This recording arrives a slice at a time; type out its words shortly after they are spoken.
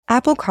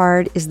Apple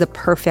Card is the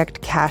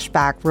perfect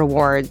cashback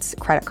rewards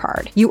credit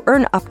card. You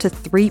earn up to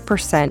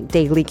 3%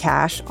 daily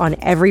cash on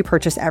every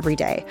purchase every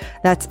day.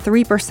 That's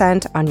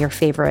 3% on your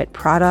favorite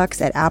products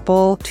at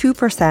Apple,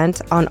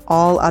 2% on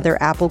all other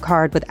Apple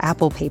Card with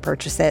Apple Pay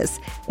purchases,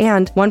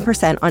 and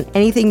 1% on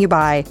anything you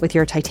buy with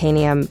your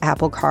titanium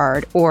Apple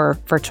Card or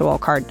virtual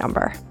card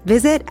number.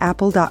 Visit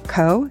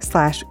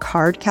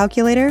apple.co/card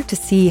calculator to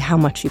see how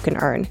much you can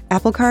earn.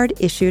 Apple Card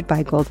issued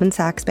by Goldman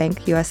Sachs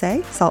Bank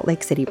USA, Salt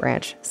Lake City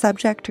branch.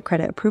 Subject to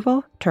credit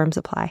approval. Terms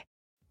apply.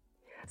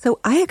 So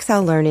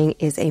IXL Learning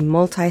is a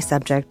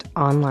multi-subject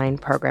online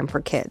program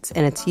for kids,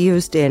 and it's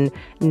used in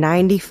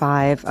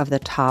 95 of the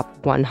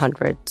top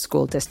 100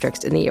 school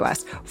districts in the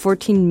U.S.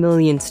 14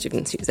 million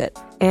students use it.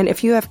 And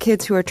if you have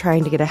kids who are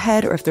trying to get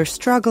ahead, or if they're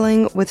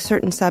struggling with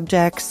certain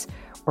subjects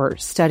or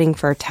studying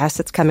for a test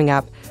that's coming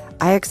up,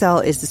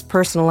 IXL is this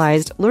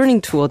personalized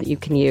learning tool that you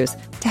can use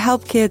to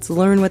help kids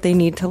learn what they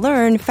need to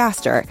learn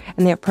faster.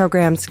 And they have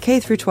programs K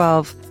through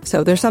 12,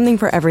 so there's something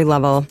for every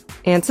level.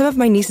 And some of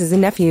my nieces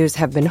and nephews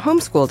have been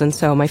homeschooled, and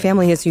so my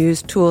family has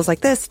used tools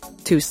like this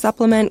to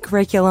supplement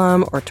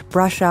curriculum or to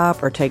brush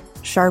up or to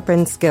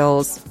sharpen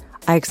skills.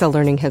 IXL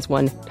Learning has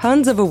won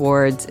tons of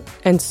awards,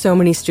 and so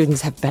many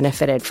students have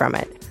benefited from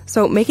it.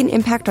 So make an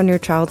impact on your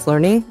child's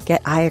learning.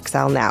 Get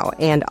IXL now.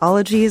 And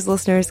Ologies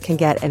listeners can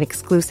get an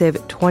exclusive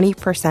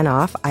 20%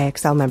 off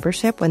IXL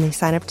membership when they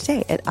sign up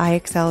today at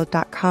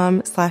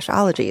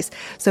IXL.com/Ologies.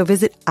 So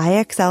visit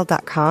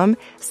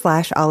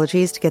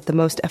IXL.com/Ologies to get the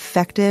most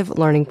effective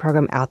learning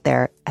program out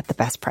there at the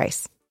best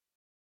price.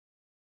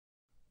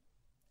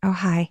 Oh,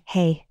 hi.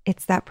 Hey,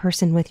 it's that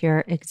person with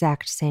your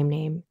exact same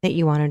name that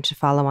you wanted to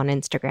follow on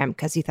Instagram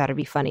because you thought it'd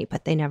be funny,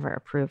 but they never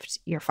approved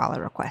your follow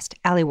request.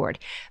 Allie Ward,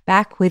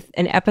 back with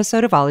an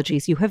episode of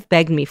Ologies you have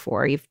begged me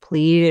for. You've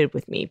pleaded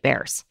with me.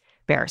 Bears.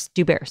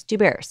 Do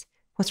bears.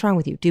 What's wrong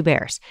with you? Do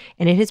bears.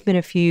 And it has been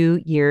a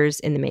few years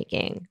in the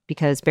making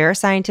because bear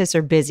scientists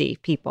are busy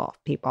people.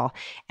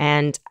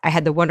 And I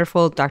had the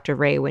wonderful Dr.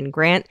 Rae Wynn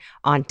Grant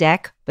on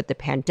deck, but the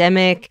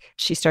pandemic,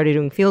 she started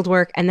doing field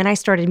work. And then I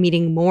started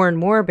meeting more and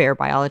more bear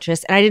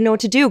biologists, and I didn't know what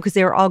to do because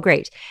they were all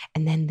great.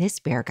 And then this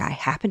bear guy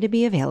happened to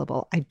be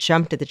available. I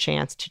jumped at the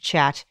chance to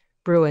chat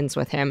Bruins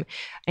with him.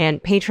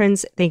 And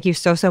patrons, thank you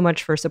so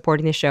much for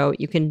supporting the show.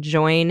 You can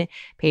join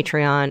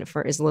Patreon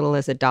for as little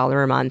as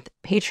 $1 a month.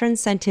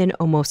 Patrons sent in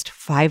almost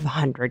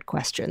 500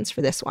 questions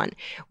for this one,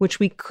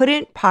 which we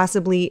couldn't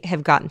possibly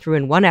have gotten through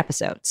in one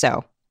episode.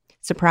 So,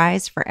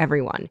 surprise for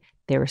everyone,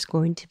 there is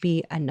going to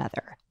be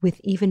another with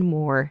even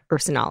more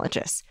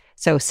ursinologists.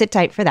 So sit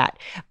tight for that.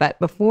 But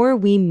before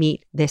we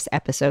meet this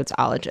episode's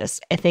ologist,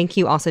 a thank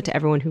you also to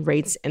everyone who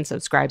rates and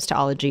subscribes to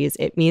Ologies.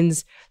 It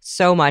means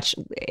so much.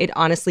 It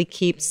honestly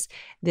keeps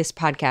this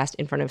podcast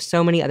in front of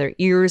so many other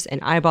ears and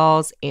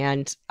eyeballs,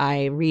 and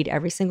I read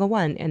every single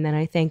one. And then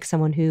I thank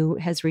someone who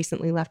has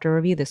recently left a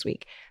review this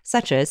week,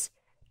 such as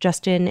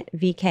Justin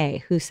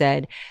VK, who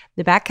said,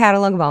 "The back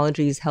catalog of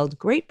Ologies held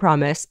great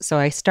promise, so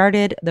I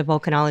started the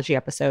volcanology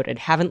episode and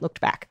haven't looked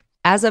back.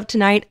 As of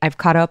tonight, I've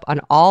caught up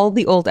on all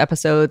the old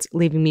episodes,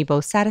 leaving me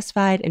both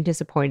satisfied and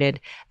disappointed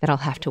that I'll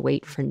have to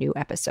wait for new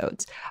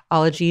episodes.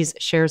 Ologies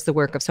shares the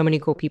work of so many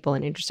cool people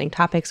and interesting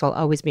topics while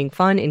always being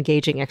fun,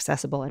 engaging,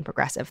 accessible, and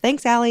progressive.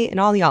 Thanks, Allie, and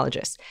all the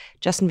ologists."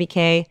 Justin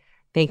VK,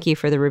 thank you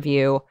for the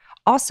review.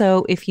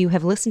 Also, if you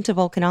have listened to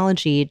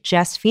Volcanology,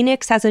 Jess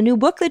Phoenix has a new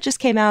book that just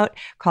came out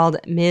called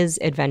Ms.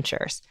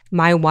 Adventures: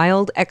 My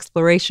Wild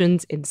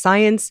Explorations in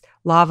Science,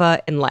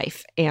 Lava, and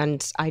Life.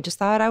 And I just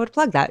thought I would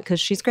plug that because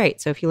she's great.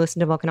 So if you listen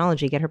to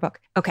Volcanology, get her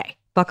book. Okay,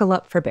 buckle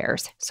up for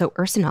bears. So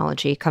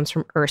ursinology comes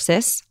from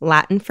Ursus,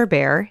 Latin for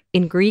bear.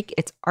 In Greek,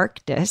 it's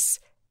Arctis.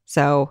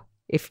 So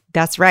if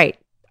that's right,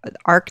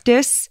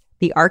 Arctis,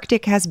 the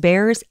Arctic has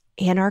bears,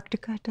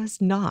 Antarctica does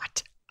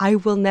not. I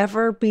will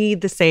never be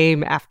the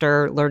same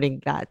after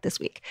learning that this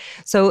week.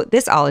 So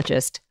this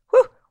ologist,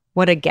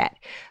 what a get.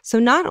 So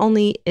not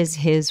only is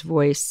his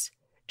voice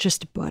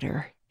just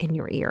butter in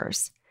your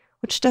ears,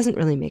 which doesn't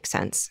really make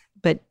sense,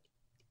 but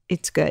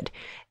it's good.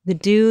 The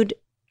dude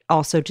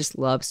also just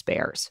loves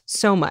bears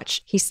so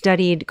much. He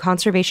studied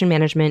conservation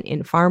management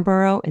in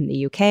Farnborough in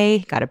the UK,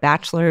 got a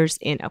bachelor's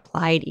in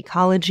applied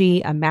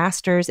ecology, a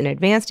master's in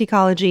advanced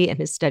ecology, and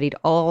has studied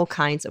all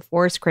kinds of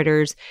forest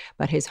critters,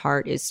 but his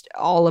heart is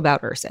all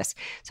about Ursus.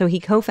 So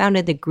he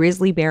co-founded the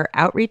Grizzly Bear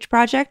Outreach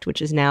Project,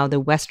 which is now the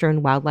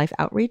Western Wildlife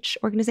Outreach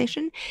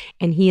Organization,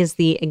 and he is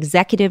the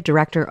executive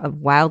director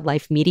of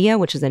Wildlife Media,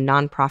 which is a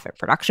nonprofit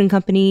production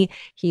company.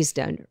 He's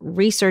done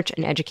research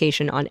and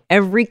education on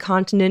every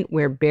continent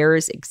where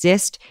bears exist.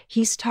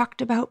 He's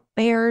talked about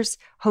bears,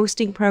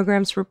 hosting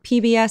programs for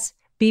PBS,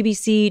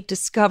 BBC,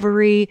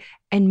 Discovery,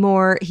 and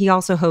more. He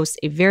also hosts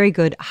a very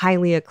good,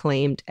 highly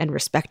acclaimed and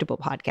respectable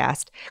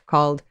podcast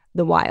called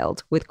The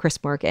Wild with Chris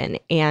Morgan.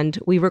 And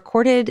we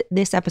recorded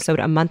this episode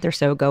a month or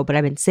so ago, but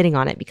I've been sitting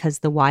on it because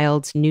The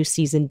Wild's new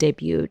season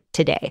debuted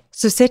today.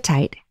 So sit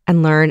tight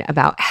and learn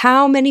about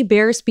how many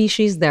bear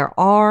species there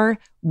are,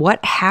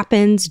 what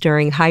happens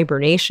during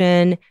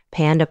hibernation,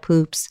 panda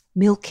poops,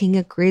 milking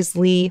a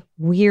grizzly,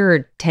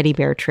 weird teddy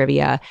bear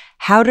trivia,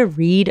 how to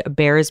read a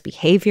bear's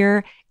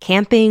behavior,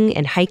 camping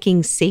and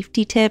hiking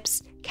safety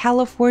tips,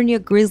 California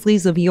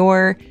grizzlies of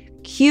yore,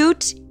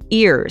 cute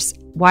ears.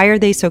 Why are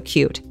they so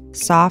cute?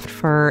 Soft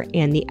fur,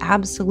 and the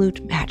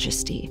absolute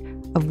majesty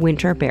of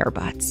winter bear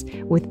butts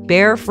with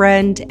bear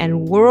friend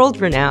and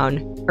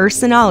world-renowned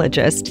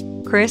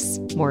ursinologist Chris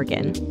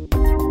Morgan.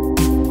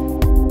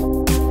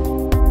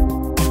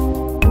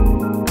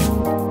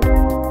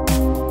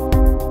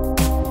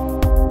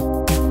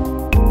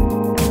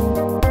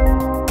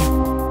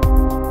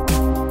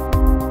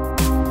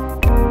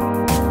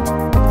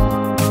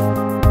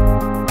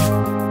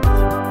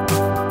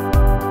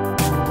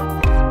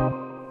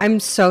 I'm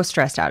so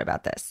stressed out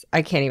about this.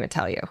 I can't even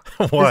tell you.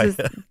 Why? This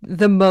is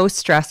the most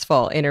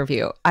stressful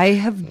interview. I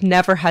have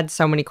never had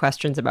so many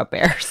questions about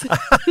bears.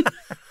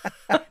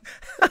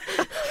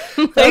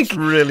 That's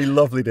really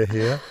lovely to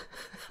hear.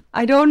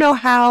 I don't know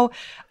how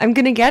I'm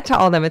going to get to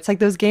all of them. It's like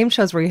those game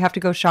shows where you have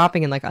to go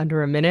shopping in like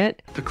under a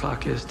minute. The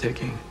clock is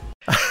ticking.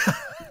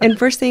 And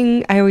first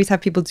thing I always have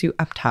people do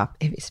up top,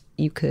 if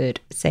you could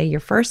say your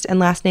first and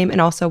last name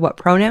and also what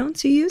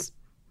pronouns you use.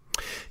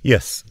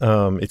 Yes,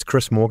 it's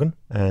Chris Morgan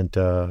and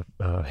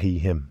he,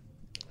 him.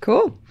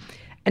 Cool.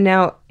 And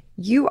now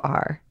you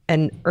are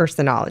an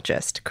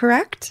ursinologist,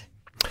 correct?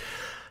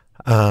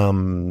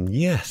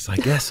 Yes, I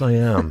guess I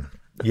am.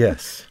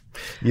 Yes.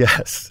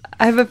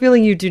 I have a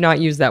feeling you do not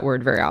use that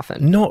word very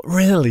often. Not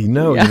really,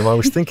 no. Yeah. I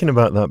was thinking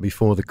about that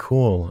before the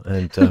call,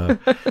 and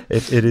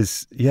it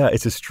is,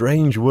 it's a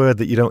strange word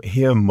that you don't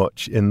hear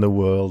much in the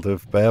world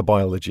of bear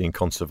biology and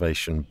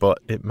conservation, but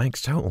it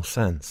makes total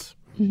sense.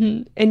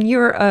 Mm-hmm. And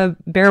you're a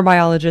bear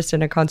biologist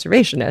and a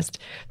conservationist,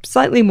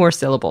 slightly more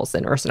syllables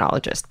than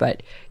ursinologist,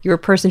 but you're a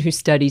person who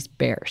studies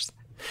bears.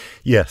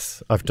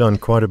 Yes, I've done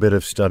quite a bit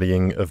of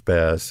studying of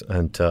bears,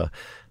 and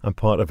I'm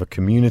part of a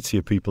community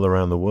of people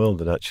around the world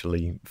that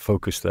actually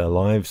focus their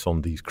lives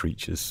on these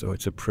creatures. So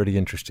it's a pretty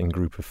interesting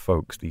group of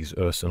folks, these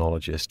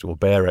ursinologists or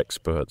bear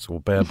experts or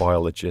bear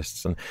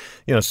biologists. And,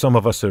 some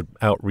of us are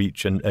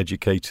outreach and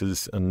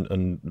educators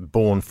and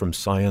born from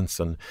science,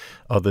 and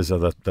others are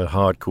the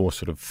hardcore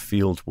sort of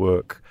field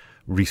work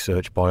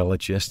research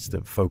biologists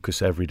that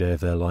focus every day of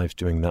their lives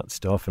doing that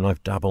stuff. And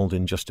I've dabbled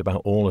in just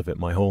about all of it.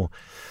 My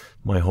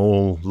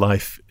whole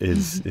life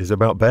is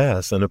about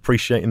bears and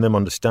appreciating them,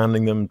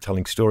 understanding them,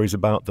 telling stories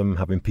about them,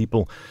 having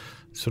people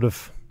sort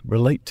of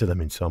relate to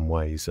them in some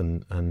ways,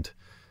 and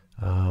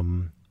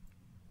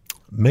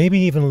maybe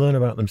even learn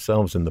about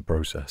themselves in the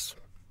process.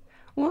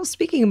 Well,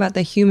 speaking about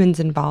the humans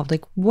involved,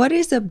 what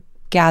is a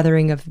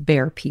gathering of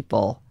bear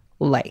people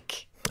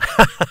like?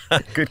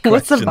 Good question.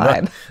 What's the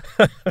vibe?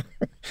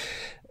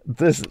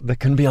 There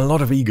can be a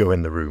lot of ego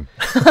in the room.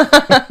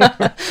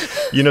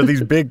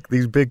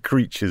 These big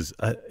creatures.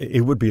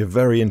 It would be a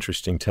very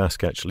interesting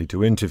task, actually,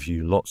 to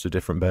interview lots of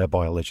different bear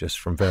biologists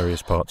from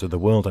various parts of the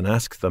world and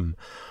ask them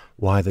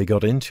why they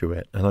got into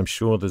it. And I'm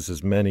sure there's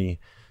as many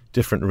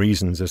different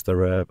reasons as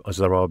there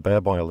are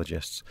bear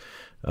biologists.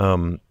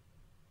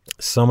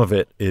 Some of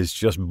it is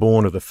just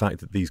born of the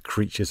fact that these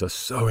creatures are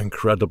so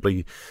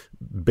incredibly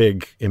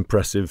big,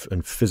 impressive,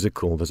 and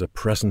physical. There's a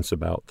presence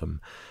about them.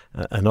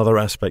 Another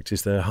aspect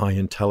is their high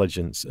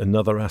intelligence.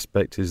 Another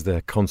aspect is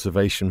their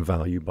conservation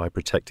value. By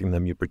protecting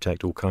them, you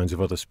protect all kinds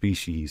of other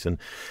species. And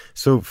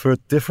so for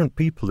different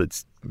people,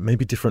 it's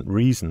maybe different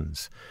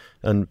reasons.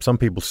 And some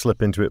people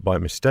slip into it by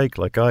mistake,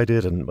 like I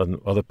did, and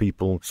other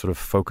people sort of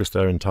focus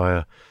their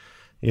entire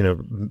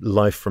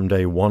life from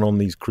day one on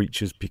these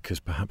creatures because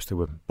perhaps they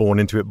were born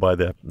into it by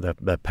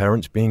their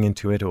parents being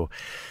into it.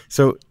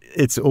 So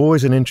it's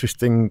always an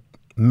interesting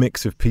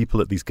mix of people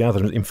at these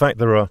gatherings. In fact,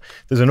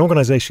 there's an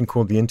organization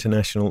called the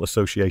International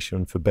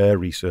Association for Bear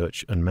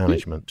Research and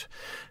Management,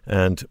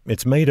 and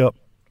it's made up,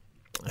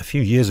 a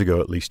few years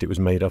ago at least, it was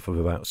made up of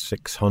about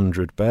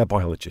 600 bear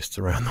biologists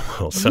around the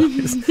world. So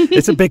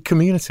it's a big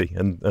community,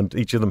 and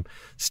each of them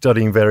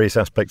studying various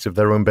aspects of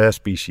their own bear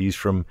species,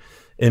 from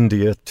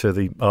India to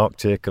the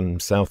Arctic and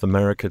South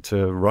America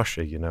to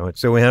Russia,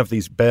 So we have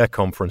these bear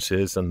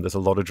conferences, and there's a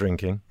lot of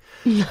drinking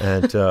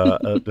and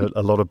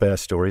a lot of bear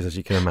stories, as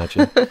you can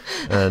imagine,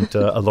 and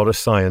a lot of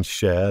science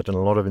shared and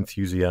a lot of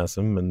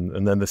enthusiasm,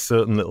 and then there's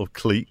certain little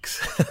cliques.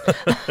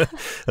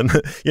 And,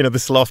 the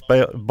sloth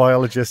bear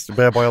biologists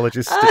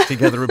stick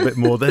together a bit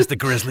more. There's the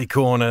grizzly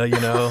corner,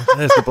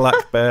 there's the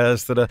black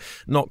bears that are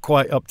not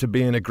quite up to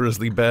being a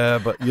grizzly bear,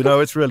 but,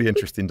 it's really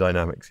interesting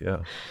dynamics,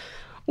 yeah.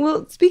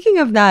 Well, speaking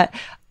of that,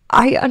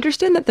 I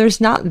understand that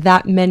there's not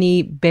that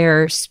many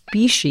bear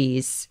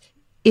species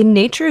in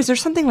nature. Is there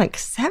something like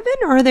 7,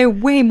 or are there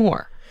way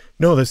more?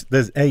 No,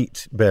 there's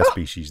 8 bear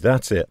species.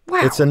 That's it. Wow.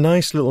 It's a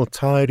nice little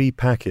tidy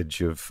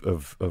package of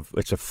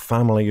it's a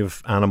family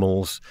of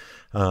animals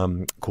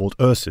called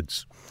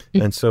ursids.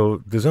 And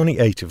so there's only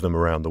 8 of them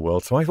around the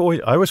world. So I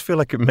always feel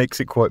like it makes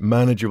it quite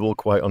manageable,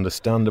 quite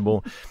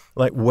understandable.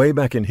 Like way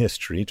back in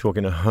history,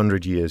 talking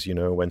 100 years,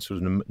 when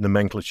sort of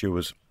nomenclature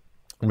was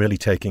really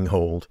taking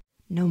hold.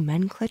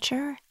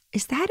 Nomenclature?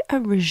 Is that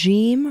a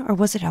regime or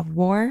was it a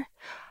war?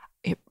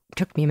 It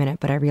took me a minute,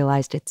 but I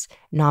realized it's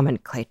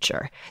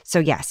nomenclature. So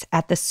yes,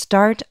 at the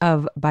start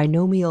of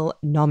binomial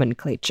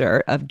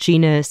nomenclature of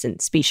genus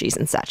and species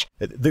and such.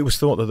 It was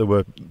thought that there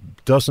were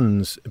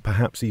dozens,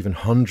 perhaps even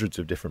hundreds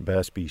of different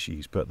bear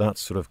species, but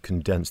that's sort of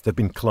condensed. They've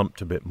been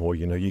clumped a bit more.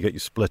 You get your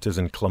splitters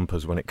and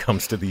clumpers when it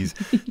comes to these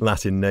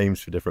Latin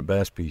names for different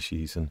bear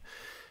species. And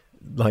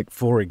like,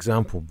 for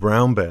example,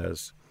 brown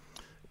bears.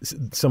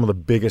 Some of the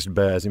biggest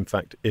bears, in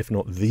fact, if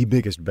not the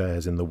biggest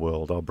bears in the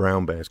world, are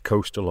brown bears,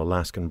 coastal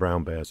Alaskan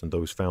brown bears, and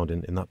those found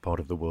in that part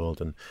of the world,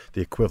 and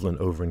the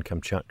equivalent over in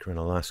Kamchatka in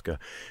Alaska.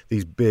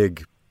 These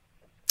big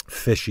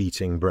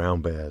fish-eating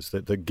brown bears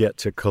that get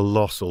to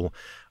colossal,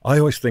 I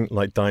always think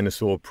like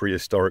dinosaur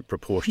prehistoric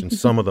proportions.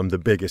 Some of them, the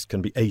biggest,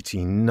 can be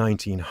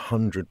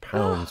 1,900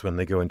 pounds when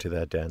they go into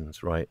their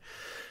dens, right?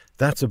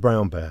 That's a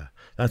brown bear.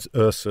 That's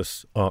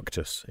Ursus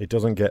arctus. It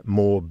doesn't get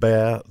more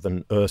bear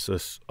than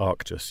Ursus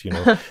arctus.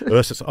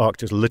 Ursus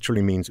arctus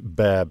literally means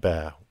bear,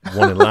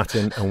 one in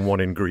Latin and one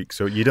in Greek.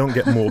 So you don't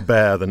get more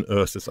bear than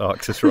Ursus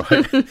arctus,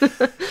 right?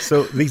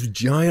 So these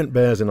giant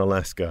bears in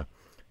Alaska,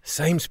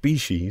 same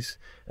species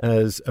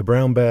as a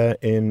brown bear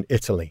in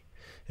Italy,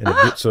 in the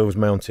Abruzzo's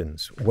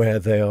mountains, where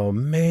they are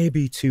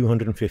maybe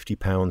 250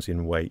 pounds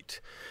in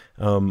weight,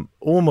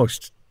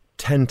 almost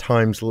 10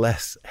 times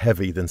less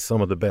heavy than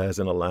some of the bears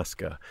in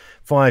Alaska,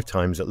 5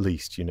 times at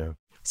least,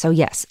 So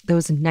yes,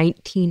 those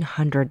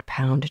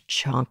 1,900-pound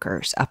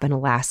chonkers up in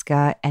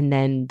Alaska, and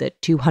then the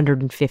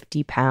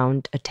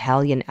 250-pound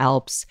Italian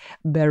Alps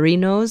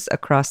Berinos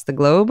across the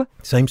globe.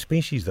 Same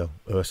species, though.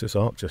 Ursus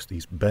arctus,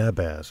 these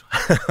bears,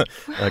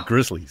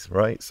 grizzlies,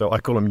 right? So I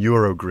call them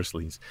Euro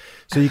grizzlies.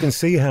 So you can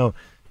see how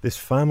this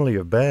family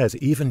of bears,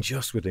 even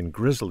just within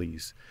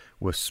grizzlies,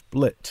 were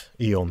split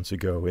eons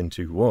ago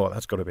into,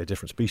 that's got to be a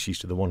different species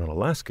to the one in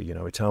Alaska.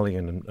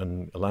 Italian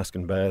and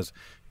Alaskan bears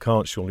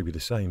can't surely be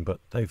the same, but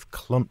they've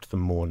clumped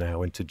them more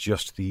now into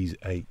just these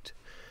 8.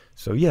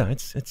 So yeah,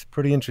 it's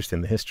pretty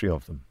interesting, the history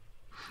of them.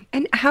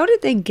 And how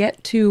did they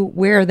get to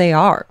where they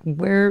are?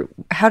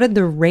 How did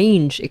the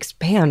range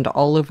expand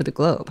all over the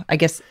globe? I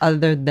guess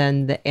other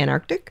than the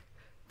Antarctic?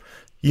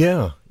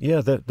 Yeah,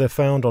 they're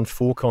found on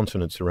 4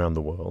 continents around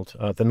the world.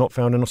 They're not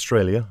found in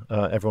Australia.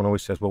 Everyone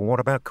always says, well, what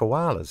about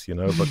koalas?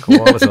 But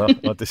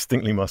koalas are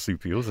distinctly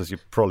marsupials, as you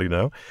probably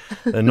know.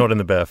 They're not in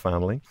the bear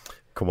family,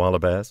 koala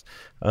bears.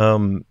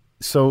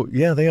 So,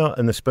 yeah, they are,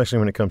 and especially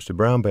when it comes to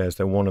brown bears,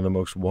 they're one of the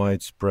most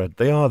widespread.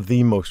 They are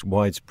the most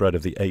widespread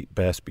of the 8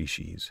 bear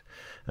species.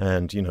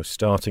 And,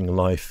 starting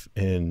life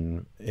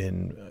in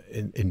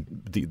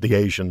the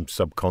Asian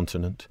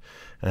subcontinent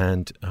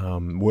and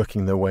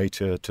working their way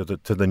to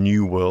the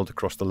New World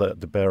across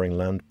the Bering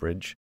Land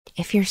Bridge.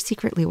 If you're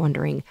secretly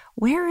wondering,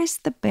 where is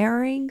the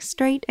Bering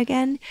Strait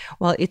again?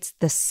 Well, it's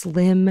the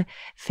slim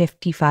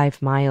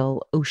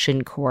 55-mile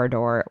ocean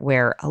corridor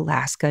where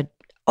Alaska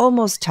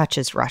almost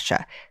touches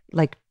Russia,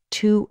 like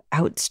 2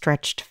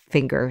 outstretched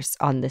fingers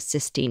on the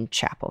Sistine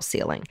Chapel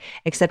ceiling.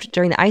 Except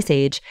during the Ice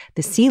Age,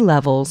 the sea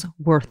levels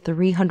were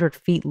 300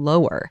 feet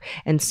lower.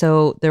 And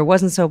so there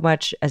wasn't so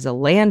much as a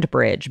land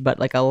bridge, but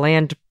like a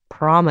land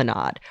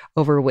promenade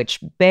over which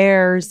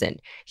bears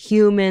and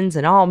humans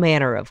and all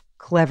manner of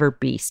clever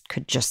beasts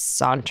could just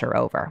saunter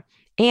over.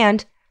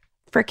 And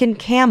frickin'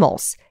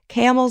 camels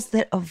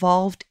that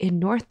evolved in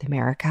North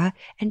America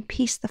and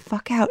pieced the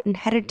fuck out and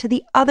headed to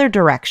the other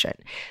direction.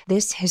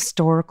 This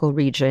historical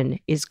region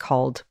is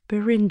called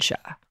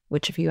Beringia,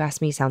 which, if you ask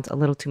me, sounds a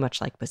little too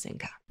much like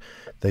Bazinga.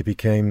 They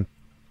became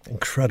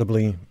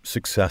incredibly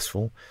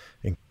successful,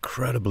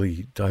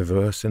 incredibly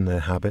diverse in their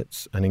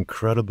habits, and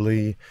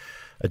incredibly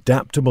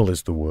adaptable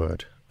is the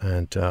word.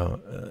 And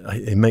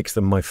it makes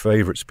them my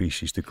favorite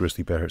species, the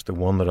grizzly bear. It's the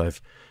one that I've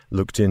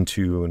looked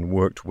into and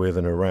worked with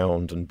and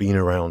around and been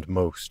around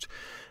most.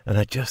 And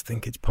I just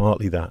think it's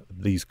partly that.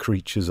 These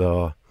creatures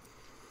are,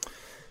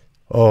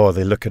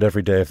 they look at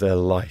every day of their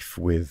life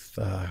with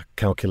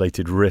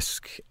calculated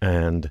risk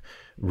and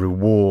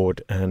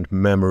reward and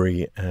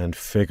memory and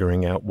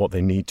figuring out what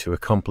they need to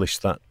accomplish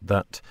that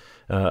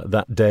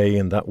day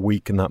and that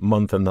week and that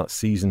month and that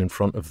season in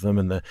front of them.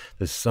 And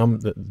there's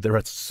some that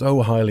they're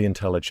so highly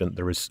intelligent.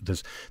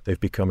 They've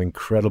become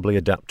incredibly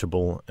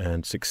adaptable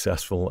and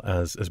successful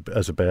as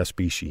a bear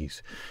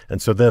species. And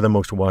so they're the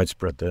most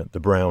widespread, the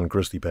brown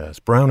grizzly bears.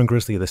 Brown and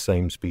grizzly are the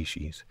same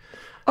species.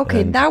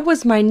 Okay, that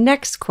was my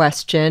next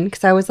question,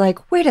 because I was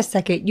like, wait a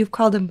second, you've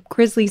called them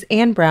grizzlies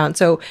and brown.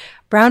 So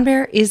brown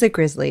bear is a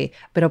grizzly,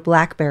 but a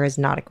black bear is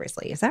not a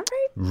grizzly. Is that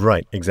right?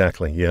 Right,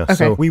 exactly, yeah. Okay.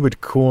 So we would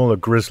call a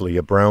grizzly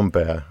a brown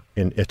bear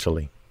in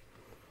Italy,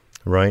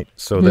 right?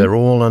 So they're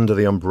all under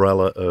the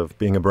umbrella of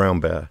being a brown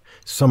bear.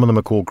 Some of them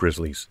are called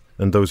grizzlies,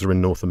 and those are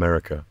in North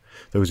America.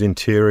 those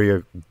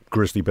interior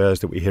grizzly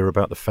bears that we hear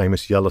about, the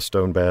famous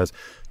Yellowstone bears,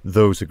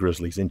 those are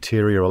grizzlies.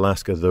 Interior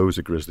Alaska, those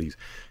are grizzlies.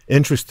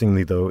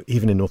 Interestingly, though,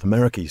 even in North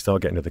America, you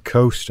start getting to the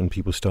coast and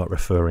people start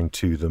referring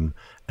to them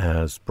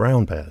as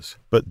brown bears.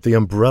 But the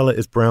umbrella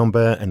is brown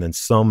bear, and then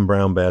some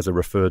brown bears are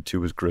referred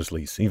to as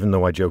grizzlies, even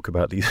though I joke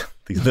about these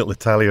little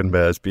Italian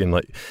bears being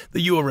like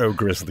the Euro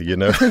grizzly, you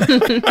know?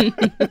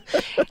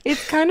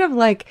 It's kind of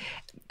like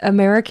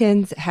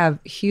Americans have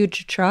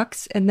huge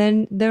trucks, and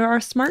then there are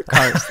smart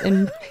cars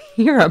in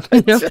Europe.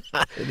 You know?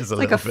 It's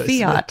like a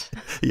Fiat.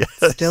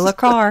 Yes. Still a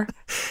car.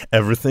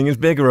 Everything is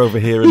bigger over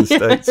here in the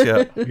States.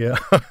 Yeah.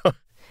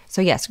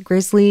 So yes,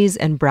 grizzlies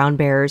and brown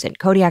bears and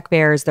Kodiak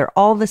bears, they're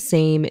all the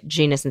same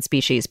genus and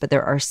species, but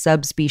there are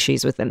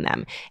subspecies within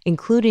them,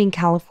 including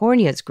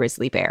California's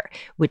grizzly bear,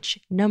 which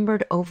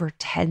numbered over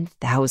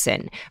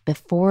 10,000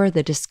 before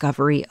the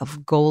discovery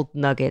of gold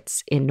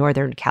nuggets in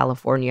Northern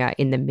California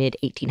in the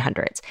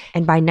mid-1800s.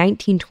 And by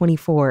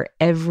 1924,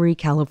 every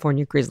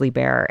California grizzly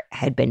bear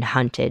had been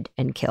hunted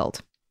and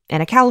killed.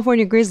 And a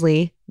California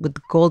grizzly with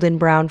golden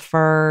brown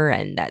fur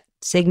and that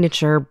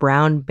signature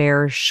brown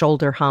bear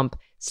shoulder hump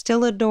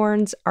still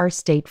adorns our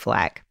state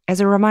flag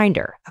as a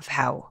reminder of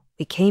how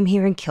we came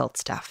here and killed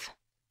stuff.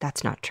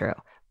 That's not true,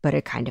 but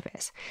it kind of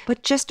is.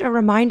 But just a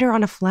reminder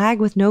on a flag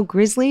with no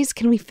grizzlies,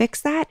 can we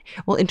fix that?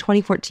 Well, in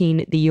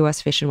 2014, the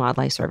U.S. Fish and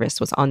Wildlife Service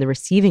was on the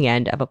receiving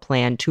end of a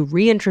plan to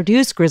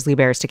reintroduce grizzly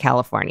bears to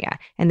California.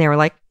 And they were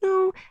like,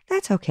 no,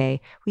 that's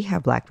okay. We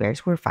have black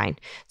bears. We're fine.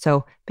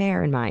 So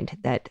bear in mind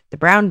that the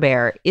brown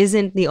bear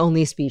isn't the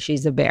only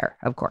species of bear,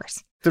 of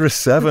course. There are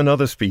 7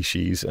 other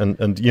species,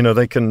 and you know,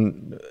 they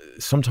can,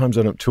 sometimes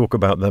I don't talk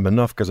about them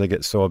enough because I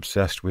get so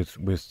obsessed with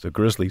the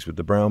grizzlies, with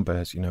the brown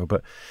bears, you know,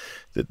 but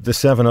the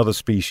 7 other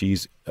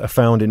species are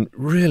found in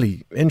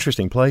really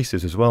interesting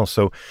places as well.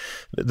 So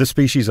the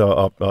species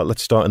are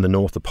let's start in the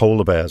north, the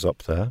polar bears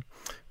up there,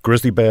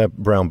 grizzly bear,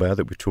 brown bear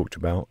that we've talked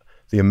about,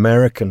 the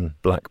American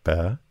black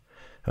bear,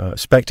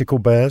 spectacle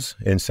bears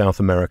in South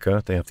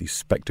America. They have these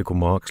spectacle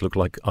marks, look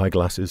like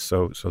eyeglasses,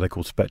 so they're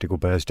called spectacle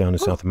bears down in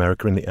South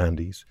America in the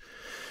Andes.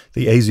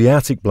 The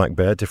Asiatic black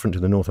bear, different to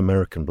the North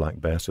American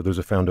black bear, so those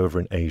are found over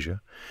in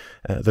Asia.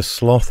 The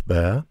sloth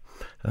bear,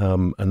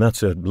 and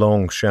that's a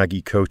long,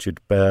 shaggy, coated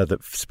bear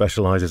that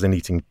specializes in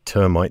eating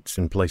termites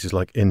in places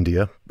like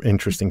India.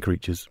 Interesting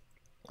creatures.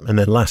 And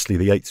then lastly,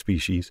 the 8th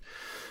species.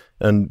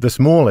 And the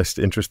smallest,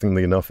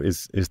 interestingly enough,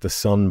 is the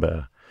sun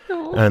bear.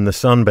 And the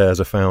sun bears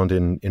are found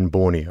in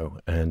Borneo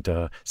and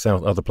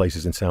other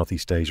places in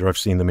Southeast Asia. I've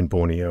seen them in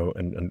Borneo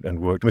and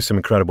worked with some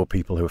incredible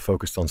people who are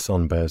focused on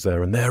sun bears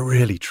there, and they're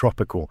really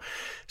tropical.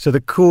 So the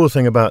cool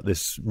thing about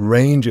this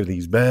range of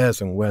these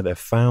bears and where they're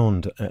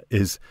found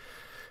is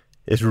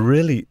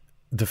really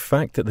the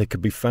fact that they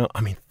could be found.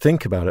 I mean,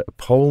 think about it, a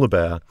polar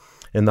bear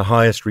in the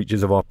highest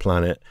reaches of our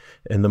planet,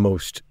 in the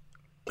most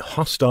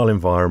hostile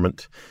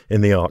environment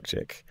in the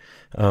Arctic,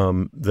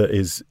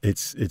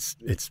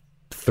 it's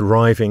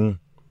thriving.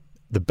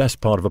 The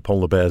best part of a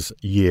polar bear's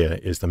year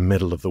is the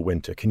middle of the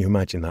winter. Can you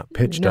imagine that?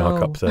 Pitch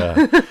dark up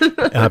there,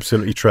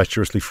 absolutely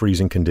treacherously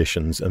freezing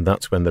conditions, and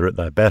that's when they're at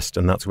their best,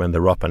 and that's when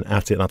they're up and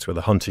at it. That's where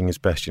the hunting is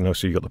best, you know.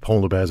 So you've got the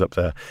polar bears up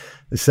there.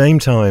 The same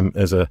time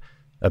as a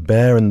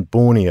bear in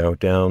Borneo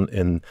down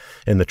in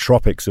the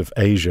tropics of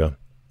Asia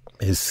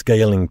is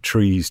scaling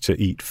trees to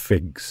eat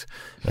figs.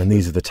 And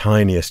these are the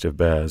tiniest of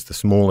bears, the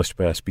smallest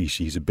bear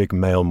species. A big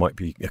male might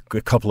be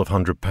a couple of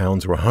 100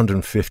 pounds or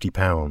 150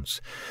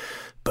 pounds.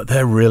 But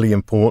they're really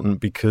important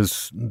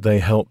because they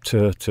help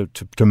to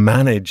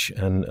manage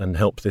and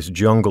help this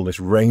jungle, this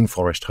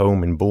rainforest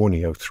home in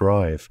Borneo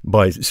thrive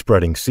by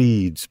spreading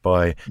seeds,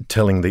 by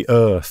tilling the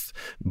earth,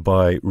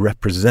 by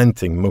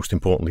representing, most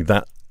importantly,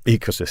 that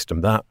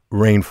ecosystem, that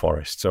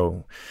rainforest.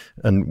 So,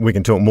 and we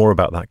can talk more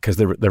about that because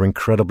they're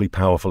incredibly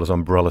powerful as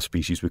umbrella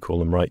species, we call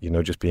them, right? You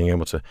know, just being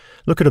able to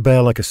look at a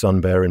bear like a sun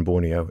bear in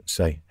Borneo and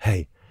say,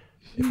 hey,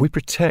 if we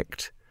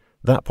protect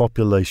that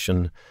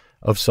population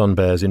of sun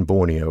bears in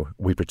Borneo,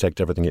 we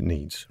protect everything it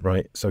needs,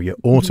 right? So you're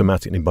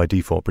automatically, by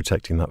default,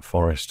 protecting that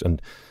forest.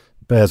 And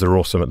bears are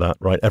awesome at that,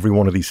 right? Every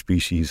one of these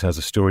species has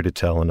a story to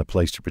tell and a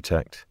place to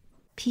protect.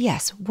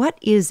 P.S. What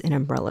is an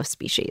umbrella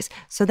species?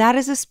 So that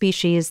is a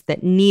species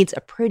that needs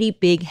a pretty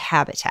big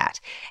habitat.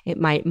 It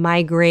might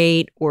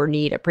migrate or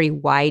need a pretty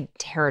wide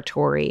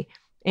territory.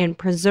 And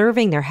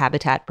preserving their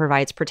habitat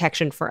provides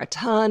protection for a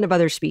ton of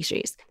other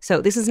species.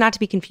 So this is not to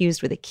be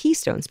confused with a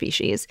keystone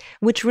species,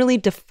 which really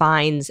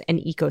defines an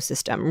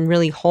ecosystem,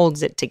 really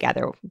holds it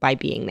together by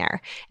being there.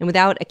 And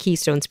without a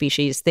keystone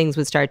species, things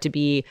would start to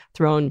be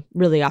thrown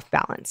really off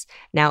balance.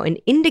 Now, an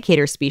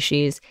indicator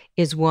species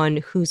is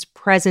one whose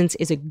presence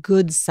is a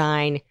good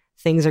sign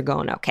things are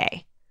going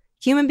okay.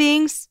 Human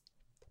beings,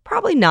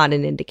 probably not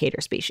an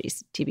indicator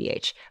species,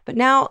 TBH. But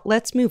now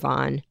let's move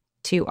on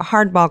to a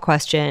hardball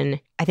question,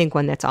 I think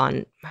one that's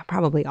on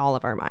probably all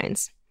of our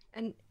minds.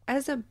 And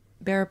as a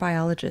bear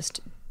biologist,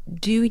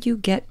 do you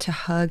get to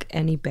hug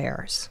any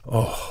bears?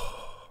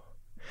 Oh,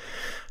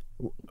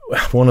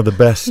 one of the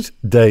best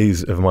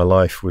days of my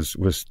life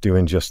was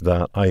doing just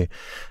that.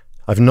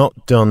 I've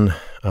not done,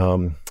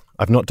 I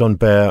I've not done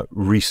bear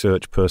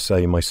research per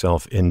se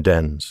myself in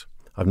dens.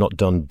 I've not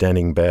done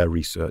denning bear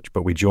research,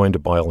 but we joined a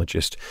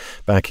biologist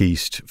back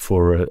east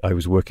for. I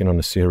was working on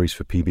a series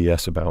for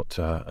PBS about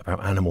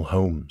animal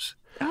homes.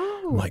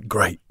 I'm like,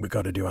 great, we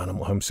got to do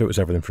animal homes. So it was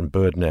everything from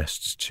bird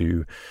nests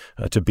to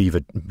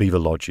beaver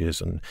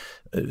lodges and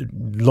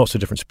lots of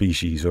different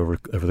species over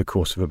the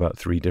course of about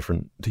 3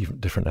 different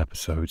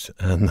episodes.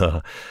 And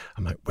I'm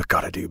like, we've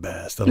got to do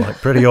bears. They're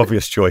like, pretty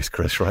obvious choice,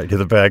 Chris, right? You're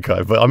the bear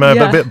guy. But I'm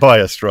a bit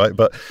biased, right?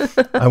 But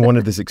I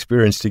wanted this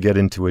experience to get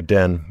into a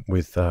den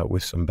with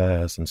some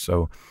bears. And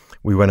so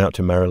we went out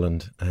to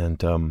Maryland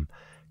and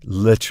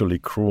literally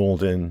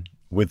crawled in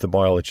with the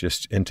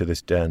biologist into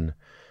this den.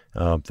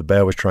 The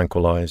bear was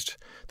tranquilized,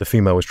 the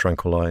female was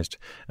tranquilized,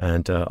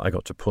 and I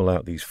got to pull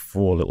out these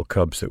 4 little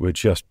cubs that were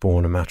just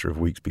born a matter of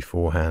weeks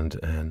beforehand,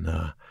 and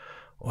it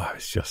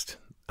was just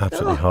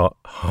absolutely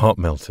heart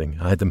melting.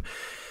 I had them,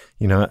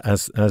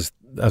 as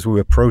we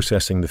were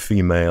processing the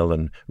female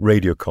and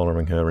radio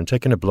collaring her and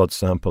taking a blood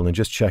sample and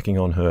just checking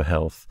on her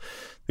health.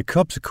 The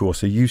cubs, of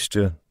course, are used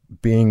to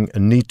being a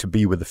need to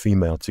be with the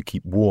female to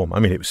keep warm. I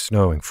mean, it was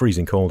snowing,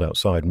 freezing cold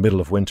outside, middle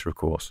of winter, of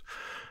course.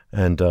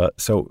 And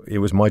so it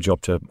was my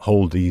job to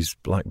hold these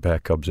black bear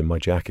cubs in my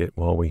jacket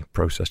while we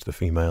processed the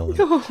female.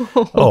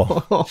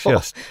 And,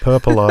 just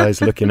purple eyes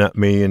looking at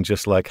me and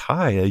just like,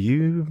 hi, are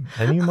you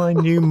my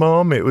new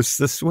mom? It was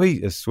the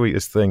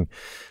sweetest thing.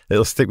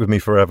 It'll stick with me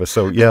forever.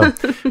 So yeah,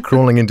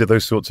 crawling into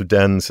those sorts of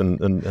dens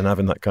and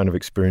having that kind of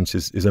experience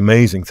is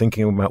amazing.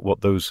 Thinking about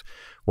what those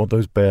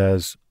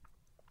bears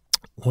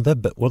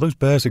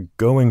are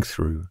going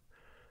through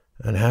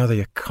and how they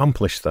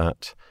accomplish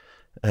that.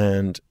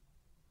 And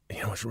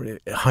it's really,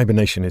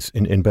 hibernation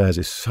in bears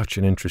is such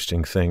an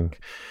interesting thing.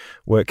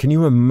 Where can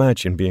you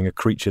imagine being a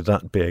creature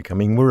that big? I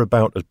mean, we're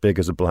about as big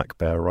as a black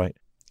bear, right?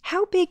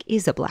 How big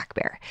is a black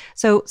bear?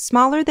 So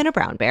smaller than a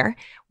brown bear,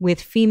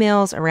 with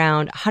females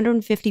around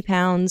 150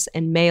 pounds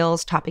and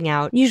males topping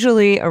out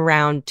usually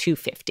around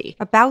 250.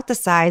 About the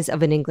size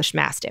of an English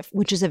Mastiff,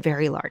 which is a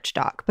very large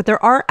dog. But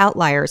there are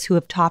outliers who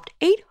have topped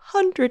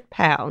 800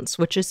 pounds,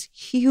 which is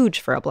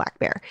huge for a black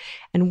bear.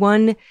 And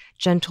one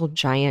gentle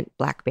giant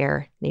black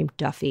bear named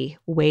Duffy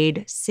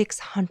weighed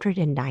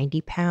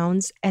 690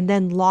 pounds and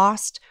then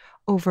lost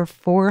over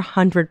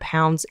 400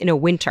 pounds in a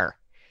winter.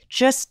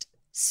 Just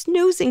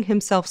snoozing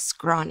himself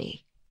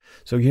scrawny.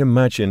 So you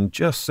imagine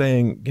just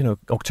saying,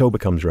 October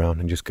comes around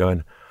and just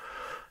going,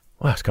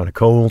 well, it's kind of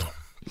cold,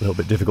 a little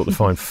bit difficult to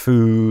find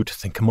food. I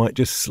think I might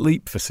just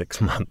sleep for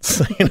 6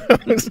 months.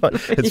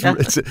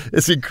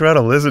 It's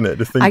incredible, isn't it?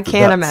 To think I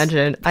can't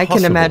imagine. Possible. I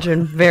can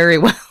imagine very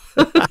well.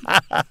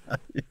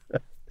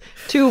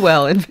 Too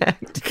well, in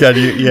fact. Can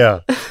you?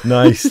 Yeah.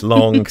 Nice,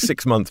 long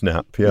 6-month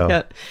nap.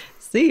 Yeah.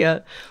 See ya.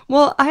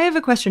 Well, I have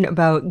a question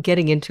about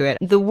getting into it.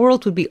 The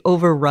world would be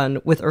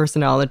overrun with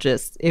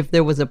ursinologists if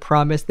there was a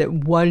promise that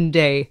one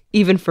day,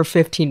 even for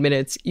 15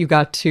 minutes, you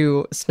got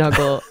to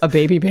snuggle a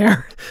baby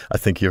bear. I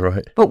think you're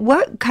right. But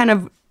what kind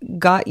of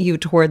got you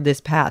toward this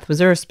path? Was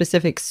there a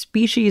specific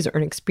species or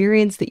an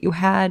experience that you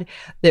had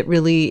that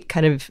really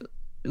kind of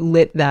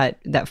lit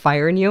that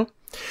fire in you?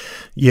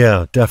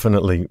 Yeah,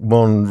 definitely.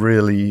 One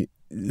really...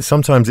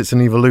 Sometimes it's an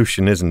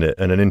evolution, isn't it?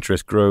 And an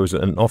interest grows,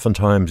 and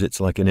oftentimes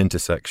it's like an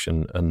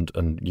intersection,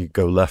 and you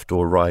go left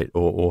or right,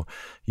 or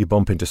you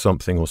bump into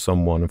something or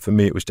someone. And for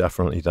me, it was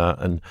definitely that.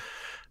 And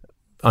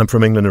I'm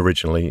from England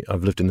originally.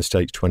 I've lived in the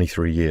States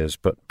 23 years,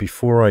 but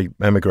before I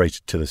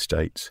emigrated to the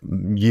States,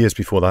 years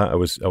before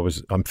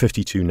that, I'm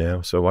 52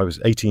 now, so I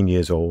was 18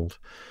 years old,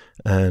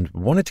 and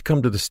wanted to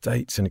come to the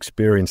States and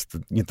experience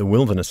the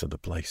wilderness of the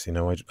place.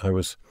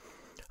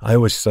 I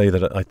always say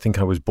that I think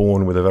I was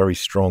born with a very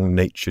strong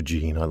nature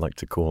gene, I like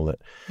to call it.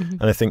 Mm-hmm.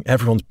 And I think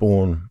everyone's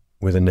born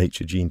with a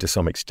nature gene to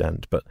some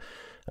extent, but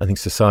I think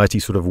society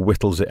sort of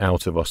whittles it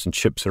out of us and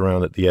chips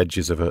around at the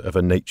edges of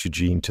a nature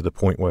gene to the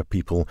point where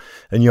people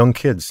and young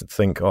kids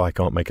think, I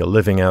can't make a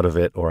living out of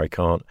it, or I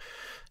can't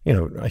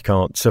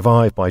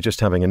survive by just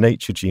having a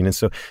nature gene.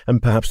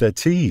 And perhaps they're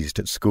teased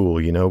at school.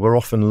 We're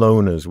often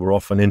loners, we're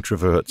often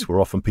introverts,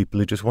 we're often people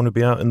who just want to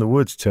be out in the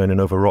woods turning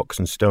over rocks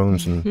and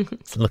stones and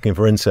looking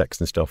for insects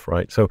and stuff,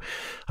 right? So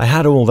I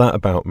had all that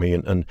about me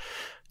and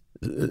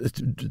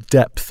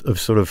depth of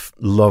sort of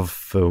love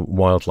for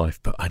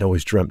wildlife, but I'd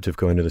always dreamt of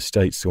going to the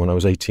States. So when I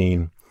was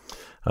 18,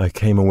 I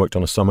came and worked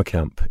on a summer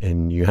camp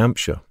in New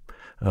Hampshire,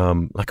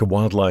 like a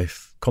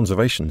wildlife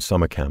conservation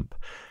summer camp.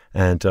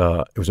 And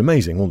it was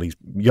amazing. All these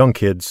young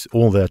kids,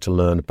 all there to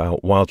learn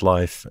about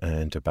wildlife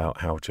and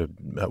about how to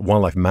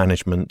wildlife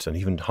management and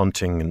even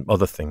hunting and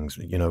other things.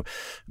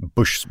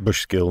 Bush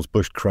skills,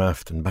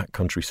 bushcraft, and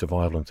backcountry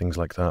survival and things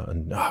like that.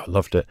 And I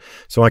loved it.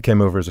 So I came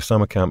over as a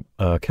summer camp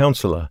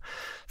counselor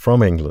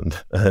from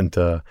England, and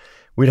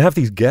we'd have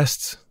these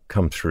guests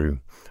come through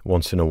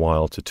once in a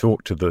while to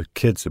talk to the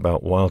kids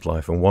about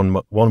wildlife. And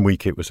one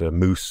week it was a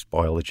moose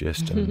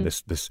biologist, and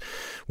this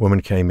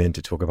woman came in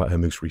to talk about her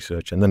moose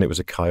research, and then it was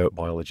a coyote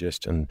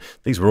biologist, and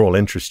these were all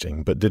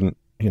interesting but didn't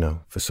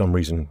for some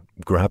reason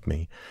grab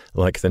me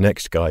like the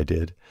next guy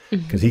did,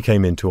 because he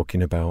came in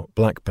talking about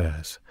black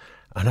bears.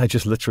 And I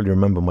just literally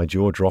remember my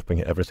jaw dropping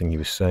at everything he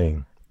was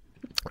saying,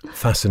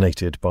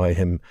 fascinated by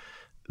him.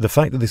 The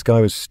fact that this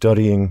guy was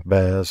studying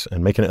bears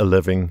and making it a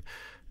living,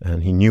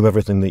 and he knew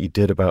everything that he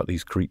did about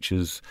these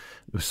creatures.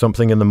 There was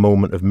something in the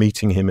moment of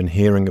meeting him and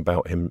hearing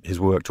about him, his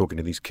work, talking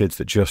to these kids,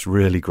 that just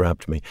really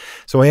grabbed me.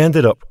 So I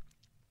ended up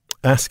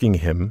asking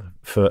him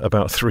for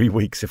about 3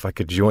 weeks if I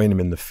could join him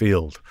in the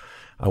field.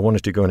 I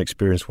wanted to go and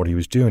experience what he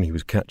was doing. He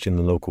was catching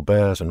the local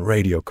bears and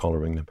radio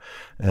collaring them.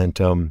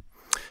 And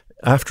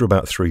after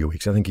about 3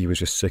 weeks, I think he was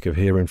just sick of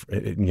hearing,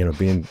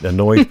 being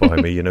annoyed by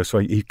me, so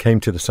he came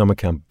to the summer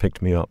camp,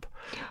 picked me up.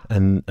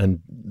 And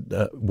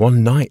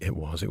one night it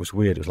was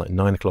weird. It was like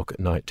 9 o'clock at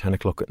night, 10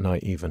 o'clock at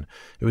night even.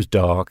 It was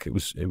dark. It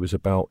was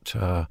about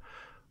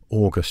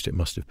August, it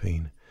must have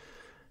been.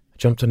 I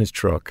jumped in his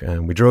truck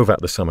and we drove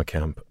out the summer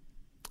camp.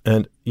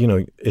 And,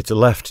 it's a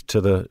left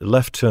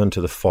turn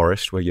to the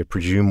forest where you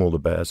presume all the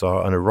bears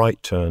are, and a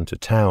right turn to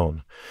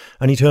town.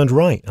 And he turned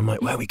right. I'm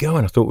like, where are we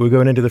going? I thought we were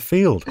going into the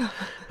field.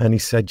 And he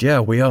said,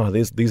 yeah, we are.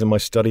 These are my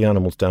study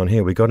animals down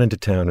here. We got into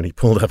town, and he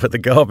pulled up at the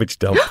garbage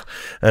dump.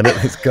 And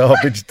at this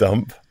garbage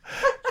dump,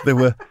 there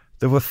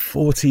were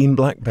 14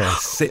 black bears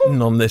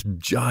sitting on this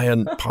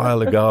giant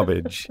pile of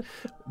garbage,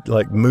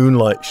 like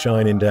moonlight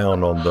shining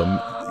down on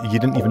them. You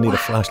didn't even need a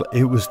flashlight.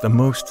 It was the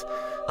most...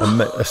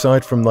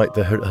 aside from like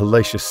the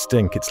hellacious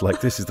stink, it's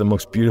like, this is the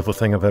most beautiful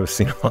thing I've ever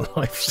seen in my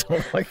life. So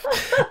I'm like,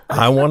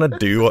 I want to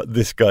do what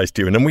this guy's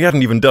doing. And we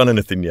hadn't even done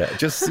anything yet.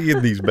 Just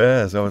seeing these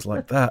bears, I was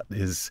like, that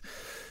is...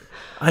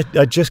 I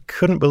just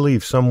couldn't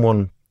believe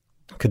someone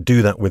could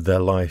do that with their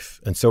life.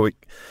 And so it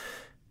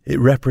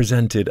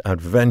represented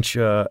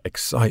adventure,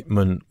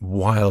 excitement,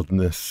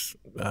 wildness,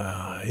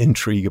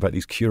 intrigue about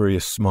these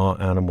curious, smart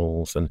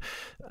animals. And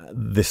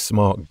this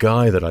smart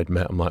guy that I'd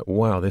met, I'm like,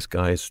 wow, this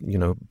guy's,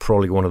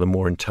 probably one of the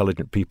more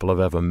intelligent people I've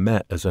ever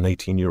met as an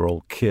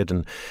 18-year-old kid.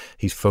 And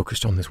he's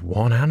focused on this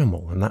one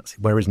animal, and that's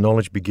where his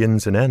knowledge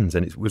begins and ends.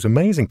 And it was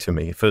amazing to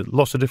me for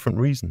lots of different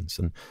reasons.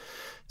 And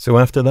so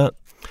after that,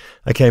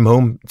 I came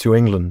home to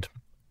England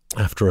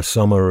after a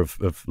summer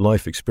of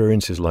life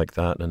experiences like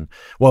that. And,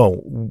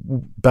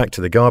 back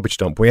to the garbage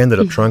dump, we ended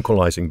up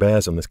tranquilizing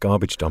bears on this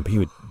garbage dump. He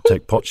would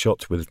take pot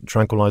shots with a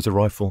tranquilizer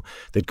rifle.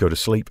 They'd go to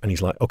sleep, and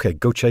he's like, okay,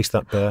 go chase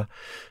that bear,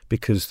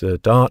 because the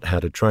dart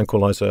had a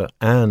tranquilizer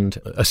and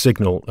a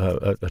signal,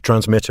 a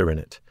transmitter in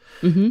it.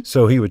 Mm-hmm.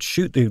 So he would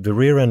shoot the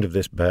rear end of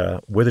this bear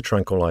with a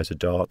tranquilizer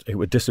dart. It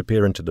would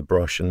disappear into the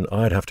brush, and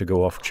I'd have to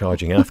go off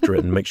charging after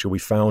it and make sure we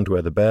found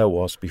where the bear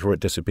was before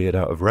it disappeared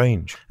out of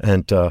range.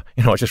 And,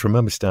 I just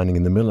remember standing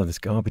in the middle of this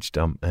garbage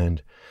dump,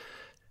 and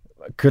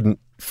I couldn't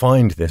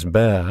find this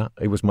bear.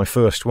 It was my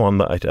first one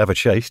that I'd ever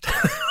chased.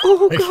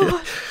 Oh,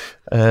 God.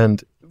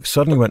 And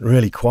suddenly went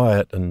really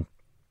quiet, and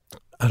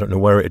I don't know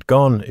where it had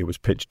gone. It was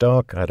pitch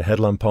dark. I had a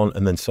headlamp on,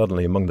 and then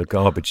suddenly among the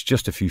garbage,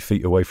 just a few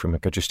feet away from me, I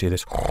could just hear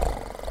this...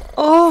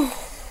 Oh.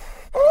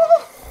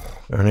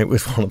 And it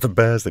was one of the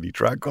bears that he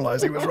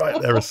tranquilized. He was right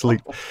there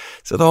asleep.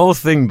 So the whole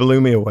thing blew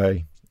me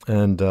away.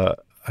 And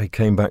I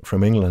came back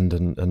from England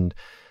and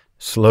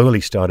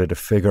slowly started to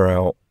figure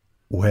out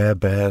where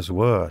bears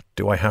were.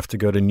 Do I have to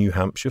go to New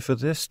Hampshire for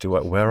this?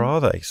 Where are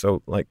they?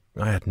 So,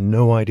 I had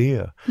no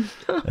idea.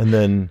 And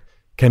then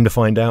came to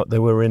find out they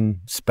were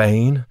in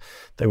Spain.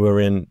 They were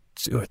in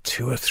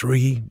two or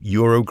three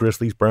Euro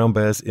grizzlies, brown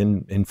bears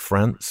in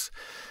France.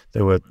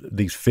 There were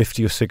these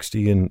 50 or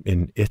 60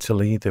 in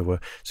Italy. There were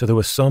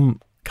some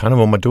kind of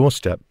on my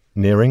doorstep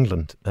near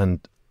England,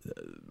 and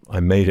I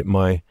made it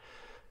my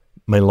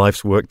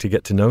life's work to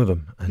get to know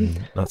them,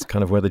 and that's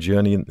kind of where the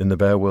journey in the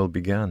bear world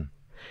began.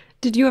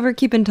 Did you ever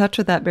keep in touch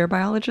with that bear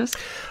biologist?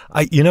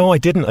 I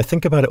didn't. I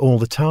think about it all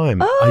the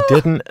time. Oh. I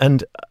didn't,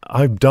 and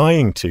I'm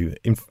dying to.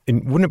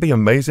 Wouldn't it be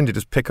amazing to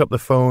just pick up the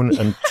phone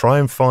and try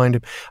and find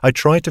him? I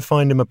tried to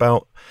find him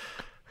about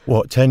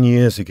 10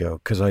 years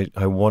ago, because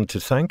I want to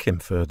thank him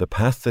for the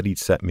path that he'd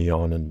set me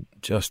on, and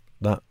just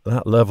that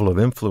level of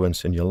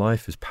influence in your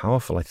life is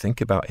powerful. I think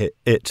about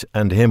it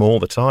and him all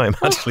the time,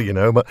 actually,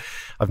 but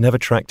I've never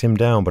tracked him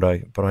down, but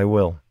I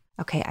will.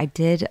 Okay, I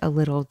did a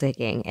little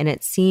digging, and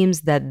it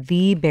seems that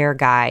the bear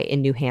guy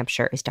in New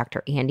Hampshire is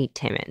Dr. Andy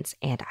Timmons,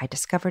 and I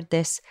discovered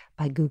this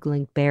by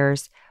Googling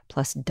bears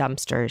plus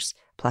dumpsters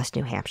plus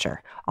New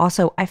Hampshire.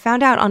 Also, I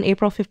found out on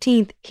April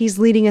 15th, he's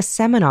leading a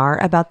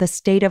seminar about the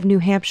state of New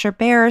Hampshire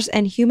bears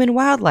and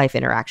human-wildlife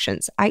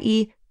interactions,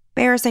 i.e.,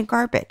 bears and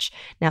garbage.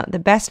 Now, the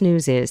best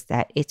news is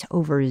that it's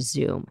over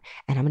Zoom,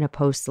 and I'm going to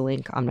post the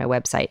link on my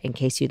website in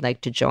case you'd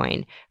like to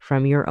join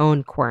from your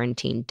own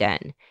quarantine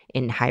den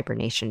in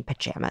hibernation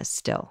pajamas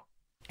still.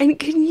 And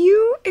can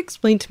you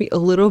explain to me a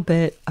little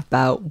bit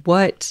about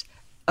what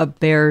a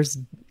bear's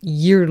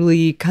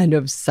yearly kind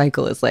of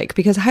cycle is like?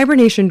 Because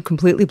hibernation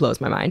completely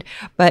blows my mind,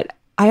 but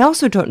I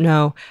also don't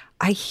know.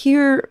 I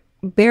hear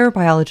bear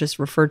biologists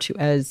referred to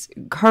as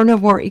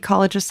carnivore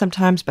ecologists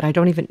sometimes, but I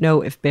don't even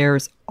know if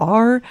bears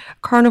are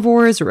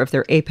carnivores or if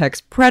they're apex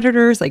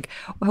predators.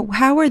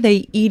 How are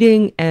they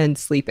eating and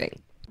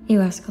sleeping?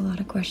 You ask a lot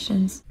of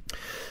questions.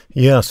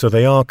 Yeah, so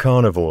they are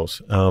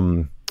carnivores.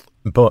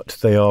 but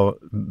a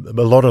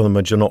lot of them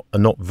are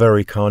not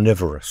very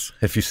carnivorous,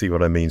 if you see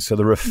what I mean. So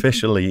they're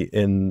officially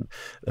in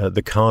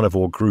the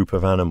carnivore group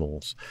of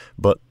animals,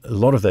 but a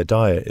lot of their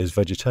diet is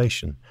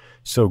vegetation.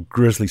 So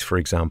grizzlies, for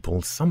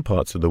example, some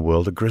parts of the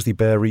world, a grizzly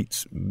bear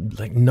eats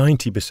like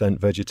 90%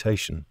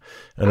 vegetation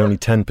and only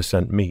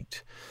 10%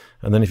 meat.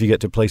 And then if you get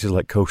to places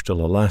like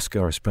coastal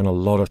Alaska, I spent a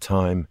lot of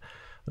time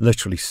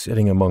literally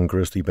sitting among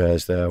grizzly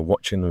bears there,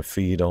 watching them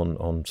feed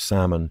on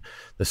salmon.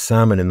 The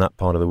salmon in that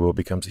part of the world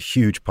becomes a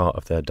huge part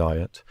of their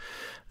diet.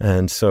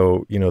 And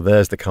so,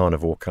 there's the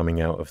carnivore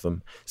coming out of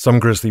them. Some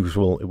grizzlies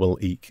will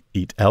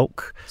eat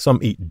elk. Some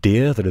eat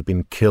deer that have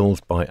been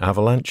killed by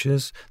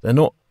avalanches. They're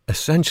not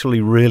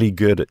essentially really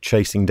good at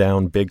chasing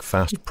down big,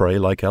 fast prey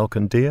like elk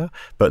and deer,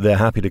 but they're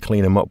happy to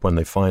clean them up when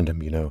they find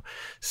them,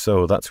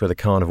 So that's where the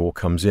carnivore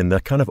comes in.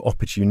 They're kind of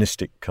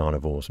opportunistic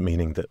carnivores,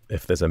 meaning that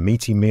if there's a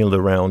meaty meal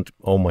around,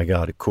 oh my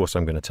God, of course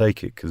I'm going to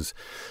take it because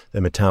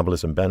their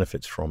metabolism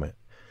benefits from it.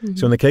 Mm-hmm.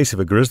 So in the case of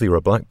a grizzly or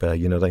a black bear,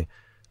 they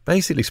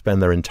basically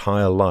spend their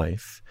entire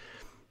life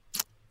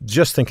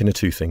just thinking of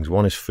two things.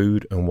 One is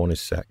food and one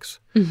is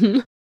sex. Mm-hmm.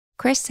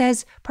 Chris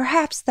says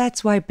perhaps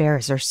that's why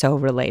bears are so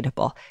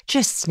relatable.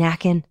 Just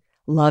snacking,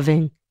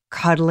 loving,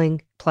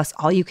 cuddling, plus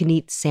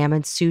all-you-can-eat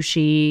salmon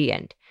sushi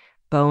and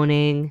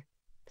boning,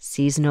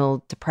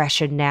 seasonal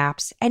depression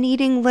naps, and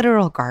eating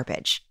literal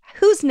garbage.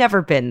 Who's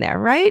never been there,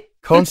 right?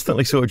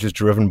 Constantly sort of just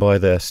driven by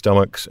their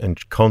stomachs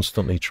and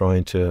constantly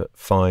trying to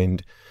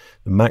find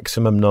the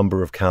maximum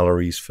number of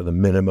calories for the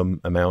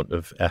minimum amount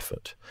of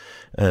effort.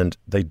 And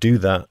they do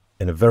that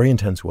in a very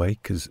intense way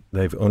because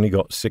they've only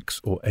got 6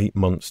 or 8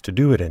 months to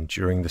do it in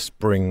during the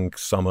spring,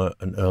 summer,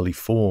 and early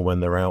fall when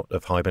they're out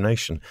of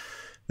hibernation.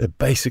 They're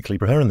basically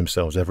preparing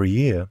themselves every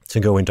year to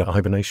go into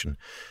hibernation.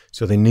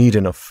 So they need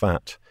enough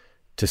fat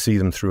to see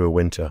them through a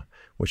winter,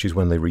 which is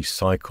when they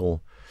recycle.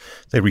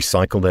 They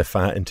recycle their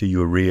fat into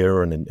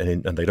urea and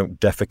they don't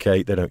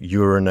defecate, they don't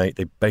urinate.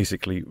 They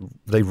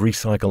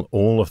recycle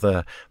all of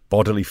their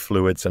bodily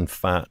fluids and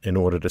fat in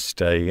order to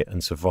stay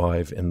and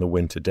survive in the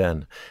winter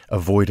den,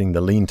 avoiding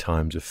the lean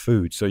times of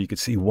food. So you could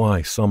see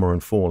why summer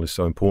and fall is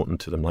so important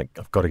to them. Like,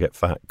 I've got to get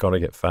fat, got to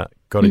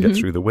get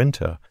through the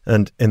winter.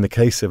 And in the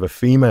case of a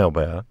female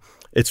bear,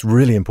 it's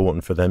really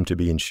important for them to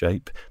be in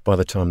shape by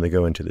the time they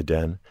go into the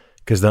den,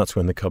 because that's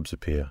when the cubs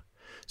appear.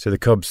 So the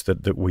cubs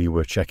that we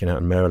were checking out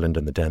in Maryland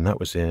in the den,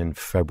 that was in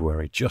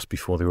February, just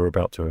before they were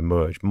about to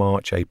emerge.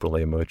 March, April,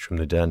 they emerged from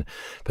the den.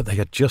 But they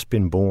had just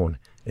been born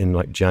in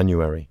like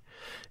January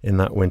in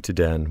that winter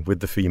den with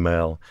the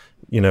female.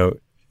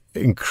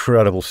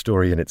 Incredible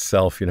story in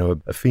itself.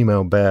 A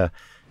female bear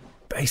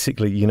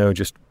basically,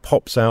 just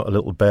pops out a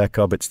little bear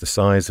cub. It's the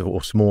size of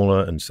or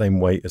smaller and same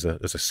weight as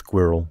a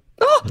squirrel.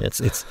 Oh,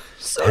 it's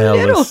so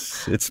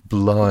hairless, little. It's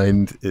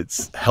blind,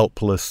 it's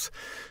helpless.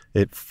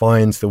 It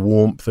finds the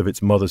warmth of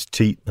its mother's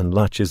teat and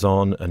latches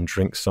on and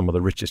drinks some of the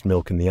richest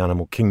milk in the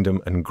animal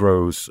kingdom and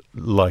grows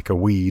like a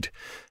weed.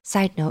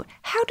 Side note,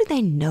 how do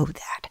they know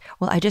that?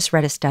 Well, I just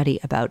read a study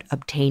about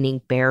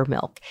obtaining bear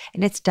milk,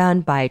 and it's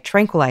done by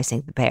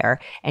tranquilizing the bear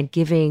and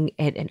giving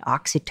it an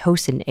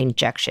oxytocin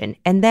injection,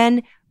 and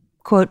then,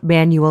 quote,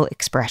 manual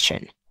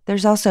expression.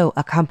 There's also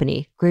a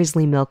company,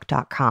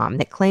 grizzlymilk.com,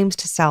 that claims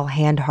to sell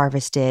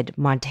hand-harvested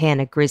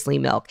Montana grizzly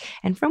milk.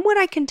 And from what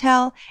I can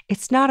tell,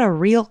 it's not a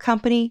real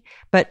company.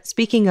 But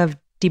speaking of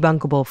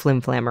debunkable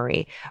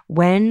flimflammery,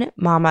 when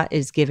mama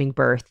is giving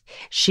birth,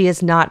 she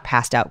is not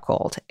passed out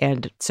cold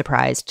and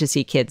surprised to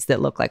see kids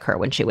that look like her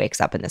when she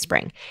wakes up in the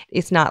spring.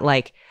 It's not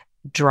like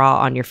draw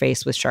on your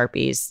face with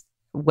Sharpies,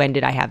 when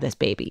did I have this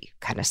baby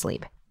kind of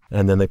sleep.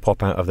 And then they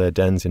pop out of their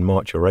dens in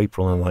March or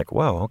April and like,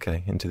 wow,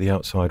 okay, into the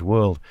outside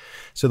world.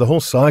 So the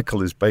whole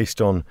cycle is based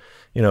on,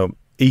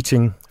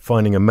 eating,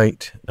 finding a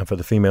mate, and for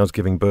the females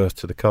giving birth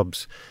to the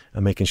cubs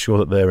and making sure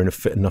that they're in a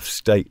fit enough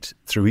state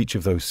through each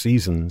of those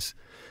seasons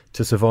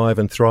to survive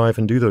and thrive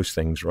and do those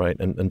things, right,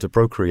 and to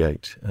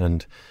procreate.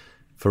 And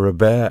for a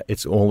bear,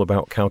 it's all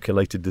about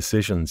calculated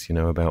decisions,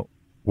 about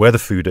where the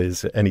food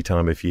is at any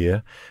time of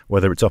year,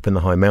 whether it's up in the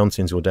high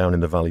mountains or down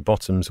in the valley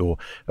bottoms or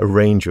a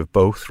range of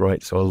both,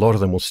 right? So a lot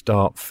of them will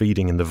start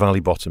feeding in the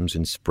valley bottoms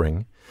in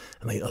spring,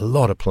 and they eat a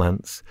lot of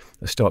plants.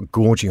 They start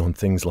gorging on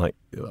things like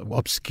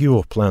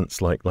obscure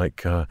plants like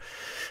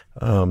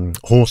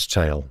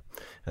horsetail.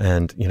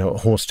 And,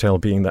 horsetail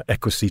being that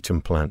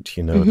equisetum plant,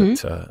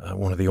 that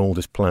one of the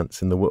oldest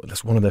plants in the world.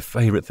 That's one of their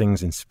favorite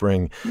things in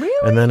spring.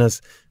 Really? And then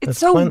as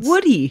so plants,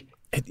 woody.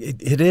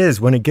 It is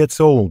when it gets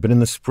old, but in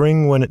the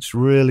spring when it's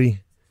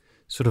really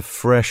sort of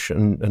fresh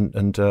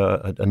and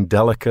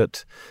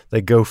delicate, they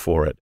go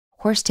for it.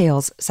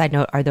 Horsetails, side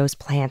note, are those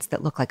plants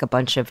that look like a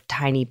bunch of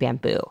tiny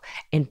bamboo.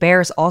 And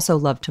bears also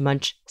love to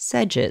munch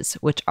sedges,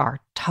 which are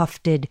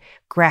tufted,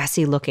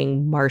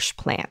 grassy-looking marsh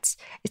plants.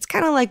 It's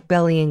kind of like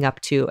bellying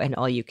up to an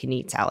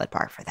all-you-can-eat salad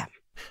bar for them.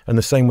 And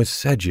the same with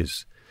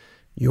sedges.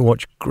 You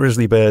watch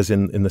grizzly bears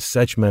in the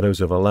sedge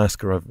meadows of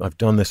Alaska. I've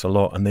done this a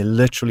lot, and they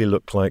literally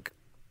look like,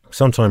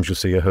 sometimes you'll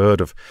see a herd,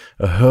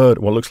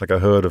 what looks like a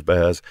herd of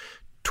bears,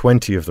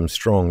 20 of them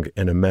strong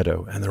in a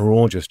meadow, and they're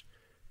all just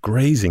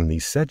grazing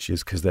these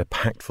sedges because they're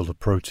packed full of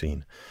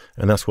protein.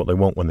 And that's what they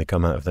want when they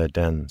come out of their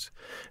dens.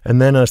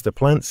 And then as the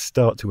plants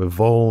start to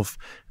evolve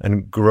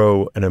and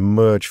grow and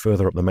emerge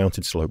further up the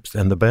mountain slopes,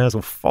 then the bears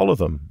will follow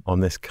them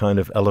on this kind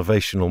of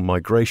elevational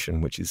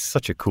migration, which is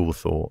such a cool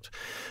thought.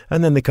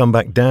 And then they come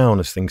back down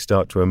as things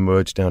start to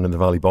emerge down in the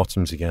valley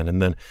bottoms again.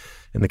 And then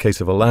in the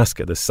case of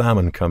Alaska, the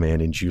salmon come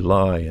in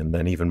July and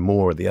then even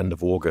more at the end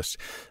of August.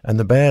 And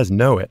the bears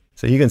know it.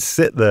 So you can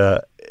sit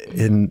there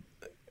in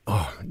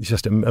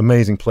just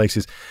amazing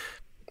places.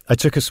 I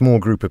took a small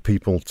group of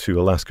people to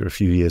Alaska a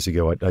few years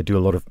ago. I do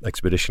a lot of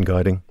expedition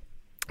guiding.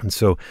 And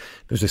so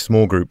there's a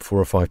small group, 4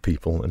 or 5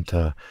 people.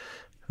 And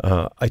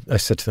I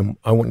said to them,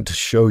 I wanted to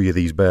show you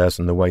these bears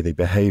and the way they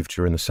behave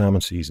during the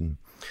salmon season.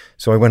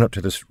 So I went up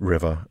to this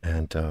river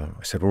and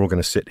I said, we're all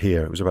going to sit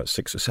here. It was about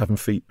 6 or 7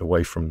 feet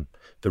away from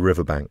the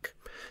riverbank.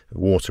 The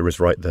water is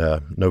right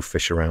there, no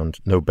fish around,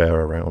 no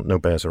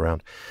bears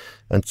around.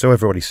 And so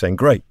everybody's saying,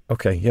 great,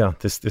 okay, yeah,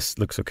 this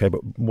looks okay, but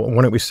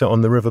why don't we sit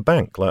on the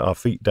riverbank, like our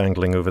feet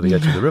dangling over the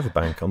edge of the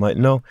riverbank? I'm like,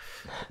 no,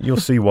 you'll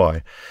see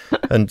why.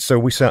 And so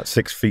we sat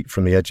 6 feet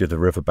from the edge of the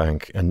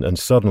riverbank, and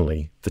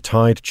suddenly the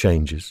tide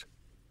changes,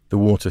 the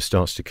water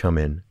starts to come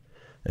in,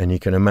 and you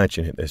can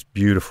imagine it, there's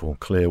beautiful,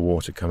 clear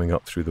water coming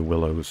up through the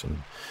willows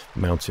and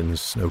mountains,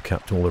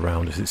 snow-capped all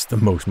around us. It's the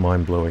most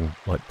mind-blowing,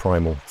 like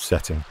primal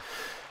setting.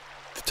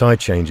 The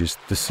tide changes,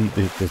 the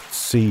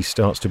sea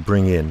starts to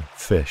bring in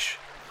fish.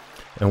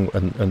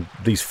 And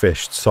these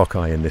fish,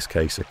 sockeye in this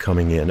case, are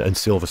coming in, and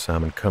silver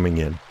salmon coming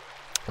in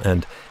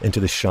and into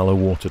this shallow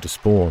water to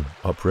spawn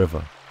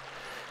upriver.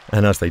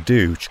 And as they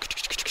do,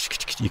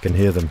 you can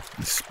hear them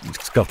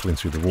scuttling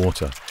through the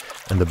water,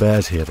 and the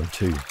bears hear them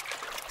too.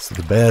 So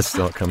the bears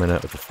start coming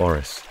out of the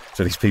forest.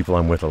 So these people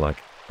I'm with are like,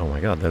 oh my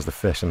God, there's the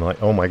fish. And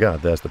like, oh my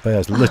God, there's the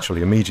bears.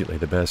 Literally immediately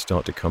the bears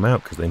start to come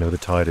out because they know the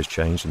tide has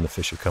changed and the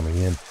fish are coming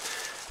in.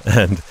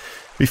 And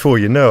before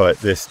you know it,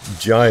 this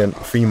giant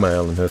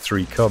female and her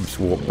 3 cubs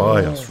walk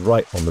by us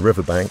right on the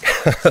riverbank,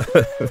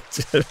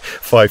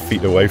 5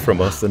 feet away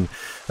from us, and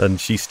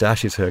she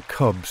stashes her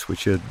cubs,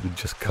 which are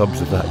just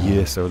cubs of that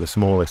year, so the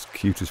smallest,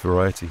 cutest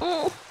variety,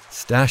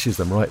 stashes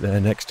them right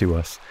there next to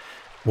us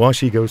while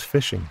she goes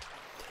fishing.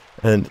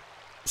 And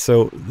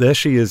so there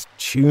she is,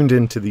 tuned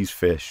into these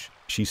fish.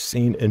 She's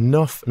seen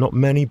enough, not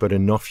many, but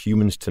enough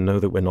humans to know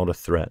that we're not a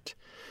threat.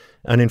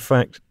 And in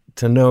fact,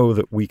 to know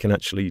that we can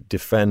actually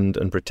defend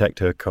and protect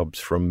her cubs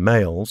from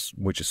males,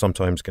 which are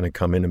sometimes going to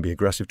come in and be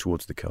aggressive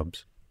towards the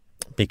cubs,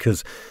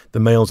 because the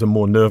males are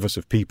more nervous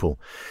of people.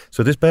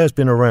 So this bear's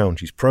been around.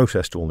 She's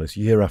processed all this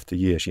year after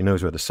year. She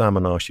knows where the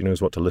salmon are. She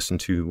knows what to listen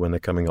to when they're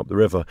coming up the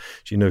river.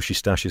 She knows she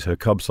stashes her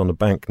cubs on the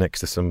bank next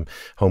to some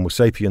Homo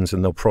sapiens,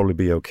 and they'll probably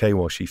be okay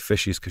while she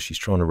fishes because she's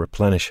trying to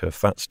replenish her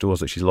fat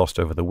stores that she's lost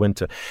over the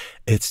winter.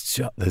 It's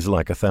just, there's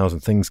like 1,000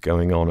 things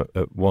going on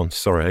at once.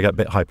 Sorry, I got a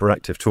bit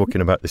hyperactive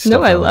talking about this stuff.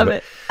 No, I love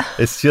it.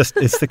 It's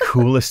the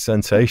coolest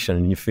sensation,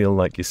 and you feel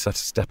like you're such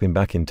stepping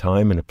back in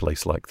time in a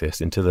place like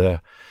this into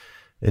their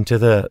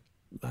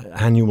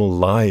annual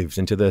lives,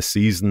 into their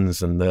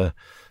seasons and their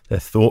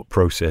thought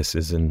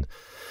processes, and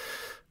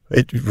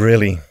it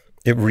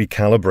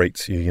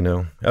recalibrates you, you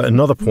know. At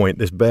another point,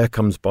 this bear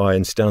comes by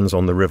and stands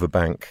on the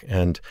riverbank,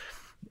 and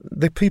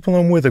the people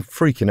I'm with are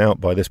freaking out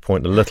by this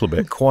point a little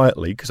bit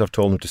quietly, because I've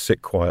told them to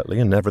sit quietly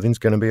and everything's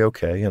going to be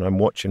okay, and I'm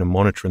watching and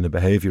monitoring the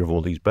behavior of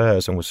all these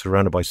bears, and we're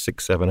surrounded by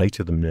 6, 7, 8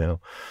 of them now.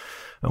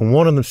 And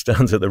one of them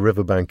stands at the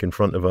riverbank in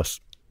front of us,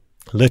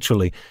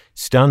 literally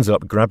stands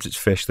up, grabs its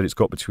fish that it's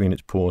got between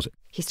its paws.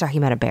 He's talking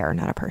about a bear,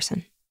 not a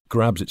person.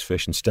 Grabs its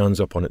fish and stands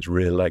up on its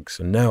rear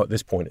legs. And now at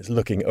this point, it's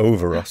looking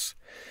over us.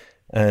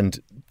 And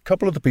a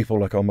couple of the people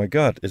are like, oh my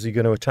God, is he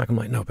going to attack? I'm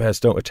like, no,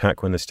 bears don't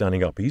attack when they're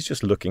standing up. He's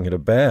just looking at a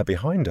bear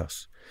behind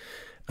us.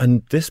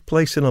 And this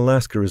place in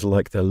Alaska is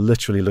like they're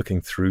literally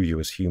looking through you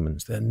as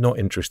humans. They're not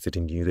interested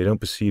in you. They don't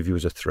perceive you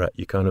as a threat.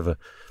 You're kind of a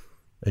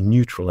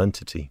neutral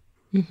entity.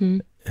 Mm-hmm.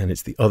 And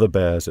it's the other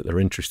bears that they're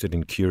interested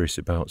and curious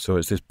about. So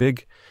it's this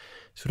big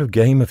sort of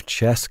game of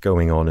chess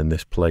going on in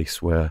this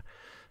place where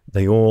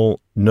they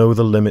all know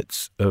the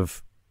limits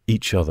of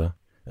each other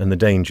and the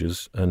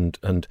dangers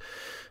and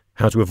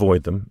how to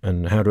avoid them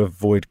and how to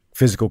avoid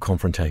physical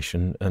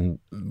confrontation. And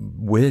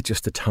we're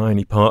just a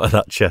tiny part of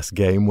that chess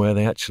game where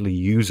they actually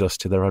use us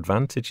to their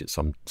advantage in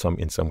some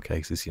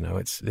cases. You know,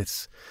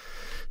 it's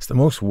the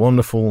most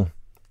wonderful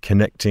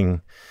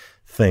connecting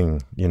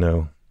thing, you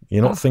know.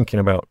 You're not thinking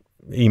about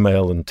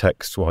email and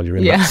text while you're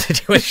in that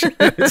situation.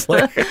 It's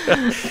like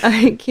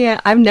I can't.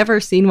 I've never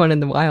seen one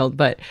in the wild,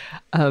 but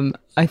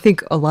I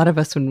think a lot of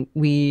us, when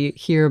we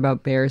hear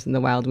about bears in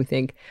the wild, we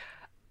think,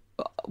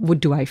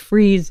 do I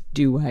freeze?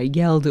 Do I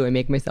yell? Do I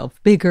make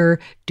myself bigger?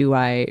 Do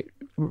I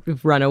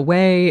run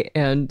away?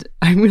 And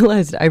I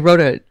realized I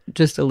wrote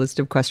just a list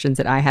of questions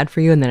that I had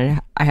for you, and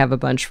then I have a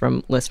bunch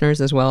from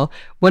listeners as well.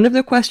 One of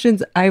the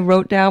questions I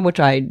wrote down,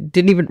 which I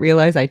didn't even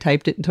realize I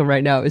typed it until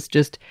right now, is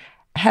just,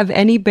 have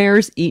any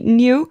bears eaten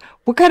you?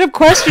 What kind of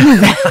question is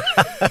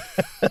that?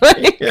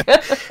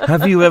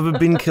 Have you ever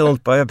been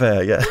killed by a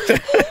bear? Yeah.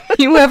 Have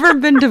you ever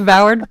been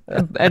devoured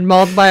and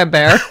mauled by a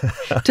bear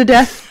to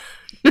death?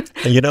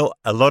 And,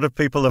 a lot of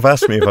people have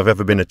asked me if I've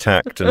ever been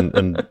attacked.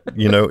 And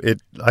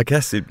I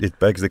guess it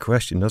begs the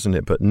question, doesn't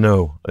it? But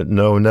no,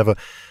 never.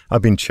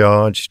 I've been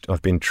charged.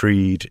 I've been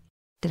treed.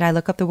 Did I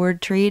look up the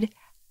word treed?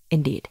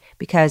 Indeed,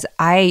 because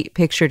I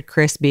pictured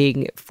Chris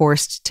being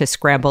forced to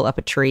scramble up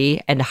a tree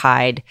and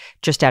hide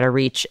just out of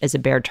reach as a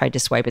bear tried to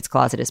swipe its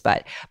claws at his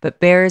butt. But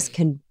bears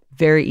can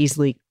very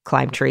easily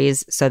climb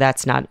trees, so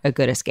that's not a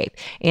good escape.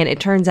 And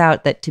it turns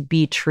out that to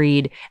be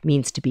treed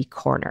means to be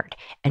cornered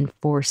and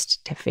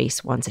forced to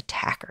face one's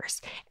attackers.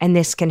 And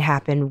this can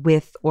happen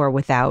with or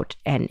without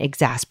an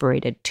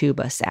exasperated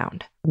tuba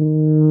sound.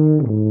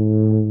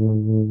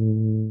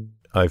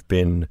 I've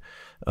been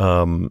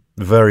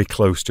very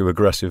close to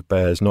aggressive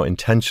bears, not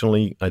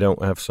intentionally. I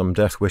don't have some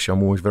death wish.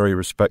 I'm always very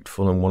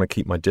respectful and want to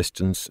keep my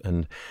distance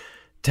and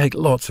take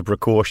lots of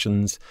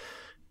precautions.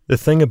 The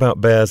thing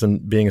about bears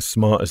and being as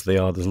smart as they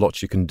are, there's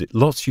lots you can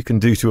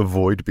do to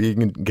avoid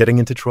getting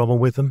into trouble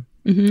with them.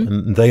 Mm-hmm.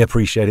 And they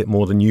appreciate it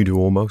more than you do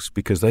almost,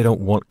 because they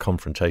don't want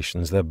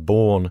confrontations. They're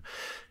born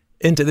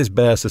into this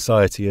bear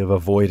society of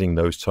avoiding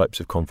those types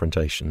of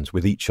confrontations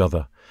with each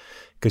other.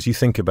 Because you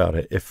think about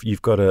it, if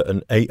you've got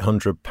an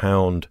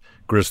 800-pound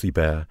grizzly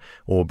bear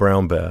or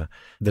brown bear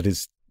that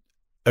is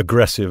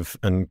aggressive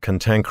and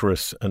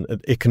cantankerous, and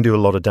it can do a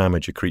lot of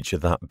damage, a creature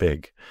that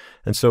big.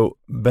 And so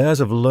bears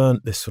have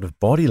learned this sort of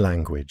body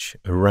language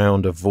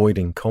around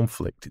avoiding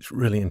conflict. It's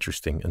really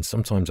interesting. And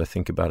sometimes I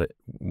think about it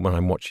when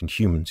I'm watching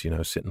humans,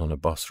 sitting on a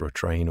bus or a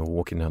train or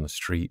walking down the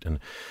street, and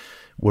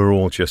we're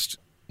all just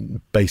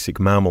basic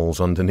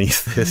mammals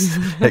underneath this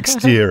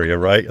exterior,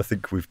 right? I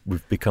think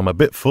we've become a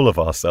bit full of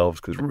ourselves,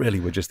 because really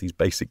we're just these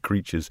basic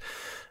creatures.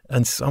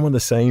 And some of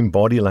the same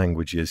body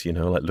languages,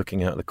 like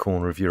looking out the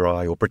corner of your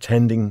eye or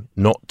pretending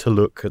not to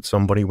look at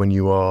somebody when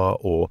you are,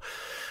 or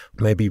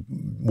maybe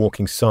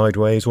walking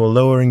sideways or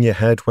lowering your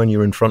head when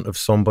you're in front of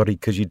somebody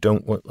because you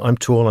don't want... I'm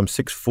tall, I'm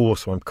 6'4",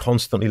 so I'm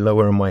constantly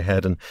lowering my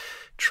head and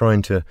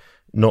trying to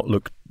not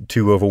look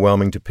too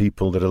overwhelming to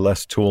people that are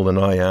less tall than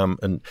I am.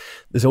 And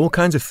there's all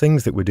kinds of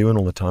things that we're doing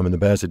all the time, and the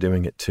bears are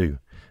doing it too.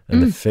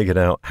 And they've figured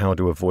out how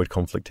to avoid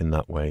conflict in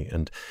that way.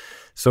 And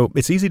so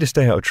it's easy to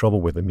stay out of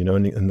trouble with them,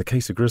 In the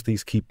case of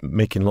grizzlies, keep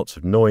making lots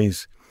of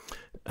noise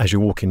as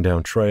you're walking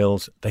down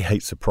trails. They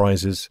hate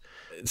surprises.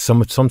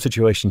 Some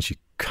situations you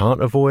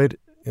can't avoid.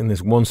 In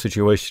this one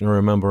situation, I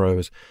remember I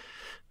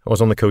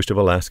was on the coast of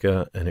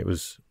Alaska, and it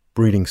was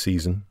breeding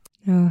season.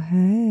 Oh,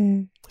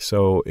 hey.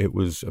 So it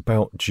was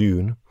about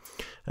June,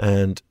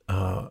 and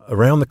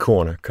around the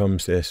corner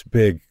comes this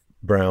big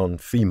brown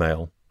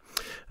female,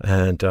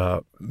 and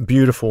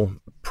beautiful,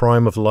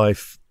 prime of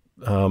life,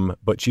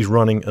 but she's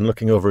running and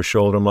looking over her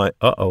shoulder. I'm like,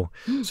 uh-oh,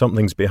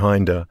 something's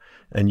behind her.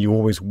 And you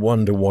always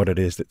wonder what it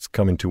is that's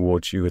coming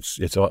towards you. It's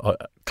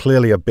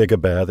clearly a bigger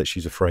bear that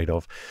she's afraid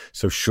of.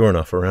 So sure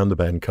enough, around the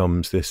bend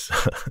comes this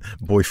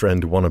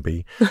boyfriend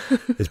wannabe,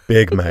 this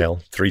big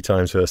male, 3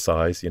 times her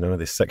size.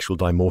 This sexual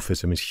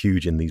dimorphism is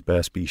huge in these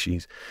bear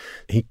species.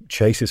 He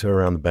chases her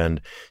around the bend.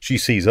 She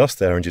sees us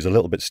there, and she's a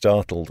little bit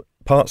startled,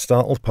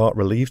 part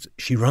relieved.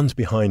 She runs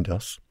behind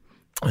us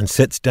and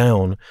sits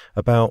down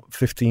about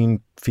 15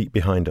 feet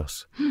behind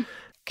us.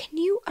 Can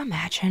you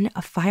imagine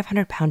a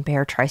 500-pound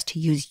bear tries to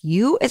use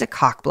you as a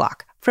cock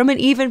block from an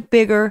even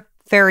bigger,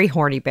 very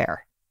horny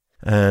bear?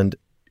 And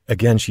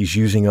again, she's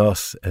using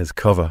us as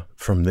cover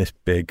from this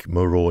big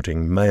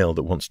marauding male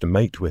that wants to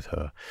mate with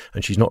her.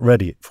 And she's not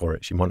ready for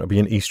it. She might not be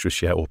an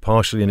estrus yet, or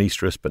partially an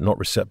estrus, but not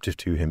receptive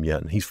to him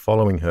yet. And he's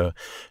following her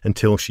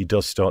until she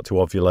does start to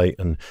ovulate,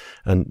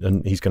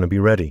 and he's going to be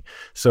ready.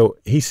 So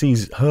he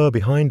sees her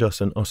behind us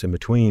and us in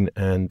between,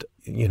 and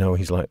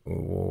he's like,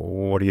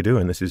 "What are you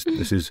doing? This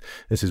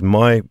is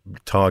my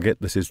target.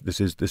 This is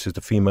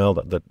the female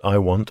that I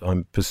want.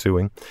 I'm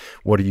pursuing.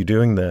 What are you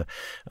doing there?"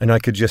 And I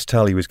could just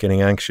tell he was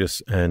getting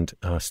anxious, and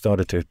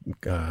started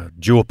to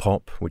jaw pop,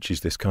 which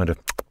is this kind of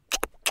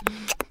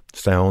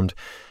sound.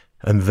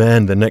 And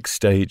then the next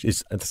stage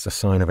it's a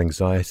sign of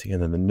anxiety.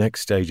 And then the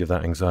next stage of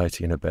that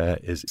anxiety in a bear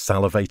is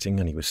salivating,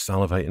 and he was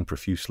salivating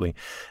profusely.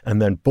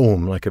 And then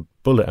boom, like a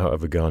bullet out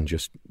of a gun,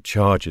 just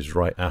charges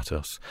right at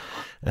us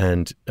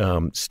and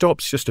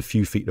stops just a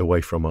few feet away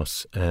from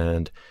us.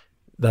 And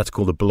that's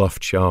called a bluff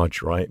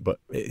charge, right? But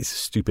it's a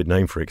stupid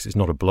name for it, because it's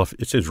not a bluff.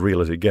 It's as real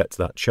as it gets,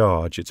 that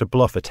charge. It's a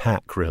bluff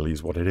attack, really,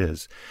 is what it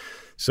is.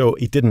 So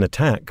he didn't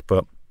attack,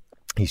 but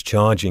he's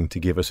charging to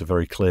give us a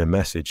very clear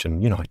message.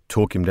 And, I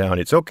talk him down.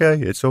 It's okay,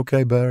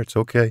 bear, it's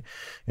okay.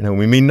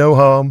 We mean no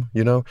harm,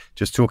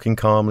 just talking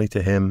calmly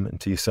to him and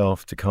to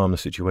yourself to calm the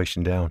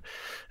situation down.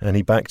 And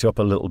he backed up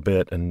a little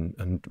bit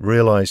and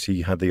realized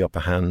he had the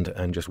upper hand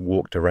and just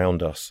walked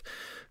around us.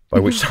 By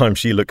which time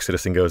she looks at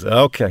us and goes,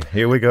 "Okay,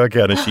 here we go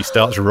again." And she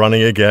starts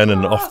running again,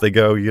 and off they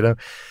go,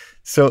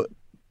 So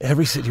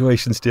every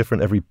situation's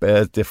different, every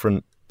bear's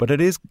different. But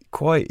it is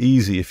quite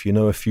easy, if you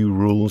know a few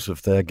rules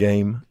of their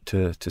game,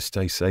 to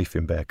stay safe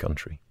in bear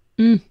country.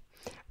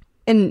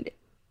 And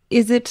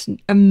is it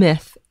a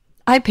myth?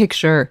 I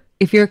picture,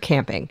 if you're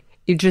camping,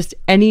 just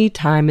any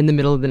time in the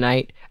middle of the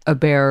night, a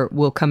bear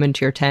will come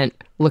into your tent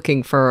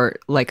looking for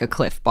like a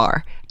Cliff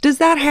Bar. Does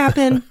that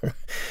happen?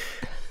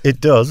 It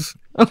does.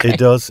 Okay. It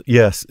does,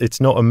 yes. It's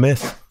not a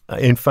myth.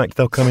 In fact,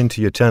 they'll come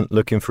into your tent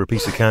looking for a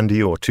piece of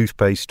candy or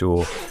toothpaste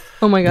or...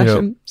 Oh my gosh,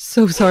 I'm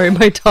so sorry.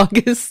 My dog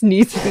is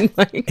sneezing.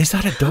 Is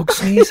that a dog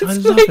sneeze? I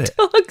love it.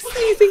 My dog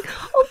sneezing.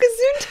 Oh,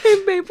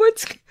 Gesundheit, babe.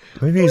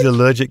 Maybe he's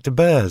allergic to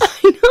bears.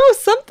 I know,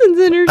 something's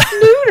in her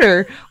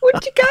snooter.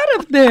 What you got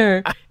up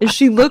there? And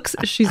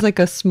she's like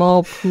a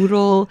small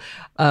poodle,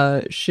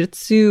 Shih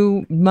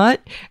Tzu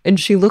mutt, and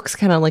she looks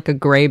kind of like a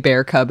gray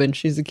bear cub, and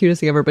she's the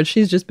cutest thing ever, but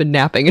she's just been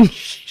napping, and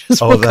she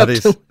just woke up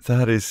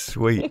that is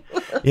sweet.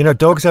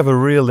 Dogs have a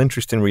real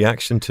interesting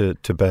reaction to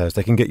bears.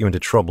 They can get you into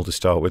trouble to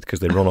start with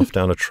because they run off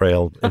down a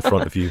trail in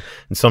front of you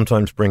and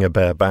sometimes bring a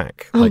bear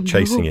back,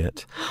 chasing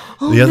it.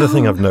 The other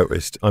thing I've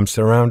noticed, I'm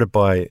surrounded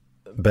by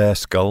bear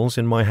skulls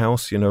in my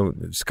house,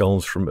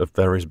 skulls of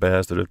various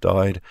bears that have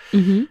died.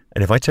 Mm-hmm.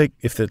 And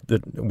if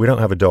we don't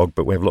have a dog,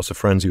 but we have lots of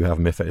friends who have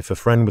them. If a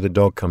friend with a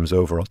dog comes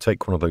over, I'll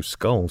take one of those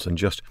skulls and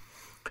just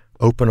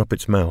open up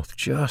its mouth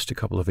just a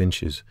couple of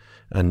inches,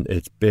 and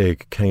its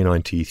big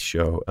canine teeth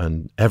show.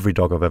 And every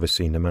dog I've ever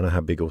seen, no matter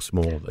how big or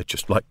small, they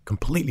just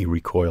completely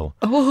recoil.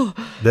 Oh.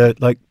 They're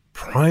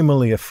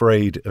primally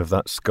afraid of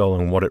that skull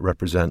and what it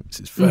represents.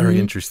 It's very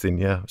interesting,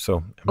 yeah.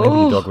 So maybe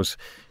your dog was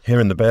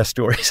hearing the bear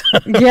stories.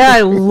 Yeah,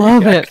 I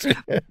love it.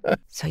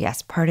 So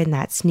yes, pardon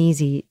that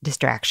sneezy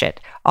distraction.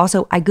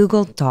 Also, I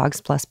Googled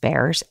dogs plus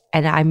bears,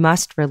 and I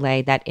must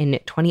relay that in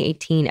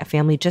 2018, a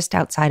family just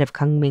outside of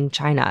Kunming,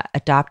 China,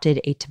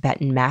 adopted a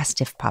Tibetan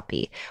Mastiff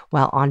puppy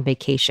while on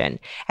vacation.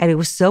 And it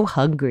was so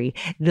hungry,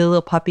 the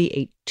little puppy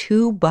ate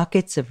 2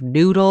 buckets of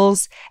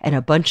noodles and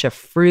a bunch of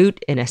fruit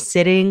in a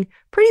sitting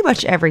pretty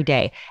much every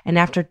day. And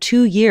after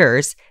 2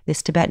 years,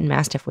 this Tibetan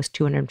Mastiff was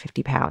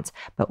 250 pounds.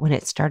 But when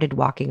it started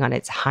walking on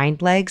its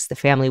hind legs, the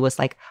family was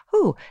like,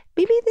 oh,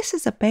 maybe this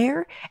is a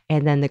bear.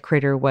 And then the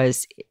critter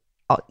was,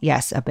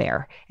 yes, a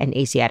bear, an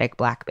Asiatic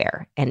black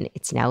bear. And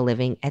it's now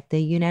living at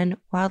the Yunnan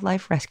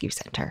Wildlife Rescue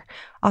Center.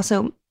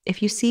 Also,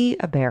 if you see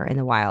a bear in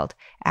the wild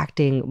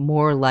acting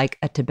more like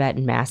a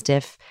Tibetan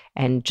Mastiff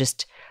and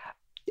just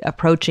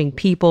approaching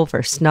people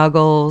for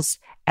snuggles,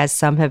 as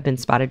some have been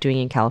spotted doing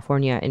in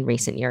California in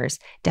recent years,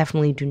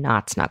 definitely do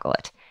not snuggle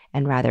it,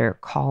 and rather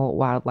call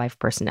wildlife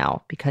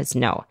personnel, because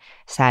no,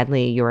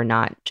 sadly, you are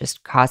not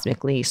just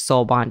cosmically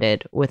soul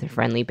bonded with a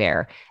friendly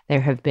bear.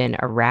 There have been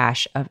a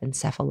rash of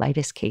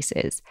encephalitis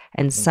cases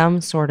and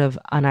some sort of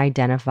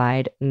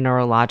unidentified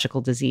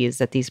neurological disease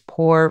that these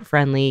poor,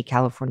 friendly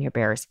California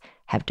bears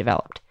have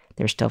developed.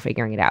 They're still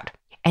figuring it out.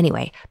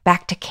 Anyway,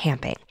 back to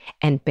camping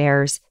and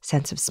bears'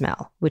 sense of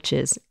smell, which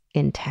is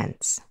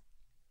intense.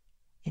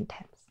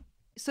 Intense.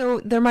 So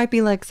there might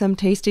be some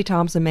Tasty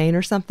Tom's of Maine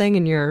or something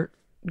in your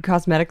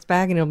cosmetics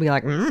bag, and it'll be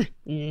like,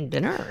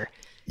 dinner.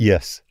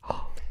 Yes.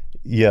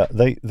 Yeah,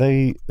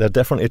 they're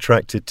definitely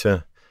attracted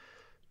to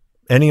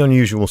any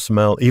unusual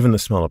smell, even the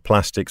smell of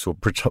plastics or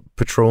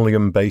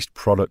petroleum-based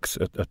products,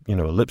 a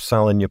lip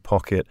salve in your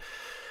pocket.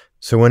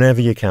 So whenever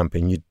you're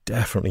camping, you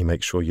definitely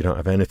make sure you don't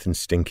have anything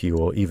stinky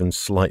or even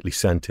slightly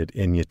scented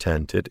in your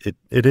tent.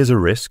 It is a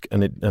risk,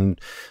 and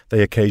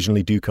they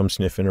occasionally do come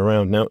sniffing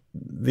around. Now,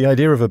 the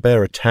idea of a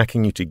bear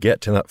attacking you to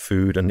get to that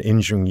food and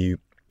injuring you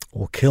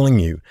or killing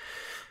you,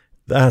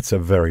 that's a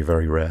very,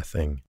 very rare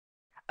thing.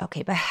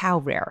 Okay, but how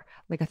rare?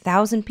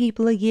 1,000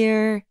 people a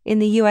year in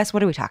the U.S.?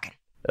 What are we talking?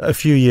 A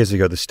few years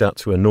ago, the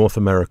stats were North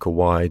America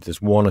wide.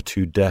 There's one or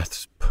two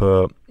deaths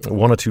per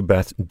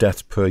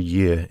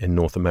year in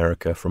North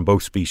America from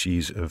both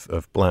species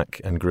of black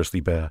and grizzly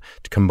bear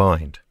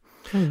combined.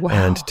 Oh, wow.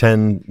 And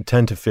 10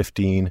 to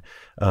 15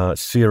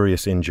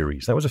 serious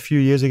injuries. That was a few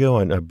years ago,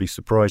 and I'd be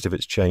surprised if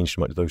it's changed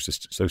much, those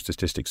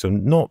statistics. So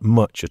not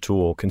much at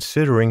all,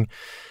 considering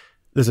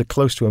there's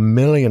close to 1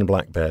 million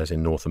black bears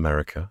in North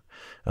America.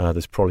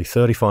 There's probably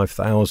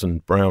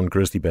 35,000 brown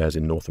grizzly bears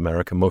in North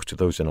America, most of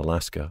those in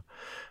Alaska.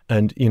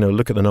 And,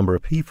 look at the number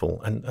of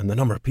people and the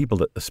number of people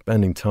that are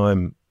spending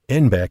time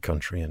in bear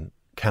country and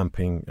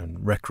camping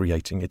and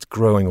recreating. It's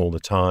growing all the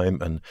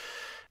time. And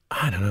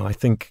I don't know, I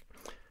think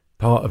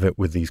part of it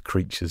with these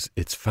creatures,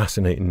 it's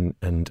fascinating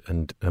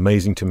and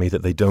amazing to me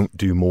that they don't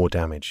do more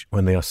damage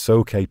when they are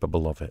so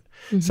capable of it.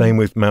 Mm-hmm. Same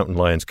with mountain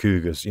lions,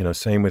 cougars,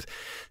 same with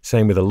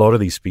a lot of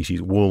these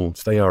species.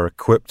 Wolves, they are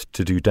equipped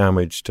to do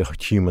damage to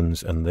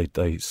humans, and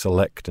they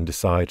select and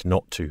decide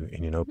not to.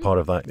 And, part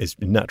of that is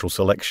natural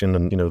selection,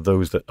 and,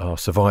 those that are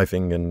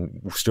surviving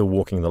and still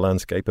walking the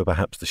landscape are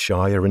perhaps the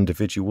shyer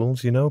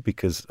individuals,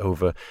 because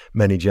over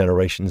many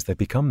generations they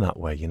become that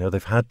way.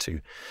 They've had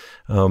to.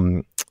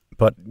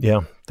 But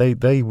yeah,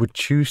 they would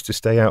choose to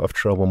stay out of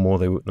trouble more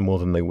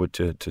than they would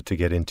to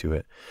get into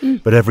it.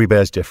 Mm. But every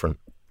bear's different.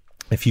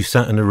 If you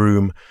sat in a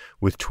room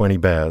with 20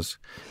 bears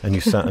and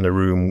you sat in a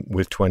room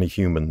with 20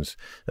 humans,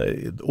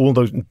 all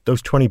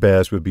those 20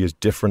 bears would be as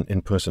different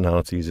in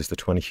personalities as the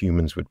 20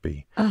 humans would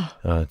be. Oh.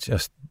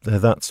 They're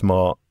that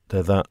smart,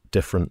 they're that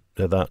different,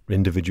 they're that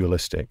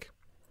individualistic.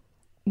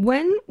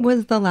 When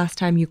was the last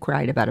time you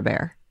cried about a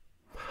bear?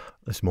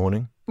 This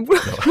morning. No.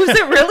 Was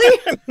it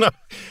really?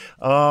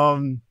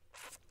 No.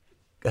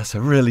 That's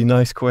a really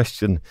nice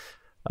question.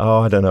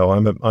 Oh, I don't know.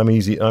 I'm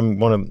easy.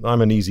 I'm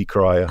an easy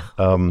crier.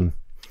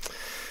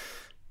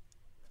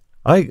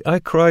 I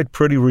cried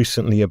pretty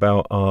recently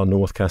about our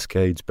North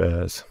Cascades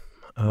bears.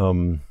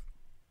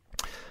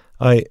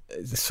 I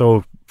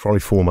so probably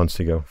 4 months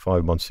ago,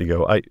 5 months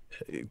ago.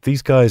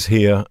 These guys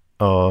here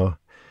are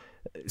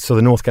so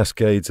the North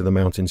Cascades are the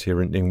mountains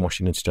here in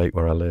Washington State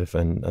where I live,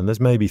 and there's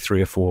maybe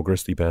 3 or 4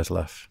 grizzly bears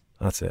left.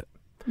 That's it.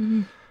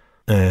 Mm-hmm.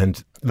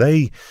 And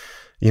they've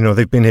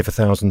been here for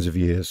thousands of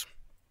years.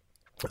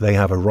 They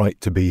have a right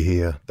to be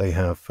here. They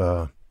have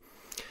a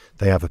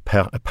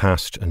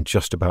past and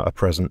just about a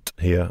present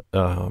here,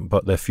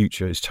 but their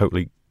future is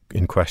totally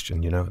in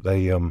question.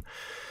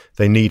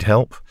 They need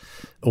help,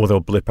 or they'll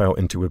blip out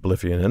into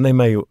oblivion, and they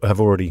may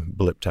have already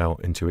blipped out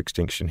into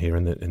extinction here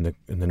in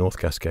the North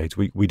Cascades.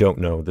 We don't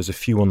know. There's a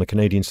few on the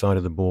Canadian side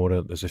of the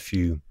border. There's a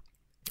few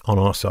on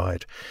our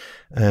side,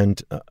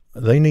 and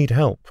they need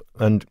help.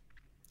 And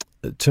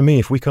to me,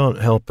 if we can't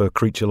help a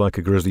creature like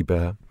a grizzly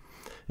bear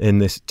in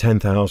this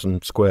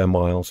 10,000 square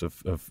miles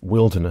of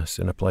wilderness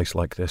in a place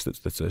like this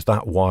that's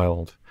that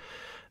wild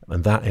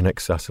and that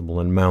inaccessible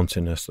and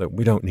mountainous, that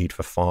we don't need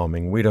for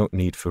farming, we don't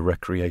need for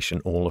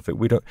recreation, all of it.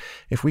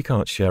 If we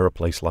can't share a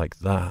place like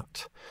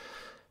that,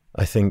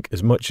 I think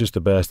as much as the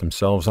bears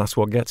themselves, that's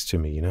what gets to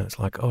me. It's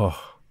like,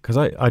 because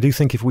I do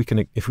think if we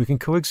can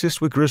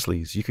coexist with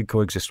grizzlies, you could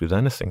coexist with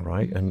anything,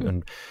 right?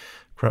 And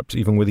perhaps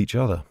even with each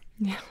other.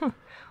 Yeah.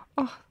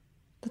 Oh,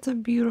 that's a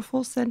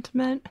beautiful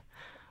sentiment.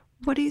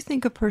 What do you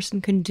think a person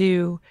can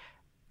do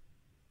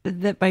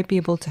that might be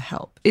able to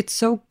help? It's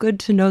so good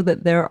to know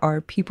that there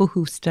are people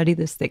who study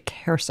this that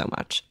care so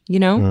much,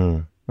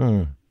 There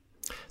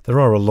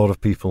are a lot of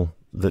people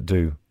that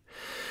do,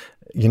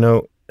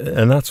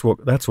 and that's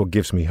what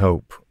gives me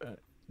hope.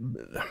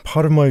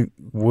 Part of my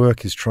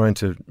work is trying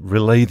to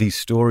relay these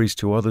stories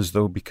to others,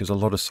 though, because a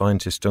lot of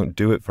scientists don't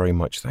do it very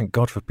much. Thank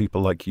God for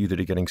people like you that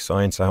are getting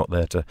science out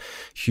there to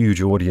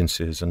huge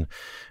audiences, and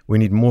we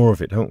need more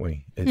of it, don't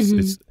we?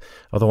 It's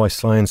otherwise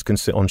science can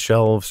sit on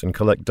shelves and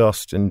collect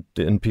dust in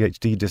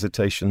PhD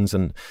dissertations,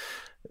 and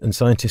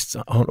scientists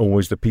aren't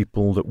always the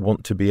people that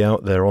want to be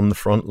out there on the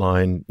front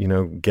line,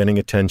 getting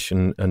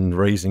attention and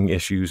raising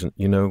issues. And,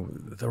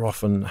 they're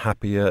often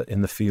happier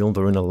in the field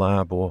or in a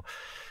lab, or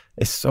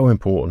it's so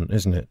important,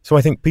 isn't it? So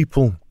I think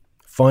people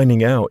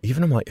finding out,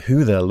 even like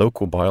who their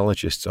local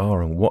biologists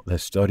are and what they're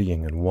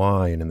studying and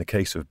why. And in the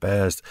case of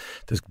bears,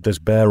 there's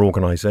bear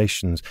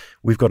organizations.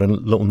 We've got a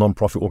little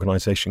non-profit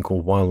organization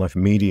called Wildlife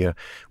Media.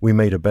 We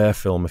made a bear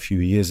film a few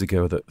years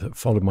ago that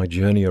followed my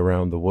journey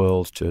around the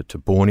world to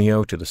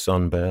Borneo, to the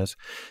sun bears,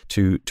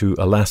 to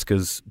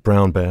Alaska's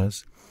brown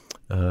bears,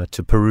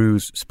 to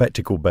Peru's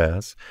spectacled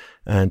bears,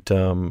 and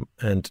to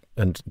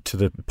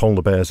the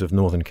polar bears of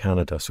northern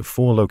Canada. So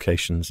 4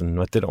 locations, and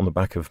I did it on the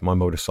back of my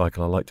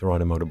motorcycle. I like to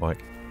ride a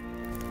motorbike.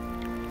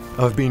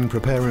 I've been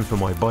preparing for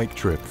my bike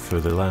trip for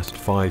the last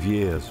 5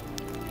 years.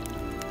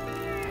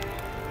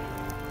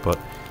 But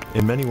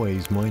in many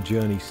ways, my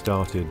journey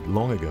started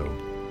long ago.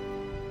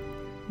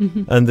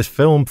 And this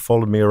film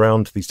followed me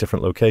around to these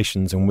different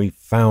locations, and we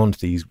found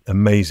these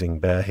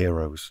amazing bear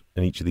heroes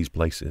in each of these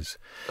places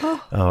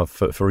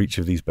for each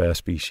of these bear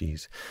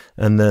species.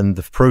 And then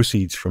the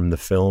proceeds from the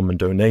film and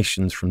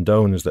donations from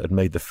donors that had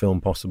made the film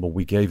possible,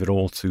 we gave it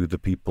all to the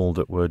people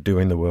that were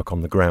doing the work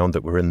on the ground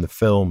that were in the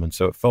film. And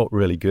so it felt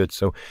really good.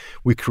 So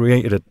we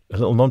created a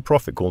little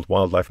nonprofit called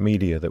Wildlife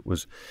Media that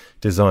was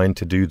designed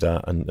to do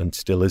that, and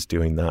still is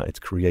doing that. It's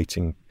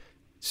creating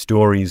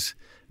stories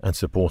and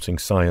supporting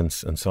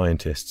science and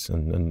scientists,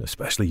 and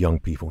especially young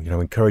people,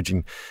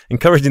 encouraging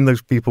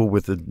those people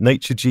with the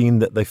nature gene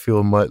that they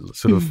feel might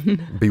sort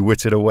of be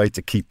witted away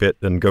to keep it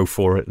and go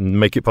for it and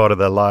make it part of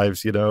their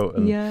lives,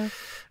 And yeah.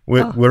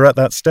 We're at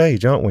that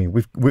stage, aren't we?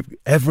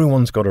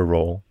 Everyone's got a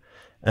role,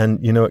 and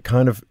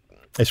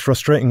it's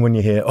frustrating when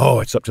you hear,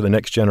 it's up to the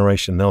next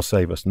generation, they'll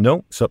save us.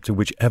 No, it's up to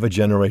whichever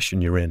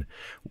generation you're in.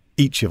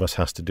 Each of us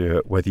has to do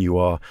it, whether you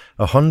are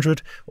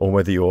 100 or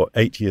whether you're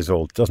 8 years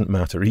old. It doesn't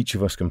matter. Each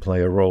of us can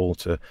play a role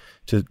to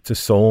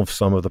solve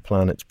some of the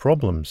planet's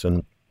problems.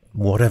 And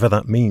whatever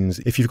that means,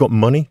 if you've got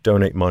money,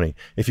 donate money.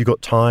 If you've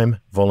got time,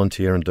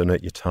 volunteer and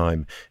donate your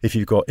time. If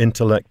you've got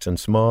intellect and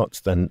smarts,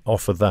 then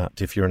offer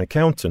that. If you're an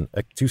accountant,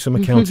 do some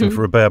accounting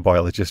for a bear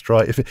biologist,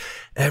 right?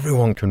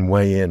 Everyone can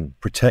weigh in,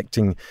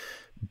 protecting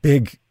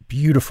big,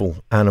 beautiful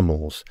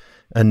animals,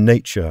 and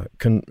nature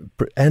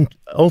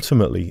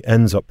ultimately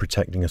ends up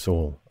protecting us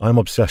all. I'm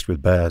obsessed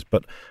with bears,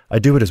 but I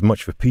do it as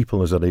much for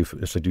people as I do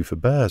for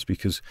bears,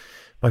 because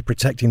by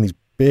protecting these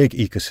big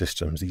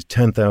ecosystems, these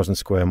 10,000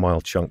 square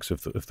mile chunks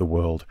of the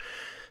world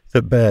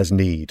that bears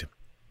need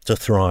to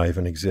thrive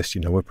and exist,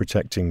 we're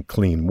protecting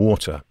clean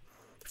water,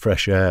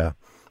 fresh air,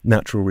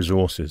 natural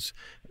resources,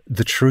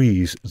 the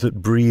trees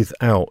that breathe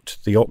out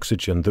the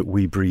oxygen that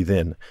we breathe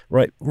in,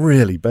 right?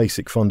 Really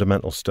basic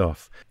fundamental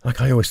stuff. Like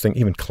I always think,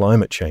 even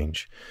climate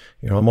change.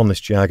 I'm on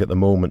this jag at the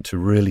moment to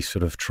really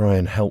sort of try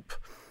and help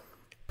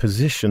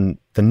position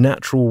the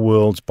natural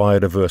world's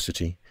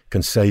biodiversity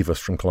can save us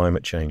from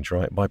climate change,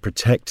 right? By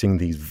protecting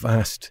these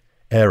vast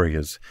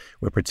areas,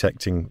 we're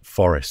protecting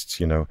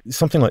forests.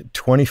 Something like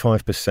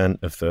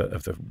 25% of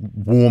the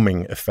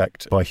warming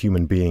effect by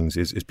human beings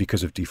is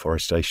because of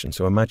deforestation.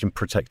 So imagine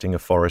protecting a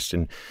forest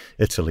in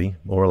Italy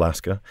or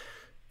Alaska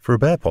for a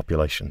bear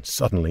population.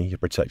 Suddenly you're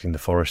protecting the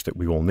forest that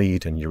we all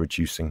need, and you're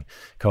reducing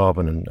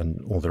carbon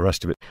and all the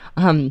rest of it.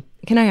 Can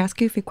I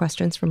ask you a few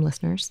questions from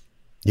listeners?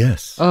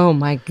 Yes. Oh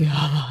my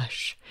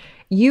gosh.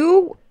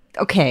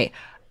 Okay.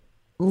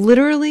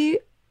 Literally,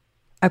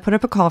 I put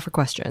up a call for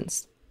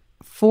questions.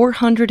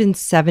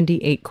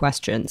 478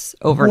 questions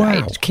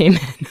overnight came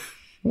in.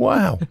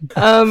 Wow.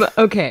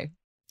 Okay.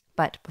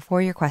 But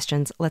before your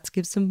questions, let's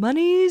give some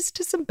monies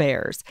to some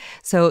bears.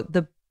 So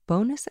the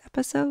bonus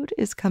episode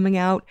is coming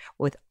out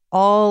with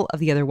all of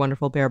the other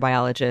wonderful bear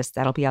biologists.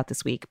 That'll be out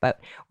this week,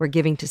 but we're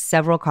giving to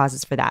several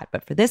causes for that.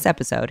 But for this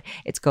episode,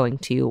 it's going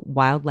to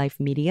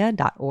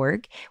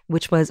wildlifemedia.org,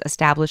 which was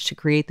established to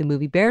create the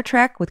movie Bear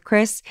Trek with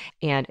Chris,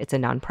 and it's a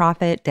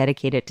nonprofit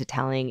dedicated to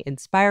telling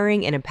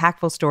inspiring and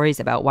impactful stories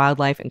about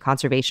wildlife and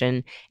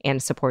conservation,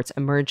 and supports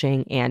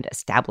emerging and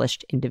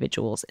established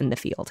individuals in the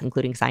field,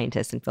 including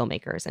scientists and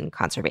filmmakers and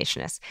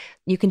conservationists.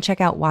 You can check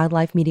out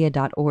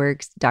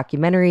wildlifemedia.org's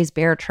documentaries,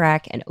 Bear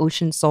Trek and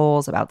Ocean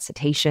Souls, about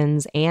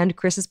cetaceans, and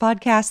Chris's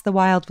podcast, The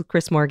Wild with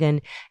Chris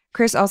Morgan.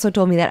 Chris also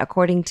told me that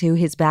according to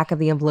his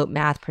back-of-the-envelope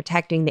math,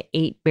 protecting the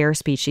 8 bear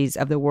species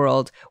of the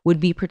world would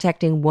be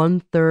protecting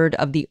 1/3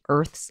 of the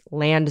Earth's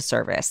land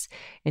surface.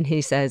 And he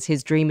says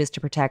his dream is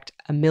to protect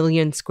 1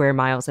 million square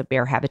miles of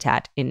bear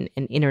habitat in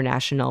an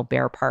international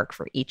bear park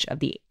for each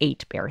of the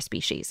 8 bear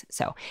species.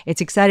 So it's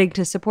exciting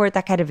to support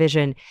that kind of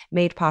vision,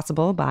 made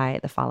possible by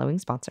the following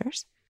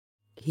sponsors.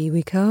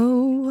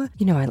 KiwiCo.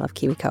 I love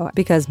KiwiCo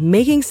because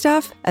making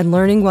stuff and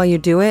learning while you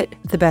do it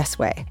the best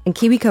way. And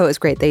KiwiCo is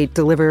great. They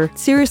deliver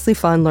seriously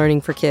fun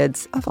learning for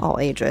kids of all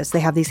ages. They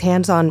have these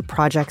hands-on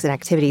projects and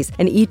activities,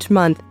 and each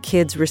month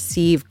kids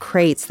receive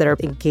crates that are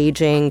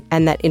engaging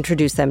and that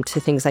introduce them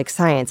to things like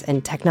science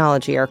and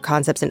technology or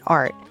concepts in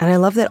art. And I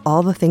love that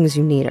all the things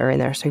you need are in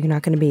there, so you're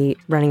not going to be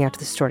running out to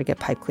the store to get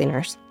pipe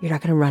cleaners. You're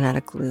not going to run out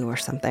of glue or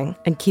something.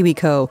 And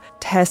KiwiCo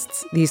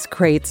tests these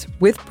crates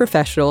with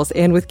professionals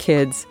and with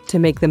kids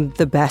to make them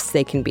the best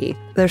they can be.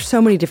 There's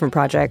so many different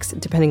projects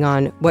depending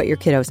on what your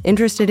kiddo's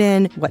interested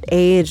in, what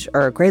age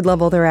or grade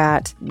level they're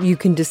at. You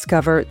can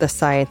discover the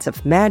science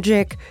of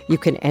magic. You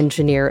can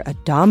engineer a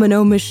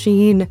domino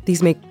machine.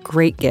 These make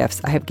great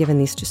gifts. I have given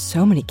these to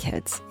so many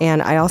kids.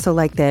 And I also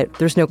like that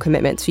there's no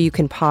commitment, so you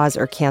can pause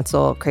or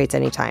cancel crates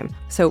anytime.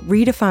 So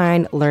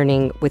redefine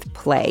learning with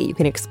play. You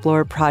can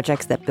explore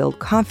projects that build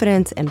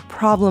confidence and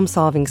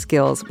problem-solving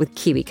skills with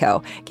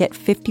KiwiCo. Get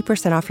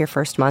 50% off your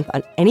first month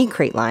on any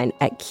crate line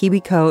at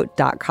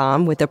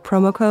KiwiCo.com with the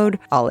promo code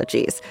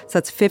OLOGIES. So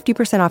that's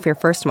 50% off your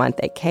first month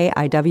at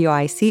KiwiCo.com,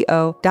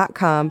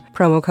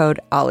 promo code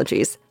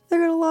OLOGIES. They're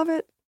going to love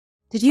it.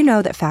 Did you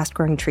know that Fast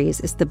Growing Trees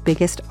is the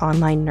biggest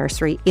online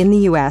nursery in the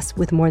U.S.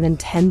 with more than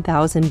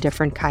 10,000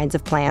 different kinds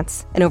of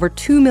plants and over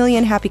 2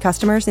 million happy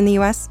customers in the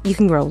U.S.? You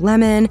can grow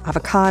lemon,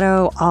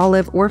 avocado,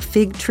 olive, or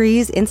fig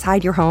trees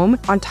inside your home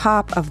on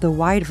top of the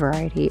wide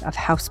variety of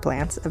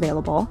houseplants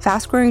available.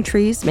 Fast Growing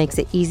Trees makes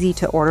it easy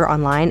to order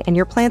online, and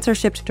your plants are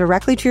shipped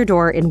directly to your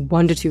door in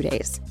 1 to 2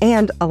 days.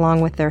 And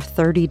along with their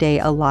 30-day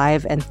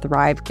Alive and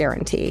Thrive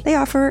guarantee, they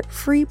offer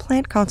free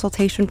plant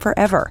consultation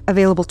forever.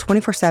 Available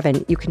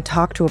 24/7, you can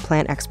talk to a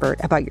plant expert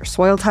about your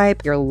soil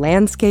type, your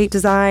landscape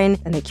design,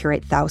 and they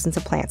curate thousands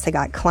of plants. They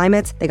got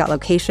climates, they got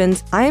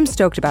locations. I am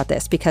stoked about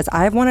this because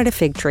I've wanted a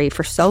fig tree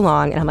for so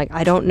long, and I'm like,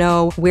 I don't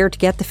know where to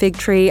get the fig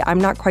tree. I'm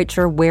not quite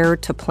sure where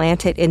to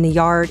plant it in the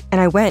yard.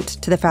 And I went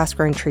to the Fast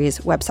Growing Trees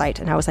website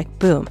and I was like,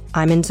 boom,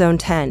 I'm in zone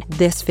 10.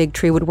 This fig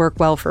tree would work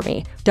well for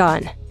me.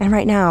 Done. And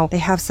right now, they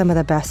have some of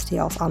the best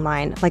deals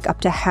online, like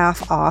up to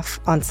half off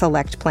on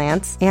select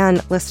plants.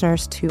 And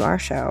listeners to our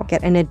show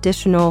get an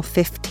additional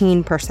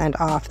 15%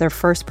 off their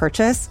first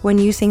purchase when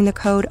using the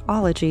code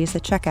OLOGIES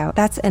at checkout.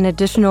 That's an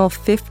additional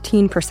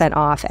 15%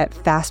 off at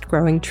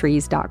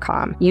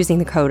fastgrowingtrees.com using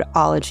the code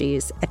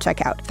OLOGIES at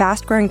checkout.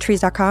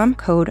 Fastgrowingtrees.com,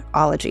 code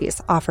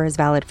OLOGIES. Offer is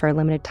valid for a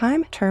limited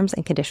time. Terms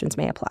and conditions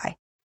may apply.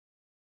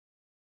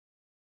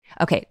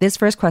 Okay, this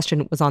first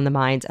question was on the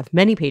minds of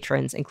many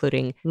patrons,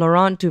 including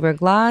Laurent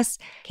Duverglas,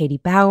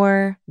 Katie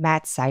Bauer,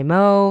 Matt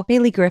Simo,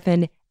 Bailey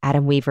Griffin,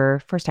 Adam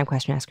Weaver, first-time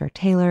question asker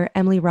Taylor,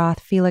 Emily Roth,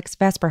 Felix,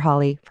 Vesper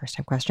Holly,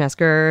 first-time question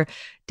asker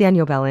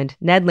Daniel Belland,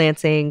 Ned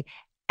Lansing,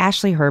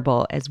 Ashley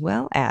Herbal, as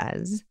well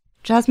as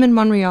Jasmine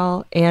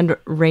Monreal and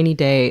Rainy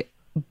Day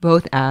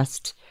both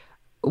asked,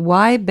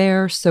 why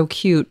bear so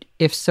cute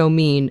if so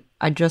mean?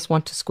 I just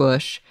want to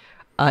squish.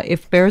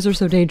 If bears are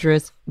so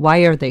dangerous, why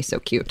are they so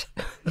cute?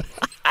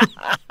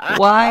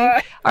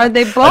 Why are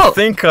they both? I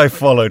think I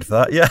followed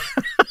that, yeah.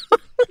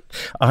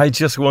 I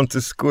just want to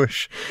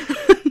squish.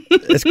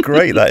 It's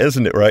great, that,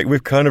 isn't it, right?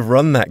 We've kind of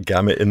run that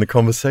gamut in the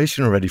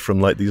conversation already,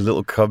 from like these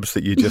little cubs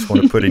that you just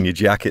want to put in your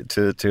jacket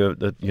to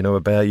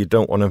a bear you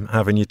don't want to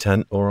have in your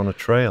tent or on a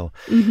trail.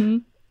 Mm-hmm.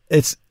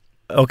 It's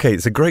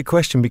a great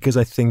question because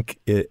I think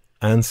it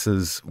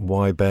answers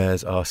why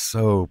bears are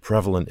so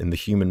prevalent in the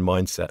human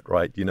mindset,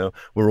 right?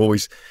 We're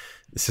always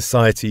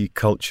society,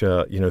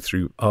 culture,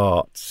 through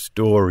art,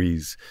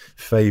 stories,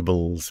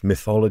 fables,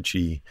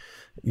 mythology,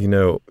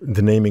 the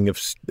naming of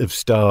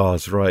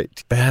stars,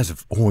 right? Bears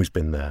have always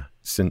been there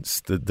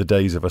since the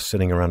days of us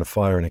sitting around a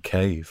fire in a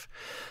cave.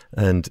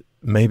 And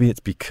maybe it's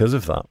because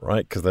of that,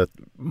 right? Because they're,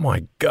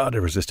 my God,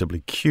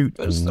 irresistibly cute,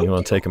 and so you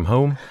want to take them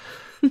home.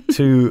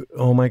 To,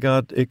 oh my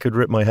God, it could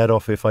rip my head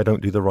off if I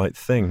don't do the right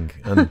thing.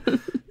 And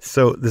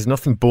so there's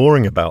nothing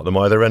boring about them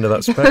either end of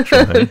that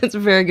spectrum. Hey? That's a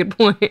very good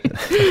point.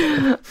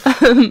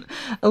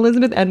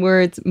 Elizabeth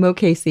Edwards, Mo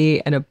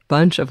Casey, and a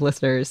bunch of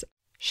listeners.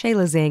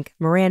 Shayla Zink,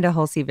 Miranda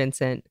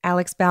Hulsey-Vincent,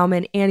 Alex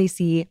Bauman, Annie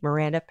C.,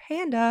 Miranda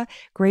Panda,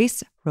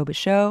 Grace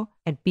Robichaud,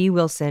 and B.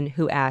 Wilson,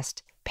 who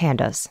asked,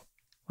 pandas.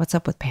 What's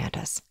up with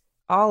pandas?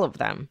 All of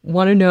them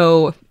want to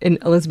know, in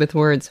Elizabeth's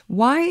words,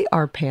 why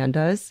are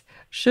pandas?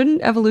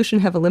 Shouldn't evolution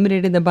have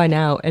eliminated them by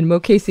now? And Mo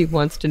Casey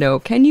wants to know,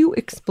 can you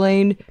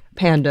explain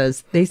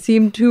pandas? They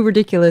seem too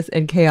ridiculous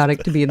and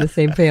chaotic to be in the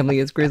same family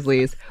as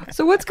grizzlies.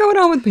 So what's going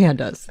on with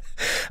pandas?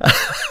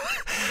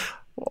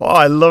 Oh,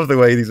 I love the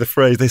way these are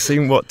phrased. They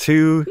seem,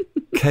 too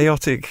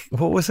chaotic?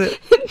 What was it?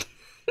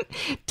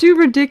 Too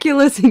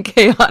ridiculous and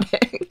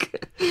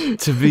chaotic.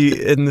 To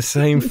be in the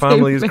same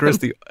family as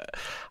grizzly.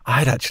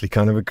 I'd actually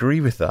kind of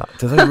agree with that.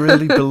 Do they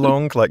really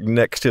belong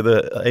next to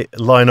the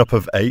lineup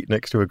of 8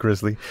 next to a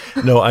grizzly?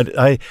 No,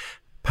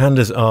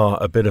 pandas are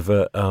a bit of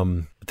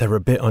they're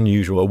a bit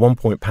unusual. At one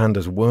point,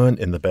 pandas weren't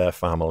in the bear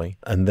family,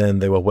 and then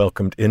they were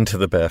welcomed into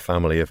the bear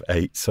family of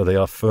 8. So they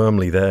are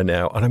firmly there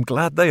now. And I'm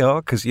glad they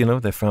are, because,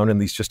 they're found in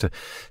these just a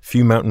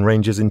few mountain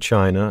ranges in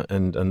China,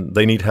 and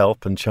they need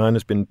help. And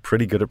China's been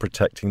pretty good at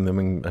protecting them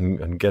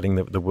and getting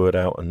the word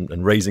out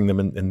and raising them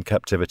in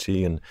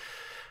captivity. And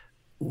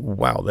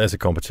wow, there's a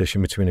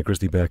competition between a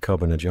grizzly bear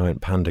cub and a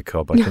giant panda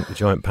cub. I think the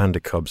giant panda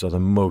cubs are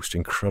the most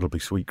incredibly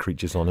sweet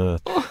creatures on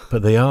earth.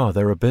 But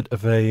they're a bit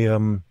of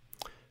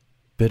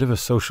a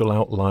social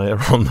outlier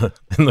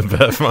in the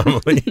bear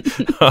family.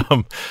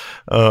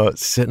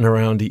 Sitting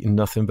around eating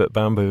nothing but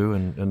bamboo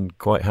and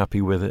quite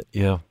happy with it.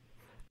 Yeah.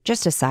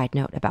 Just a side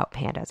note about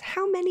pandas.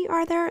 How many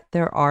are there?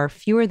 There are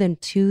fewer than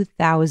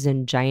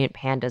 2,000 giant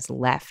pandas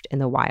left in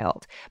the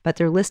wild, but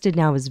they're listed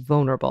now as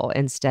vulnerable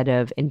instead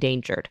of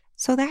endangered.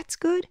 So that's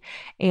good.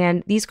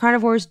 And these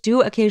carnivores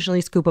do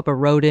occasionally scoop up a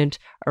rodent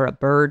or a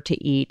bird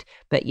to eat.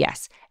 But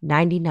yes,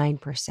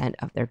 99%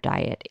 of their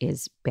diet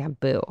is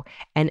bamboo.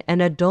 And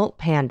an adult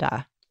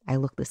panda, I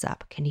looked this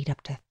up, can eat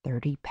up to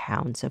 30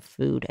 pounds of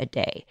food a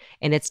day.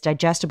 And it's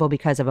digestible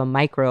because of a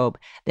microbe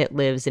that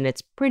lives in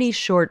its pretty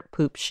short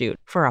poop chute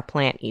for a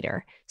plant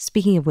eater.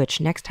 Speaking of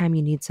which, next time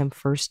you need some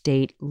first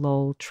date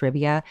lol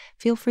trivia,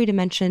 feel free to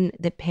mention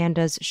that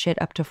pandas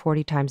shit up to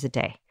 40 times a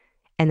day.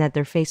 And that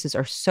their faces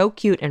are so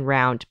cute and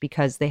round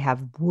because they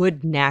have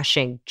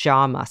wood-gnashing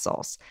jaw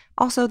muscles.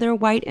 Also, their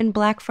white and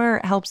black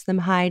fur helps them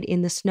hide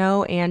in the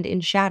snow and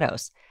in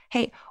shadows.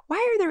 Hey, why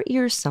are their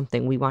ears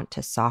something we want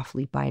to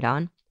softly bite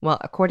on? Well,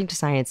 according to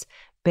science,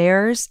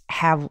 bears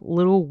have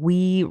little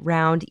wee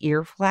round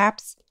ear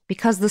flaps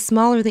because the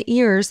smaller the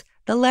ears,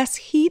 the less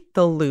heat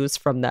they'll lose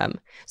from them.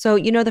 So,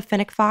 the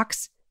fennec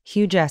fox?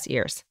 Huge-ass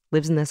ears.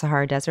 Lives in the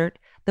Sahara Desert.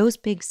 Those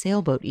big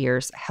sailboat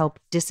ears help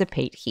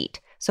dissipate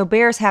heat. So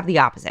bears have the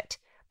opposite,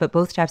 but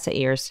both types of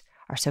ears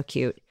are so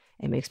cute.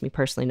 It makes me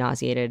personally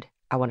nauseated.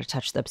 I want to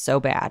touch them so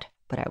bad,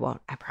 but I won't,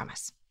 I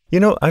promise. I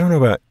don't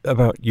know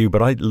about you,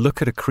 but I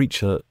look at a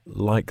creature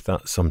like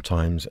that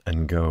sometimes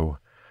and go,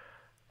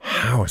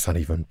 how is that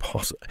even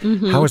possible?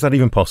 Mm-hmm. How is that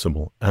even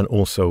possible? And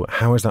also,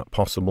 how is that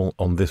possible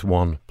on this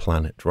one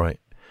planet,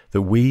 right?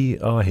 That we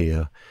are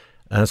here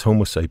as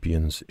Homo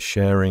sapiens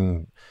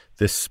sharing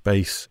this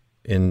space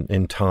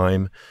in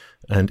time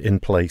and in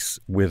place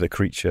with a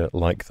creature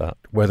like that,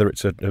 whether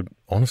it's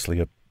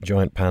honestly a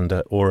giant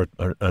panda or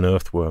an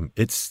earthworm.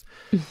 It's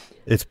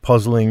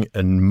puzzling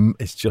and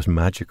it's just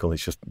magical.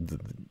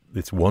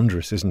 It's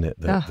wondrous, isn't it,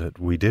 that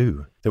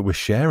we're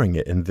sharing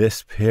it in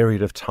this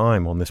period of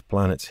time on this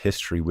planet's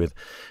history with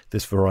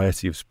this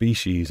variety of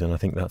species. And I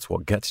think that's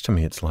what gets to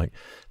me. It's like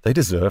they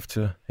deserve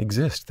to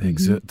exist.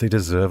 They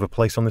deserve a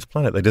place on this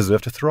planet. They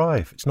deserve to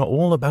thrive. It's not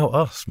all about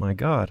us, my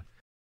God.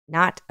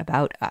 Not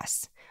about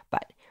us,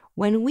 but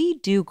when we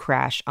do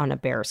crash on a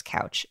bear's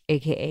couch,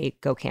 aka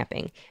go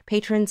camping,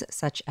 patrons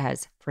such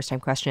as first-time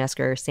question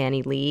asker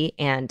Sandy Lee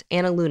and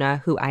Anna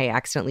Luna, who I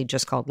accidentally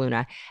just called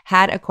Luna,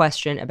 had a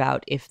question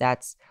about if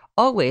that's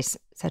always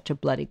such a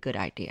bloody good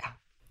idea.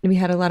 We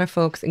had a lot of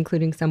folks,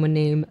 including someone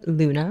named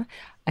Luna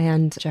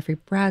and Jeffrey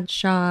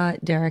Bradshaw,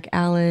 Derek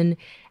Allen,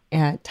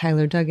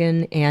 Tyler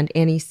Duggan, and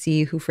Annie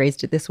C., who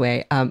phrased it this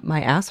way.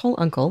 My asshole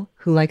uncle,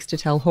 who likes to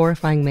tell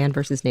horrifying man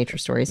versus nature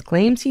stories,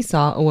 claims he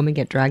saw a woman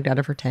get dragged out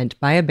of her tent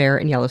by a bear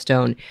in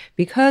Yellowstone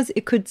because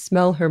it could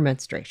smell her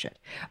menstruation.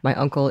 My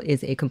uncle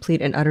is a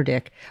complete and utter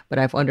dick, but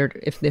I've wondered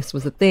if this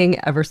was a thing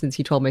ever since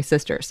he told my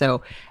sister.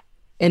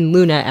 And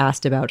Luna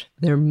asked about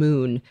their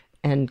moon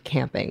and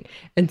camping.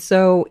 And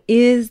so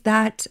is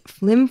that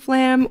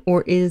flim-flam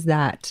or is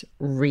that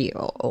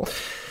real?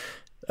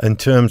 In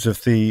terms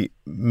of the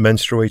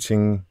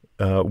menstruating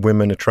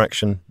women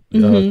attraction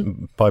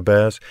by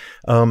bears,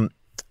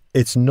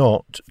 It's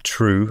not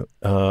true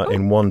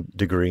in one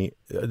degree.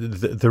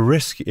 The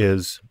risk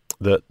is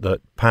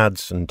that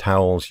pads and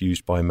towels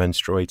used by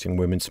menstruating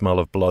women smell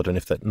of blood, and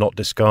if they're not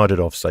discarded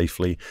of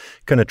safely,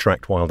 can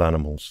attract wild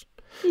animals.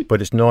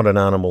 But it's not an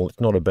animal, it's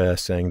not a bear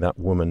saying that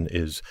woman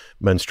is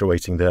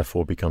menstruating,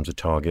 therefore becomes a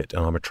target,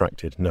 and I'm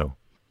attracted. No.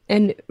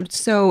 And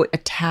so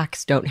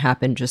attacks don't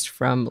happen just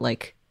from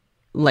like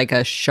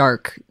a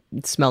shark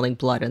smelling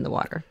blood in the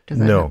water. Does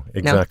that No,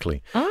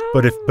 exactly. No?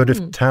 But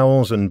if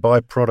towels and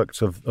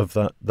byproducts of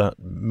that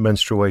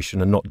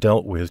menstruation are not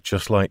dealt with,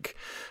 just like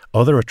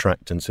other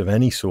attractants of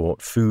any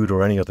sort, food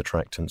or any other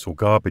attractants or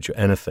garbage or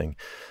anything,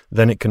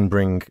 then it can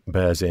bring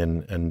bears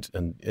in.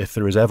 And if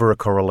there is ever a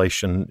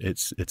correlation,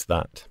 it's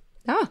that.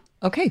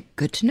 Okay.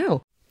 Good to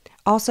know.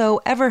 Also,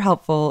 ever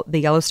helpful,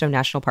 the Yellowstone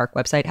National Park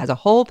website has a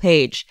whole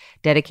page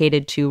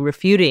dedicated to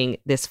refuting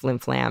this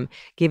flim-flam,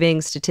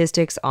 giving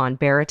statistics on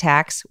bear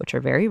attacks, which are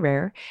very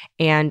rare,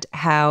 and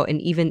how an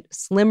even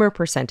slimmer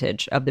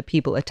percentage of the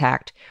people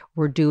attacked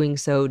were doing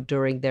so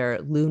during their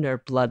lunar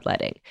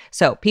bloodletting.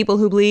 So people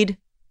who bleed,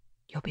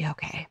 you'll be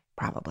okay,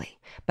 probably.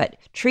 But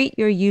treat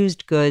your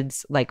used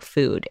goods like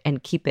food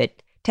and keep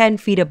it 10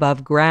 feet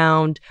above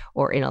ground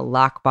or in a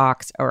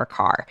lockbox or a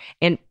car.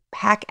 And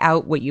pack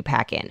out what you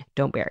pack in.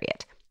 Don't bury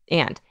it.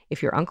 And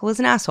if your uncle is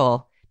an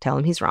asshole, tell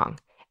him he's wrong.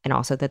 And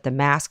also that the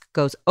mask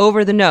goes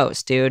over the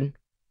nose, dude.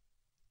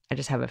 I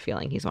just have a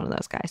feeling he's one of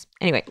those guys.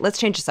 Anyway, let's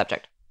change the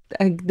subject.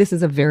 This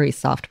is a very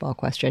softball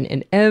question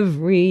in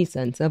every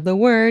sense of the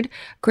word.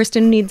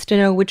 Kristen needs to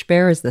know which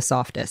bear is the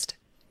softest.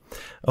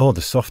 Oh,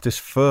 the softest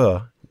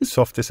fur.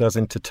 Softest as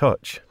in to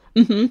touch.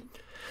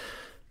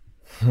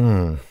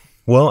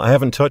 Well, I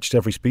haven't touched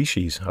every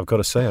species. I've got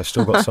to say, I've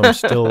still got some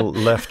still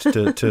left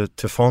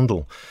to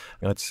fondle.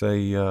 I'd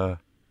say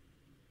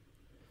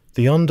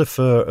the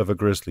underfur of a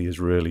grizzly is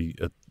really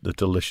a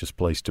delicious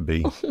place to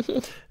be.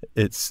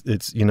 It's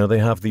they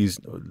have these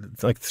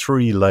like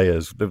 3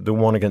 layers. The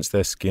one against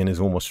their skin is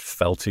almost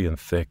felty and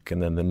thick,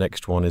 and then the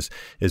next one is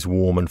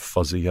warm and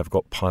fuzzy. I've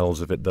got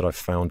piles of it that I've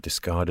found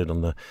discarded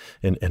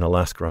in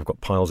Alaska. I've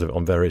got piles of it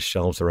on various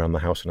shelves around the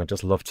house, and I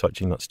just love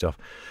touching that stuff.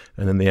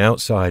 And then the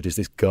outside is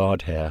this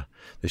guard hair.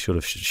 They sort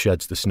of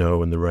sheds the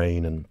snow and the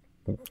rain and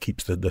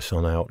keeps the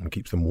sun out and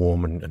keeps them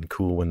warm and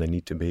cool when they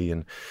need to be.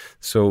 And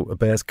so a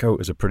bear's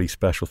coat is a pretty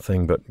special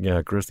thing. But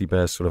yeah, grizzly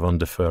bear's sort of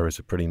underfur is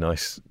a pretty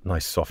nice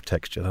soft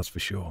texture, that's for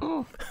sure.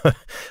 Oh.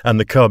 And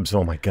the cubs,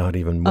 oh my God,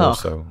 even more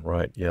so,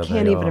 right? Yeah,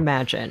 can't even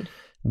imagine.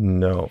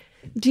 No.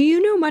 Do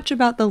you know much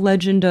about the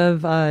legend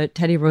of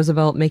Teddy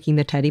Roosevelt making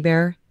the teddy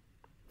bear?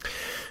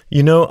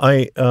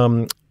 I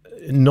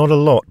not a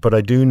lot, but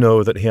I do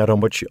know that he had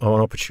an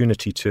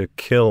opportunity to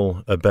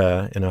kill a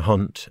bear in a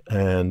hunt,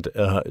 and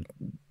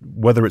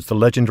whether it's the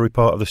legendary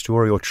part of the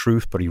story or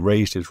truth, but he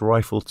raised his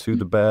rifle to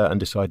the bear and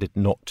decided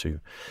not to.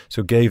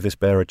 So gave this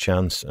bear a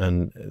chance,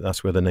 and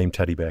that's where the name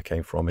Teddy Bear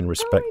came from, in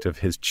respect of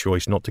his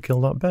choice not to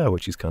kill that bear,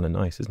 which is kind of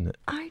nice, isn't it?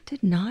 I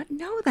did not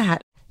know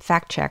that.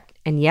 Fact checked.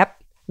 And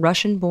yep,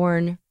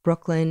 Russian-born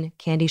Brooklyn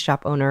candy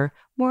shop owner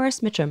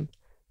Morris Mitchum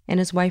and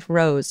his wife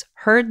Rose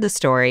heard the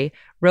story.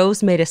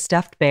 Rose made a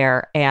stuffed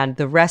bear, and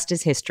the rest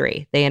is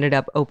history. They ended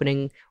up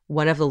opening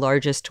one of the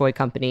largest toy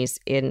companies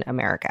in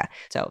America.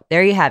 So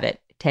there you have it.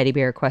 Teddy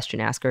bear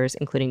question askers,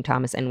 including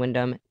Thomas N.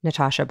 Wyndham,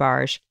 Natasha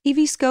Barge,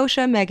 Evie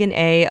Scotia, Megan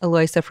A.,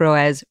 Aloysia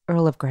Froez,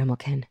 Earl of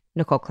Gramilkin,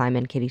 Nicole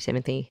Kleiman, Katie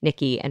Timothy,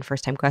 Nikki, and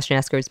first-time question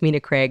askers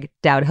Mina Craig,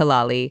 Dowd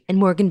Halali, and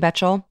Morgan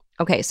Betchel.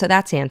 Okay, so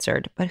that's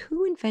answered. But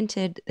who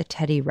invented the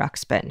Teddy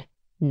Ruxpin?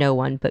 No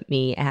one but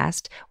me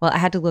asked. Well, I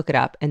had to look it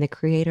up, and the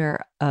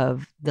creator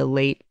of the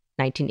late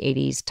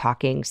 1980s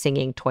talking,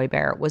 singing toy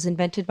bear was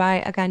invented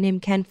by a guy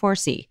named Ken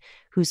Forsey,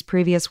 whose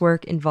previous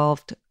work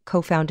involved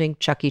co-founding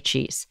Chuck E.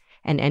 Cheese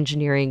and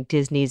engineering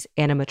Disney's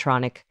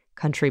animatronic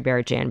Country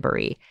Bear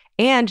Jamboree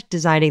and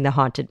designing the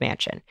Haunted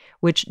Mansion,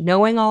 which,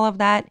 knowing all of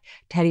that,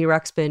 Teddy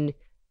Ruxpin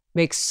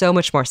makes so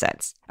much more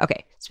sense.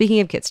 Okay,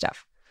 speaking of kid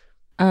stuff,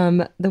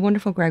 the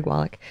wonderful Greg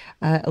Wallach,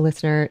 a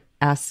listener,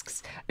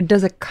 asks,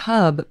 does a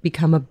cub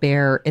become a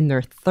bear in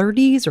their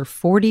 30s or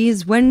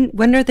 40s?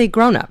 When are they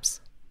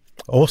grown-ups?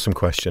 Awesome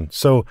question.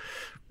 So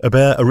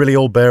a really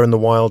old bear in the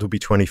wild would be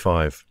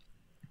 25.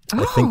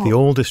 I think the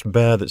oldest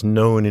bear that's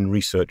known in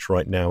research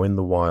right now in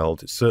the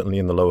wild, certainly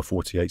in the lower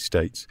 48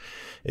 states,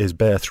 is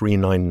Bear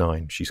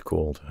 399, she's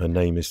called. Her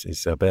name is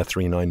Bear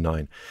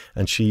 399.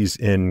 And she's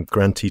in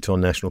Grand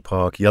Teton National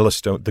Park,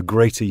 Yellowstone, the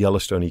greater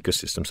Yellowstone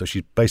ecosystem. So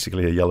she's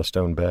basically a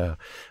Yellowstone bear.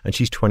 And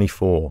she's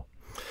 24.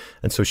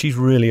 And so she's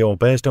really old.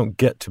 Bears don't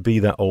get to be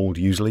that old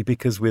usually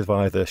because we've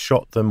either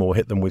shot them or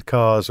hit them with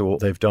cars, or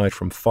they've died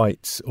from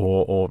fights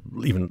or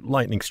even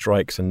lightning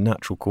strikes and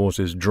natural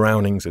causes,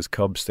 drownings as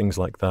cubs, things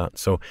like that.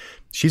 So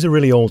she's a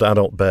really old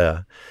adult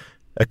bear.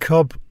 A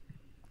cub,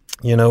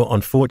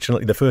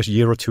 unfortunately, the first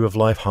year or two of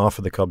life, half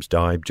of the cubs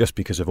die just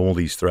because of all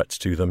these threats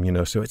to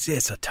them, so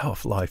it's a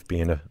tough life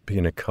being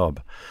a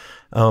cub.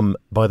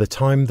 By the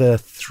time they're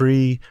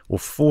 3 or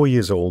 4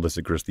 years old as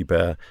a grizzly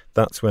bear,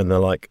 that's when they're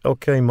like,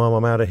 okay, Mom,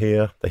 I'm out of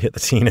here. They hit the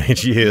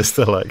teenage years.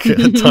 They're like,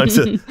 time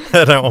to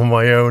head out on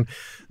my own.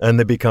 And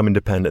they become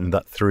independent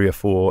at 3 or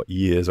 4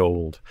 years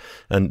old.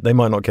 And they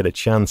might not get a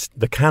chance.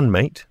 They can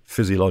mate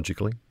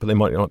physiologically, but they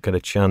might not get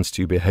a chance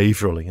to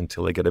behaviorally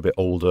until they get a bit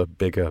older,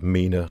 bigger,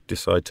 meaner,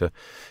 decide to,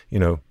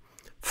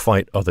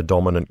 fight other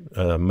dominant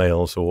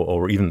males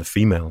or even the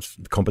females.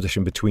 The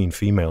competition between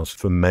females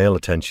for male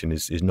attention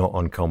is not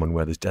uncommon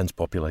where there's dense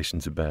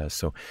populations of bears.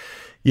 So,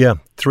 yeah,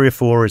 3 or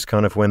 4 is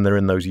kind of when they're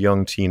in those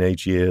young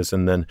teenage years.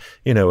 And then,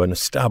 an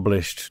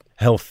established,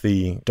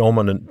 healthy,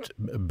 dominant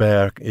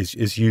bear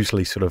is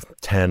usually sort of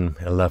 10,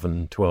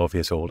 11, 12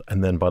 years old.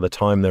 And then by the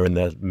time they're in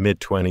their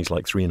mid-20s,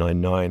 like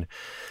 399,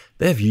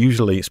 they've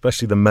usually,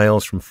 especially the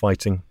males from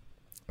fighting,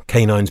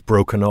 canines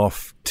broken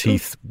off,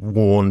 teeth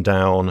worn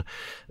down.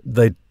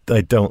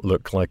 They don't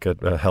look like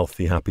a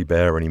healthy, happy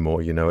bear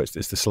anymore.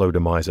 It's the slow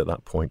demise at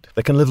that point.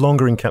 They can live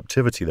longer in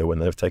captivity, though, when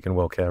they're taken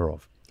well care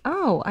of.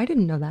 Oh, I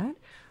didn't know that.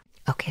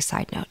 Okay,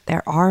 side note,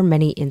 there are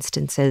many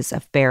instances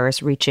of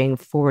bears reaching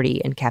 40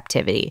 in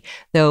captivity,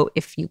 though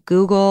if you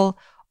Google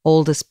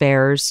oldest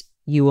bears,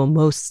 you will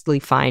mostly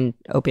find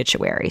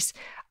obituaries.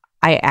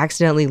 I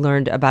accidentally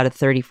learned about a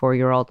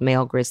 34-year-old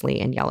male grizzly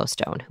in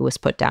Yellowstone who was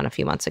put down a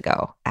few months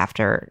ago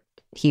after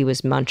he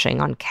was munching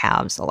on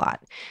calves a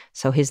lot.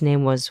 So his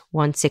name was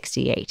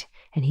 168,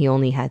 and he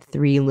only had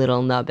 3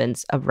 little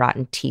nubbins of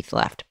rotten teeth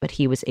left, but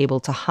he was able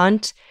to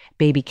hunt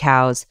baby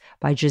cows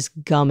by just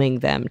gumming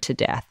them to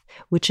death,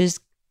 which is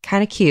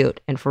kind of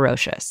cute and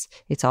ferocious.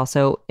 It's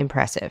also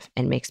impressive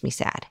and makes me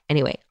sad.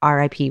 Anyway,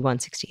 RIP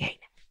 168.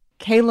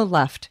 Kayla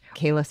left.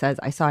 Kayla says,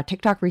 I saw a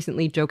TikTok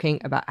recently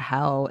joking about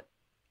how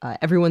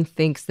everyone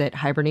thinks that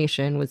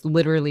hibernation was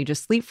literally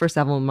just sleep for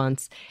several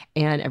months.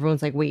 And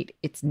everyone's like, wait,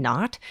 it's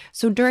not?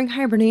 So during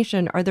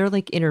hibernation, are there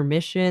like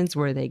intermissions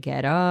where they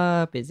get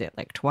up? Is it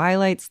like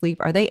twilight sleep?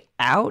 Are they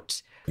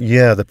out?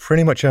 Yeah, they're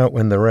pretty much out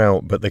when they're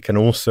out, but they can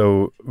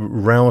also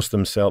rouse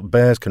themselves.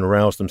 Bears can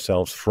rouse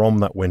themselves from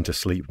that winter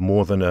sleep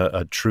more than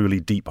a truly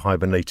deep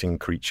hibernating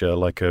creature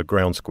like a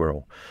ground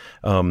squirrel.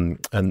 And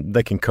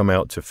they can come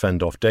out to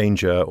fend off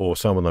danger, or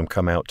some of them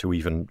come out to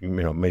even,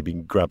 maybe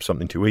grab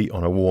something to eat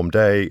on a warm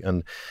day.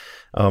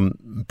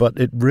 But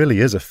it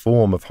really is a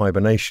form of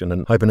hibernation,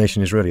 and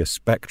hibernation is really a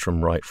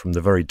spectrum, right, from the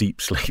very deep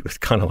sleep. It's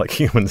kind of like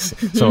humans.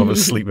 Some of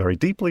us sleep very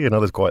deeply and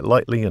others quite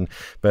lightly, and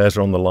bears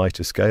are on the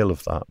lighter scale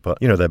of that. But,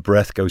 their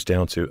breath goes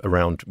down to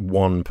around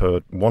 1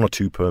 or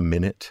 2 per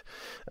minute,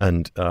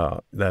 and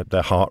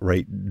their heart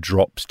rate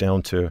drops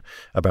down to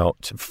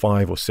about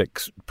 5 or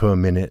 6 per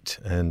minute,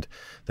 and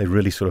they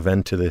really sort of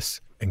enter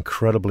this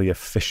incredibly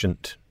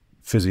efficient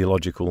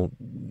physiological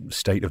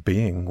state of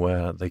being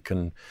where they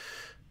can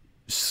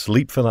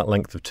sleep for that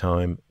length of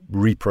time,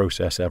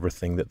 reprocess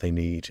everything that they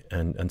need,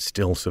 and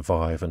still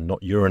survive, and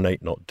not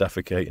urinate, not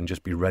defecate, and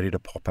just be ready to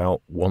pop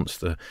out once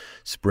the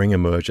spring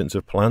emergence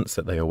of plants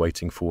that they are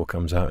waiting for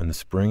comes out in the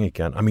spring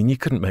again. I mean, you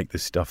couldn't make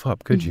this stuff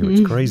up, could you?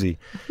 It's crazy.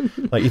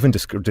 Like, even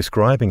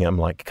describing it, I'm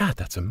like, God,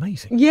 that's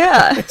amazing.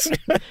 Yeah.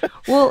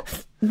 Well,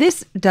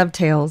 this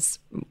dovetails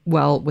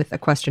well with a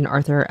question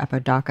Arthur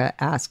Apodaca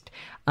asked.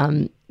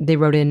 They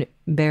wrote in,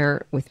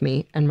 bear with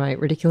me and my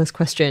ridiculous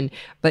question,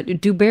 but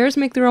do bears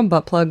make their own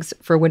butt plugs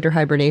for winter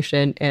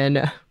hibernation?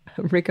 And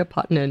Rika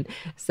Putnan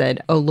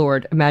said, oh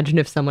Lord, imagine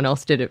if someone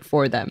else did it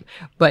for them.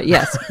 But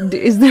yes,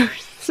 is there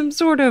some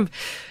sort of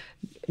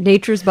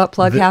nature's butt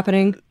plug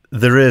happening?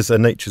 There is a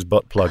nature's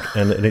butt plug,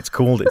 and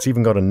it's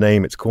even got a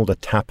name. It's called a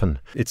tappen.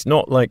 It's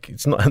not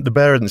the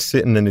bear isn't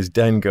sitting in his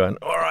den going,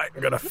 all right,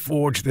 I'm going to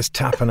forge this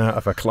tappen out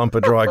of a clump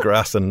of dry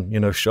grass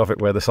and, shove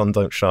it where the sun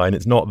don't shine.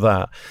 It's not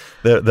that.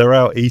 They're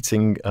out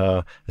eating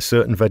a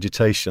certain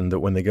vegetation that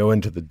when they go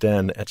into the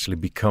den actually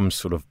becomes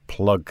sort of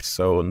plugged.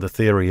 And the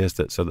theory is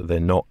that so that they're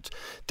not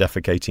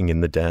defecating in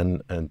the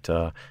den, and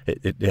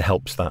it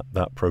helps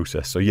that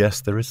process. So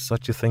yes, there is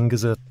such a thing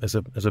as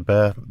a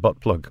bear butt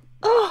plug.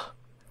 Oh,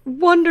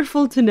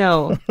 wonderful to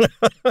know.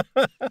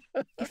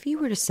 If you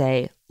were to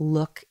say,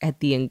 look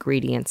at the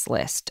ingredients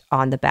list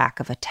on the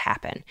back of a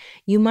tappen,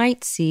 you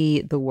might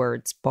see the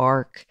words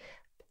bark,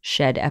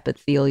 shed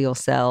epithelial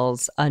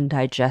cells,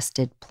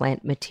 undigested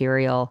plant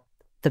material,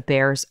 the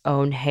bear's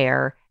own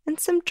hair, and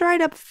some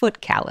dried up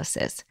foot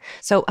calluses.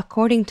 So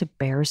according to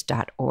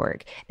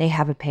bears.org, they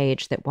have a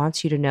page that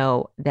wants you to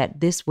know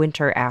that this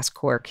winter ass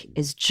cork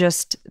is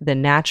just the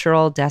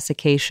natural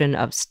desiccation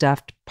of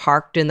stuff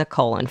parked in the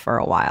colon for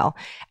a while,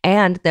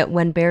 and that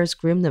when bears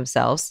groom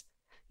themselves,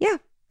 yeah,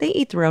 they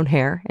eat their own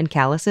hair and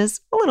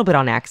calluses, a little bit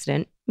on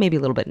accident, maybe a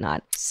little bit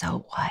not.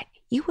 So what?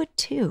 You would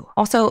too.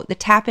 Also, the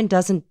tappen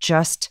doesn't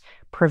just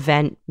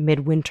prevent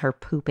midwinter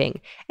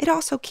pooping. It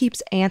also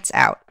keeps ants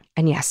out.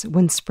 And yes,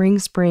 when spring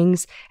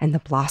springs and the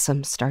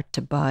blossoms start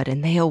to bud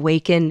and they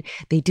awaken,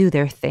 they do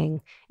their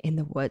thing in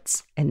the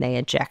woods and they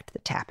eject the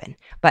tappen.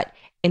 But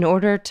in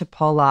order to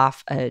pull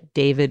off a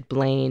David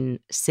Blaine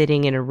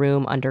sitting in a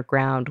room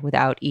underground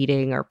without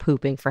eating or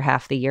pooping for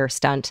half the year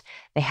stunt,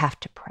 they have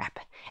to prep.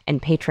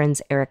 And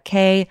patrons Eric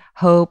Kay,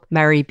 Hope,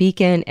 Mary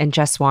Beacon, and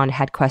Jess Swan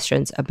had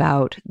questions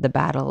about the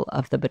Battle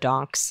of the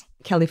Badonks.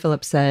 Kelly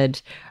Phillips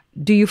said,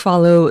 do you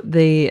follow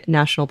the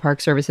National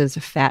Park Service's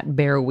Fat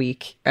Bear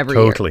Week every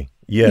year? Totally,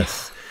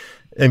 yes.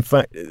 In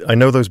fact, I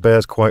know those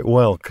bears quite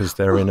well because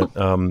they're in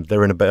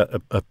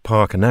a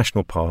park, a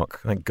national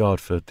park. Thank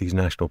God for these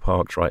national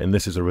parks, right? And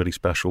this is a really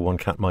special one,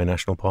 Katmai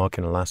National Park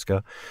in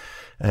Alaska.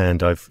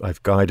 And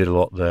I've guided a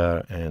lot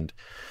there and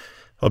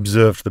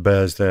observed the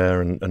bears there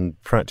and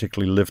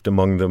practically lived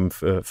among them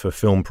for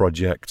film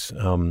projects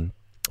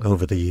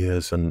over the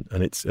years. And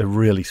it's a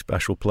really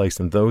special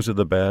place. And those are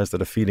the bears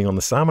that are feeding on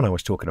the salmon I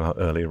was talking about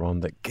earlier on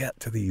that get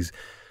to these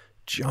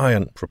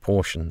giant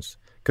proportions.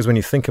 Because when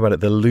you think about it,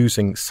 they're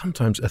losing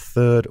sometimes a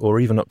third or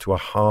even up to a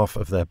half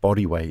of their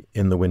body weight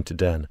in the winter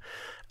den.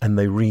 And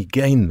they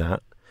regain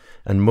that,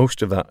 and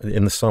most of that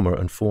in the summer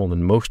and fall,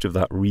 and most of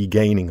that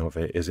regaining of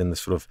it is in the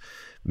sort of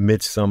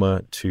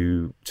midsummer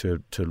to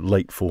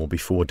late fall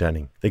before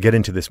denning. They get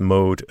into this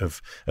mode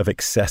of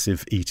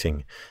excessive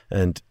eating,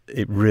 and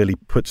it really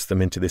puts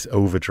them into this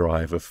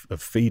overdrive of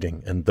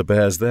feeding. And the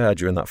bears there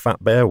during that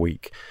Fat Bear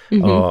Week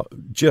are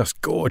just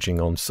gorging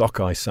on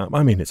sockeye salmon.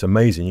 I mean, it's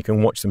amazing. You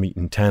can watch them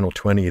eating 10 or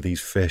 20 of these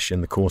fish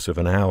in the course of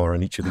an hour,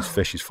 and each of these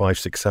fish is 5,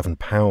 6, 7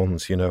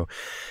 pounds,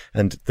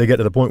 and they get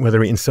to the point where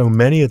they're eating so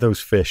many of those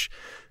fish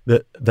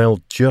that they'll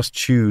just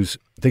choose,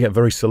 they get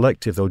very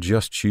selective, they'll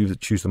just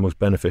choose the most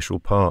beneficial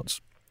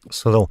parts.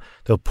 So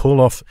they'll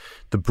pull off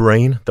the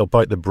brain, they'll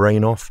bite the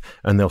brain off,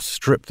 and they'll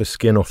strip the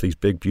skin off these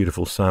big,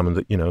 beautiful salmon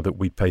that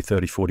we pay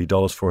 $30,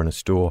 $40 for in a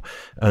store,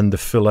 and the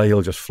fillet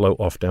will just float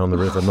off down the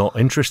river, not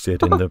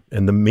interested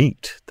in the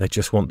meat. They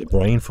just want the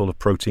brain full of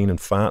protein and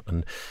fat,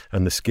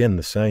 and the skin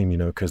the same,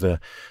 because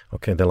they're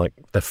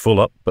full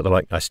up, but they're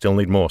like, I still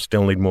need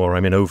more,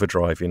 I'm in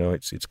overdrive,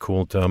 it's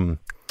called, oh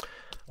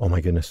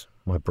my goodness.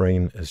 My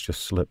brain has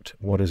just slipped.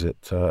 What is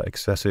it?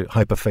 Excessive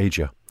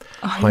hyperphagia.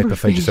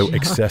 Hyperphagia. So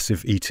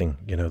excessive eating.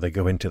 They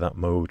go into that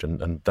mode,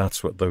 and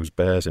that's what those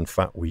bears in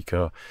Fat Week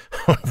are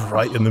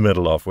right in the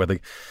middle of, where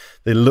they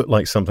look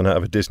like something out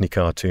of a Disney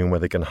cartoon where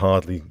they can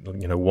hardly,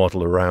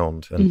 waddle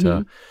around.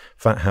 And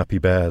fat, happy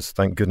bears.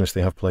 Thank goodness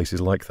they have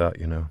places like that.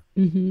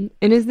 And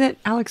is that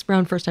Alex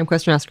Brown, first-time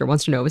question asker,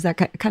 wants to know? Is that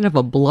kind of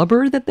a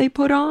blubber that they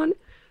put on?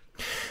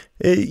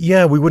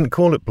 Yeah, we wouldn't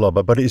call it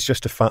blubber, but it's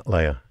just a fat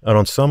layer. And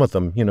on some of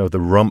them, the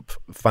rump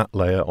fat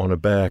layer on a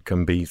bear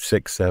can be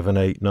 6, 7,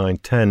 8, 9,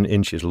 10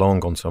 inches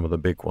long on some of the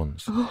big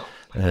ones. Oh,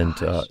 and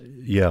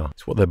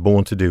it's what they're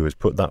born to do, is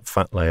put that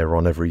fat layer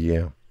on every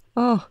year.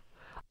 Oh,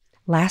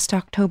 last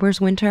October's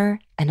winter,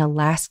 an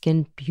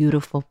Alaskan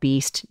beautiful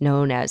beast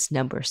known as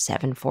number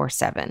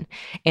 747.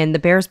 And the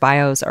bears'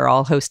 bios are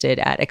all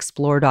hosted at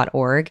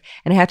explore.org.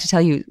 And I have to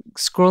tell you,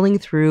 scrolling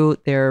through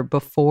their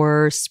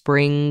before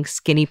spring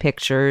skinny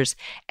pictures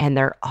and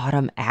their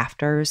autumn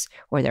afters,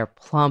 where they're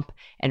plump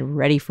and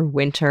ready for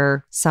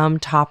winter, some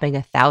topping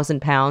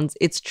 1,000 pounds,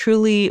 it's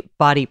truly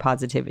body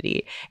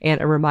positivity and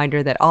a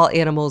reminder that all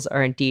animals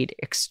are indeed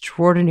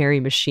extraordinary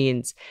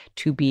machines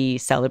to be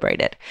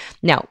celebrated.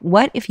 Now,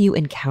 what if you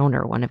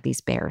encounter one of these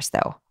bears,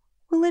 though?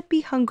 Will it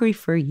be hungry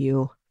for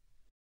you?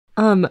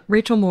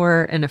 Rachel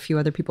Moore and a few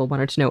other people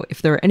wanted to know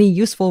if there are any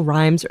useful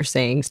rhymes or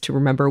sayings to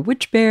remember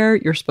which bear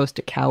you're supposed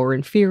to cower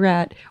in fear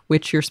at,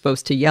 which you're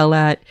supposed to yell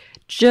at,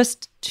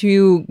 just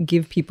to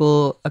give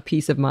people a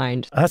peace of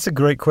mind. That's a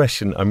great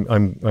question.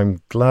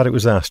 I'm glad it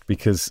was asked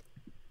because,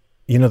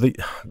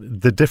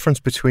 the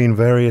difference between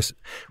various,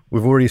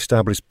 we've already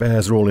established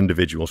bears are all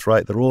individuals,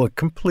 right? They're all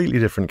completely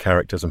different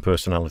characters and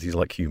personalities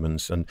like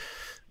humans, and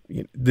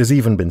there's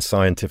even been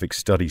scientific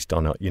studies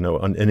done,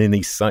 and in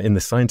the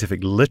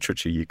scientific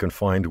literature, you can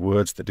find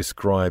words that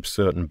describe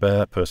certain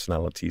bear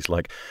personalities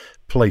like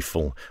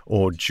playful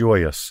or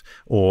joyous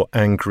or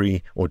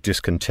angry or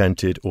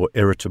discontented or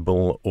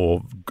irritable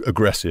or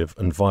aggressive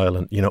and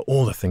violent,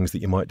 all the things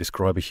that you might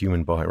describe a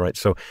human by, right?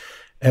 So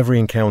every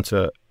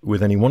encounter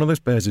with any one of those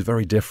bears is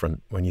very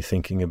different when you're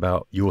thinking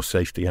about your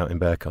safety out in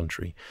bear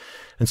country.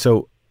 And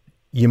so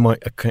you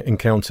might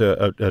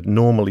encounter a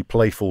normally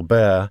playful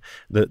bear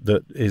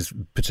that is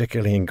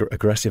particularly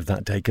aggressive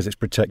that day because it's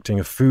protecting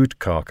a food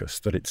carcass,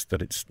 that it's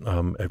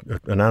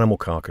an animal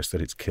carcass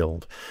that it's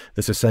killed,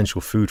 that's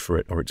essential food for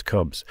it or its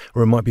cubs.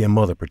 Or it might be a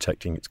mother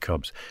protecting its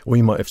cubs. Or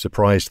you might have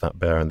surprised that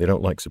bear and they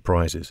don't like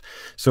surprises.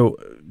 So,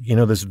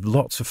 there's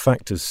lots of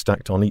factors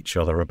stacked on each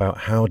other about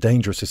how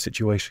dangerous a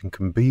situation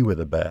can be with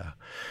a bear.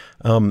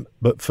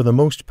 But for the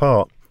most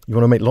part, you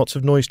want to make lots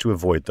of noise to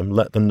avoid them.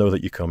 Let them know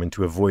that you're coming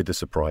to avoid the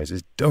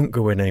surprises. Don't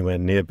go anywhere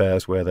near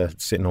bears where they're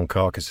sitting on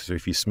carcasses. So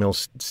if you smell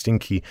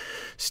stinky,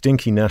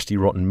 nasty,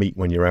 rotten meat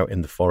when you're out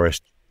in the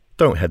forest,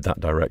 don't head that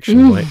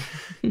direction, right?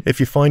 If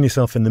you find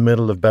yourself in the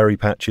middle of berry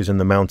patches in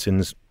the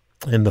mountains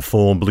in the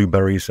fall,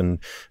 blueberries and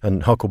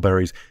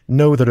huckleberries,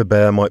 know that a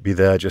bear might be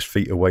there just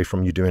feet away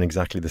from you doing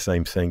exactly the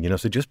same thing,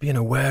 So just being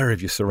aware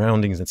of your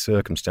surroundings and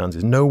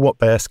circumstances. Know what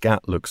bear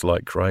scat looks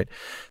like, right?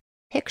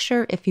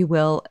 Picture, if you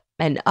will,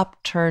 an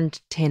upturned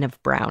tin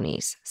of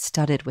brownies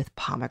studded with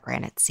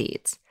pomegranate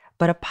seeds,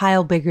 but a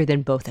pile bigger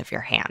than both of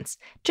your hands.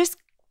 Just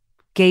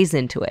gaze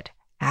into it.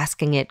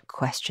 asking it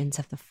questions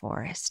of the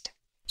forest.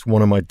 It's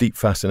one of my deep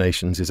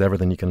fascinations is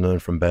everything you can learn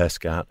from bear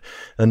scat.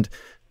 And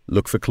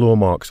look for claw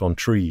marks on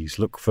trees.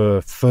 Look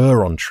for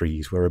fur on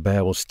trees where a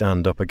bear will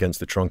stand up against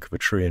the trunk of a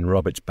tree and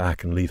rub its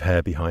back and leave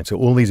hair behind. So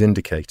all these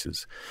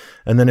indicators.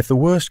 And then if the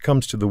worst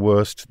comes to the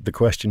worst, the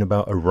question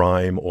about a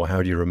rhyme or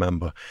how do you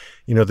remember,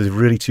 there's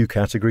really two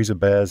categories of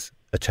bears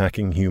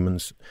attacking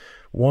humans.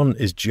 One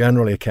is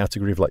generally a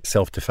category of like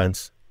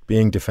self-defense,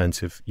 being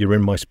defensive. You're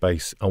in my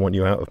space. I want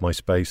you out of my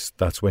space.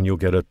 That's when you'll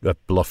get a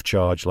bluff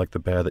charge like the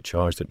bear that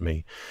charged at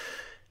me.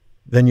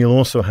 Then you'll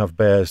also have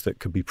bears that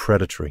could be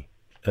predatory.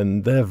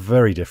 And they're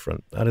very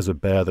different. That is a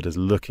bear that is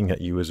looking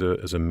at you as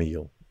a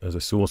meal, as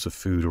a source of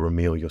food or a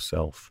meal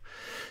yourself.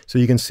 So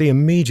you can see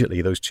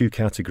immediately those two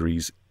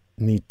categories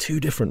need two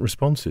different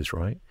responses,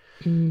 right?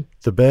 Mm.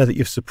 The bear that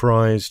you've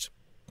surprised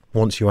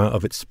wants you out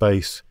of its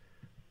space.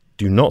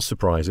 Do not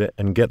surprise it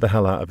and get the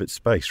hell out of its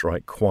space,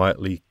 right?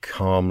 Quietly,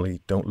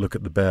 calmly, don't look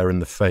at the bear in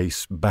the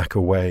face, back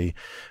away.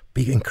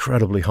 Be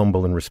incredibly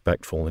humble and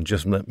respectful and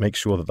just make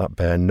sure that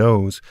bear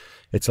knows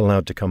it's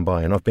allowed to come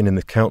by. And I've been in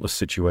the countless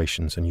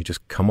situations and you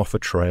just come off a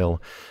trail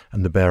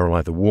and the bear will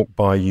either walk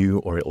by you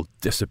or it'll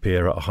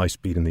disappear at a high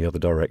speed in the other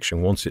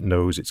direction once it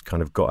knows it's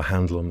kind of got a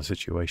handle on the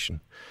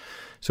situation.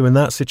 So in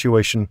that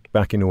situation,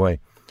 backing away.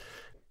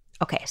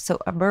 Okay, so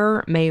a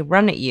bear may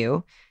run at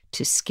you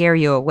to scare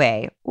you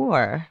away,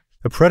 or...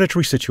 A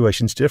predatory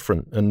situation is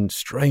different, and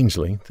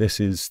strangely, this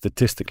is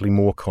statistically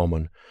more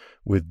common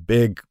with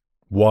big,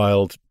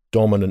 wild,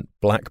 dominant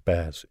black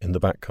bears in the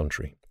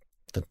backcountry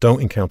that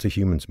don't encounter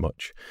humans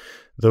much.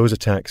 Those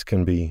attacks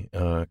can be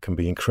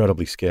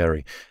incredibly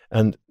scary.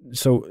 And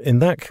so in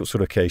that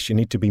sort of case, you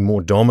need to be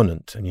more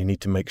dominant and you need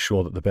to make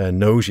sure that the bear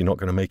knows you're not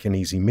going to make an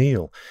easy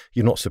meal.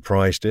 You're not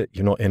surprised it.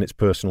 You're not in its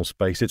personal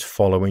space. It's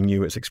following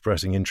you. It's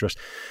expressing interest.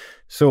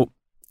 So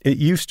it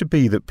used to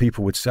be that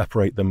people would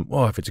separate them.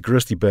 Oh, if it's a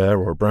grizzly bear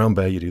or a brown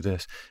bear, you do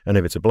this. And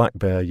if it's a black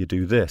bear, you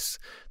do this.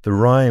 The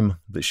rhyme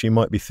that she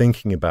might be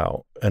thinking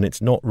about, and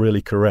it's not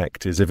really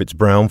correct, is if it's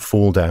brown,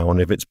 fall down.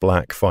 If it's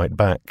black, fight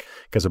back.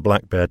 Because a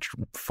black bear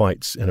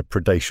fights in a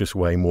predacious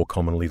way more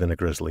commonly than a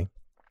grizzly.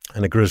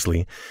 And a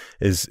grizzly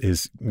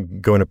is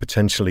going to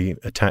potentially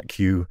attack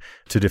you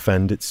to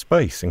defend its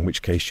space, in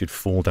which case you'd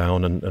fall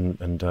down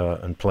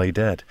and play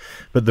dead.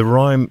 But the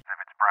rhyme...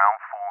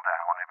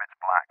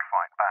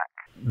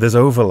 There's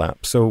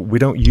overlap, so we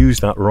don't use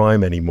that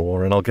rhyme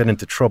anymore, and I'll get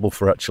into trouble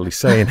for actually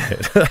saying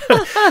it.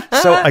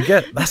 So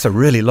that's a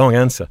really long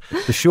answer.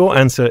 The short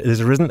answer is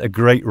there isn't a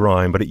great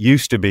rhyme, but it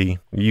used to be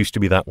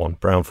that one,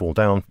 brown fall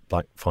down,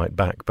 black fight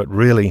back. But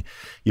really,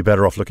 you're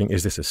better off looking,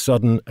 is this a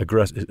sudden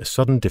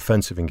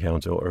defensive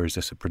encounter, or is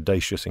this a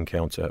predacious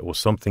encounter, or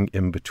something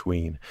in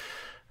between?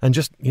 And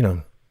just,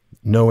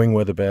 knowing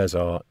where the bears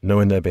are,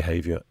 knowing their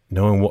behavior,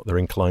 knowing what they're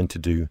inclined to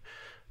do,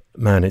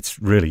 man, it's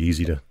really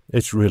easy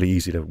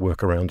to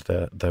work around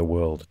their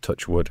world,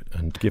 touch wood,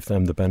 and give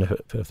them the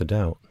benefit of the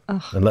doubt.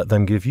 Ugh. And let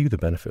them give you the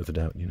benefit of the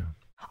doubt,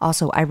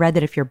 Also, I read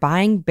that if you're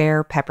buying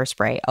bear pepper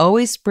spray,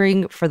 always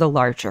spring for the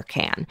larger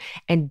can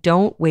and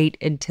don't wait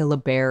until a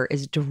bear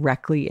is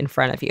directly in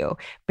front of you.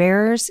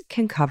 Bears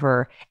can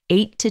cover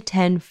 8 to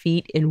 10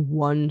 feet in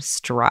one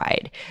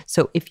stride.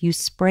 So if you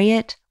spray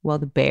it while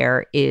the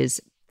bear is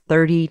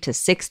 30 to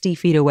 60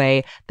 feet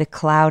away, the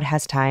cloud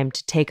has time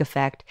to take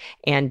effect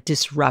and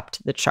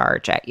disrupt the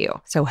charge at you.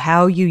 So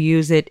how you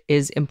use it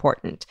is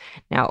important.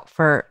 Now,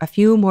 for a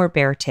few more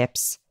bear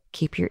tips,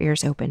 keep your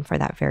ears open for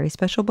that very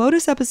special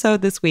bonus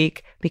episode this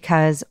week,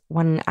 because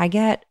when I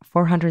get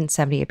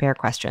 478 bear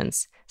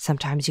questions,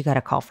 sometimes you got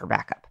to call for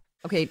backup.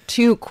 Okay,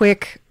 2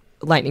 quick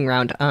lightning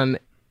round.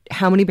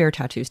 How many bear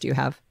tattoos do you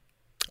have?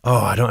 Oh,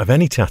 I don't have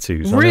any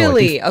tattoos.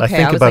 Really? I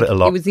think about it a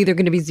lot. It was either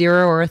going to be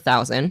 0 or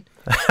 1,000.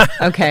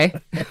 Okay.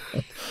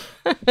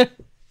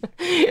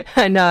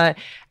 And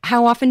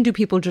how often do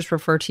people just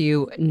refer to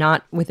you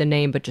not with a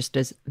name, but just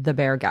as the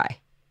bear guy?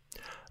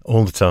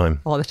 All the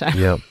time. All the time.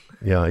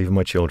 Yeah, even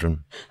my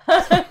children.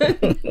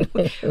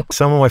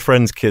 Some of my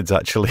friends' kids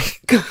actually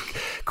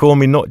call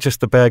me not just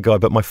the bear guy,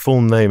 but my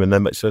full name. And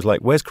then it says, like,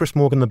 where's Chris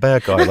Morgan, the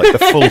bear guy? Like the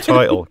full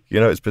title.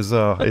 It's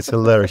bizarre. It's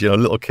hilarious.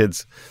 Little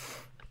kids.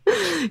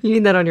 You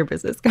need that on your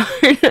business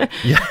card.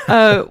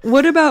 Yeah.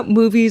 What about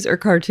movies or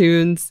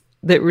cartoons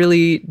that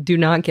really do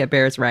not get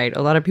bears right?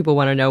 A lot of people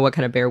want to know what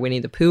kind of bear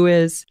Winnie the Pooh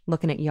is.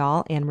 Looking at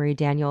y'all, Anne-Marie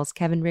Daniels,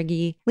 Kevin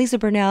Riggy, Lisa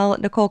Burnell,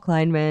 Nicole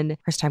Kleinman,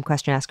 first-time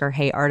question asker,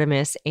 Hey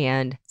Artemis,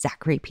 and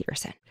Zachary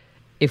Peterson.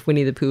 If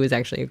Winnie the Pooh is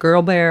actually a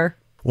girl bear.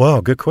 Wow,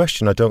 good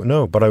question. I don't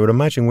know, but I would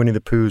imagine Winnie the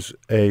Pooh's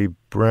a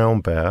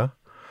brown bear.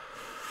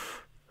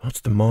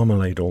 What's the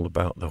marmalade all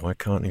about, though? I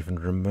can't even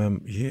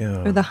remember.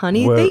 Yeah. Or the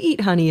honey? They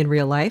eat honey in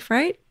real life,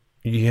 right?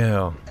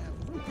 Yeah.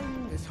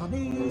 This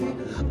honey,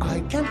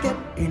 I can't get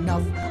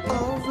enough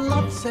of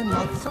lots and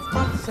lots of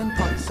pots and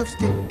pots of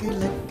sticky,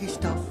 licky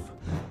stuff.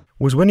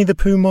 Was Winnie the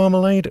Pooh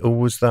marmalade, or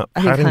was that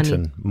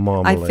Paddington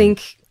marmalade? I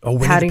think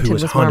Paddington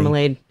was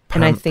marmalade.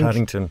 And I think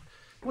Paddington.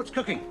 What's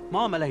cooking?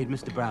 Marmalade,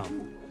 Mr.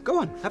 Brown. Go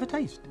on, have a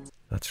taste.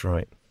 That's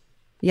right.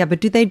 Yeah, but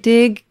do they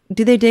dig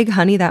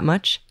honey that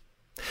much?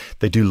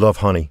 They do love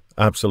honey,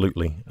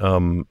 absolutely.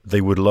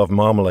 They would love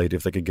marmalade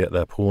if they could get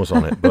their paws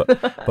on it,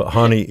 but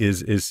honey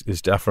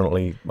is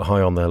definitely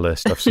high on their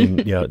list. I've seen,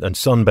 and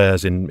sun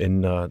bears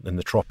in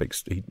the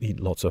tropics eat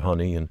lots of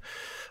honey, and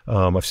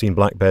I've seen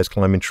black bears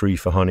climbing tree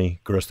for honey.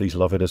 Grizzlies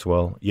love it as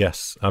well.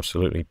 Yes,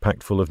 absolutely,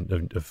 packed full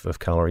of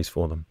calories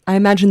for them. I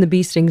imagine the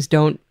bee stings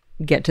don't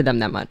get to them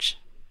that much.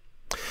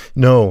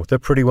 No, they're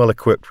pretty well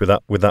equipped with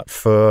that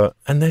fur,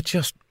 and they're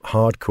just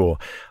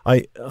hardcore.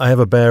 I have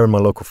a bear in my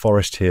local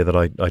forest here that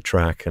I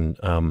track, and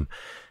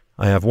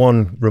I have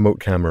one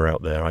remote camera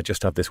out there. I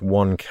just have this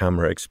one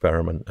camera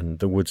experiment, and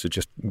the woods are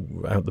just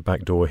out the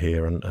back door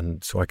here,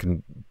 and so I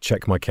can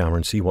check my camera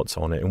and see what's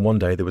on it. And one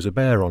day there was a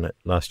bear on it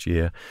last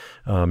year.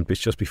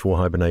 It's just before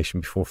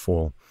hibernation, before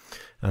fall,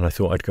 and I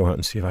thought I'd go out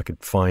and see if I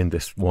could find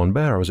this one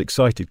bear. I was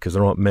excited because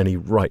there aren't many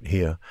right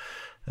here,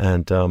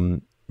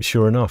 and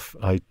sure enough,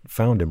 I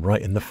found him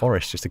right in the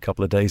forest just a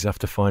couple of days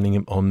after finding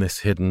him on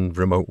this hidden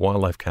remote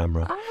wildlife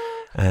camera,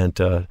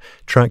 and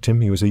tracked him.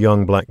 He was a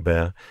young black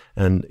bear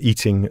and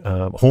eating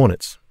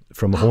hornets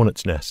from a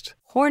hornet's nest.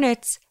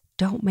 Hornets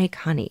don't make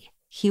honey.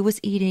 He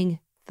was eating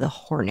the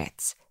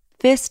hornets.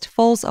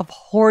 Fistfuls of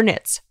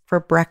hornets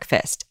for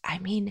breakfast. I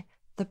mean,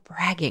 the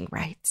bragging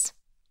rights.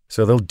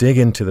 So they'll dig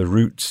into the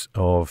roots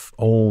of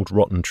old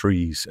rotten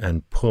trees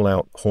and pull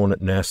out hornet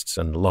nests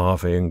and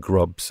larvae and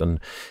grubs, and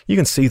you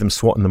can see them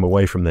swatting them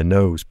away from their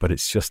nose, but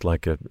it's just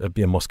like a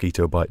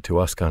mosquito bite to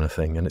us kind of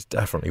thing, and it's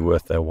definitely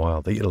worth their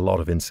while. They eat a lot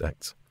of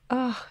insects.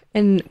 Oh,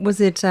 and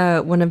was it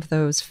one of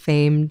those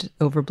famed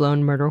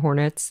overblown murder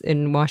hornets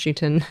in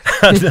Washington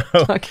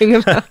talking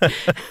about?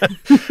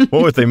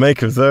 What would they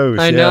make of those?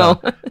 I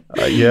know.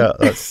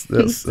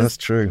 That's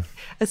true.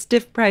 A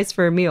stiff price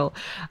for a meal.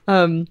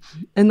 And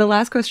the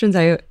last questions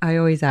I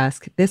always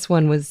ask, this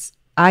one was,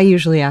 I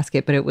usually ask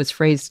it, but it was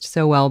phrased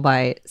so well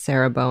by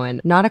Sarah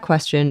Bowen. Not a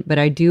question, but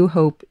I do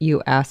hope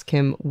you ask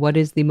him what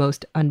is the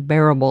most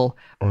unbearable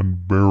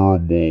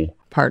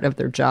part of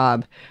their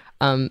job.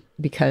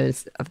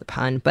 Because of the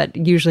pun, but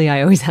usually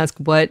I always ask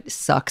what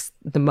sucks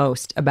the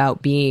most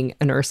about being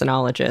an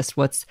ursinologist.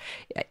 What's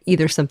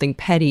either something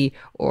petty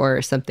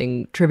or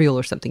something trivial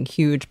or something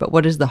huge, but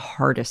what is the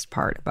hardest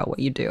part about what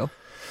you do?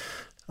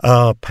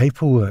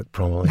 Paperwork,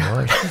 probably,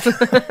 right?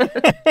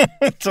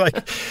 It's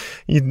like,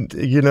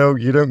 you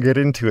don't get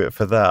into it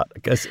for that. I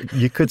guess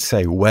you could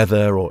say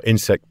weather or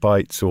insect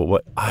bites or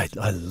what. I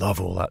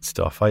love all that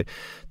stuff.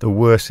 The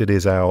worse it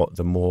is out,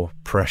 the more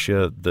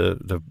pressure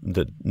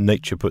the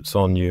nature puts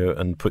on you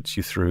and puts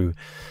you through,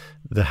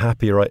 the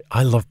happier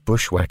I love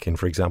bushwhacking,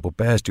 for example.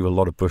 Bears do a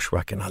lot of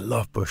bushwhacking. I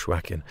love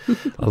bushwhacking.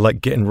 I like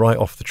getting right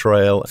off the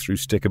trail through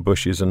sticker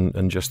bushes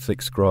and just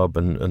thick scrub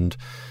and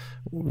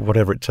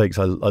whatever it takes.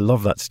 I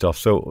love that stuff.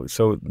 So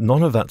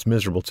none of that's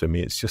miserable to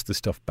me. It's just the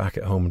stuff back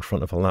at home in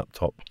front of a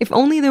laptop. If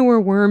only there were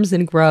worms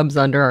and grubs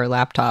under our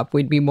laptop,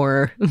 we'd be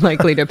more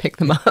likely to pick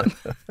them up.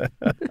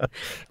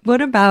 What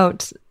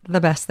about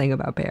the best thing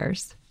about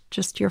bears?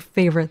 Just your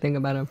favorite thing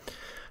about them?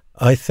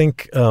 I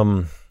think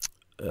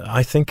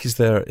is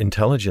their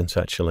intelligence,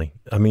 actually.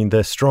 I mean,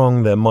 they're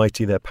strong, they're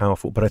mighty, they're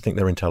powerful, but I think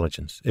their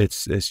intelligence.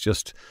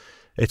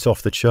 It's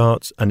off the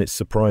charts, and it's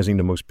surprising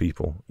to most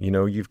people.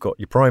 You've got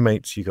your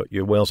primates, you've got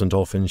your whales and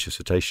dolphins, your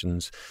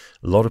cetaceans.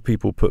 A lot of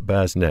people put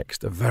bears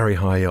next. They're very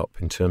high up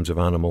in terms of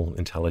animal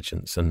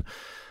intelligence, and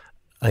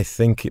I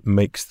think it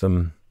makes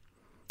them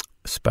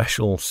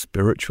special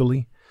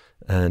spiritually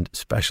and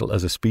special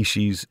as a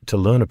species to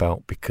learn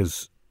about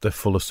because they're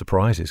full of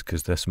surprises,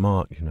 because they're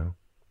smart,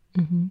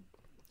 Mm-hmm.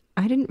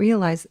 I didn't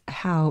realize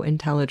how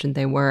intelligent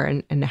they were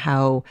and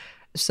how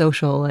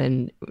social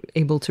and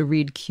able to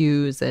read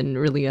cues and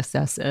really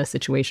assess a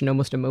situation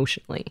almost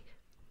emotionally.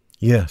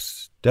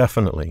 Yes,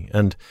 definitely.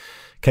 And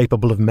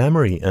capable of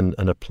memory and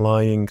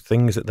applying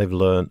things that they've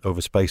learned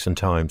over space and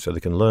time. So they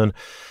can learn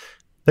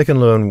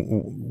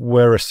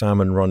where a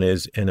salmon run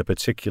is in a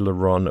particular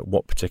run at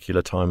what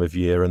particular time of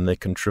year, and they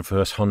can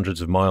traverse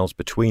hundreds of miles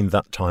between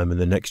that time and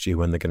the next year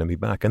when they're going to be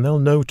back, and they'll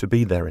know to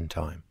be there in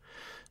time.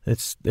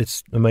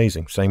 It's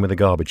amazing. Same with a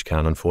garbage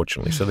can,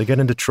 unfortunately. So they get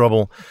into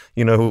trouble,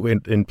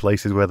 in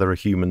places where there are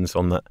humans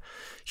on that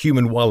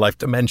human wildlife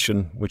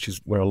dimension, which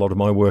is where a lot of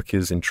my work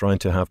is, in trying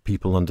to have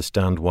people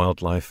understand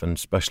wildlife, and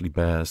especially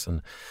bears,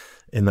 and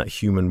in that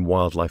human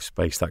wildlife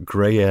space, that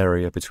grey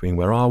area between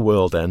where our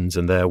world ends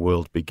and their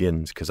world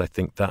begins, because I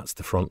think that's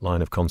the front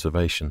line of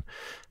conservation.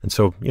 And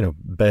so,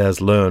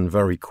 bears learn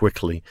very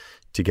quickly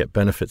to get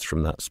benefits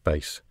from that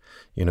space.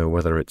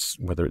 Whether it's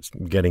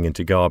getting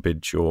into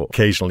garbage or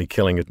occasionally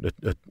killing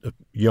a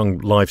young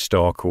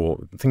livestock or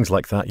things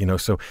like that,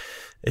 So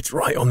it's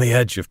right on the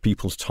edge of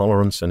people's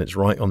tolerance, and it's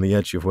right on the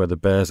edge of where the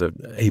bears are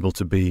able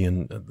to be,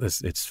 and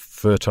it's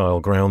fertile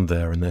ground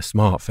there, and they're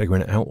smart,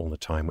 figuring it out all the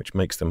time, which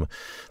makes them,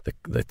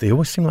 they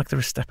always seem like they're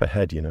a step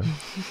ahead,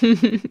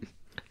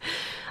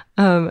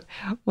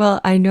 Well,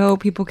 I know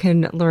people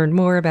can learn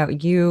more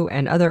about you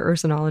and other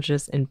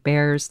ursinologists and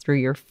bears through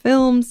your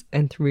films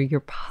and through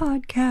your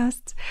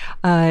podcasts.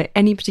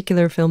 Any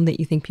particular film that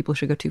you think people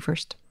should go to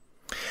first?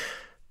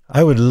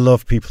 I would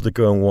love people to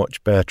go and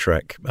watch Bear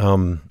Trek.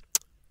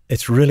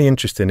 It's really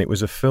interesting. It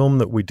was a film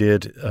that we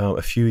did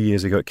a few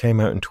years ago. It came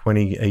out in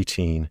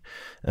 2018,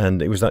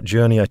 and it was that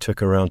journey I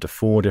took around to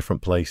 4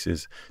 different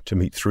places to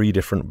meet 3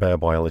 different bear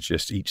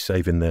biologists, each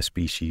saving their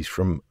species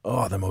from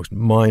the most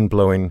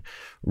mind-blowing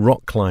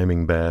rock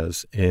climbing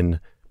bears in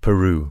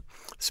Peru,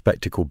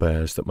 spectacle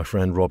bears that my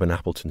friend Robin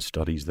Appleton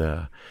studies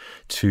there,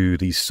 to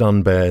these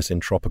sun bears in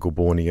tropical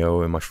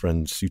Borneo, and my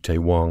friend Sute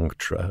Wong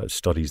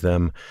studies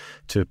them,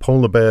 to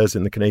polar bears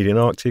in the Canadian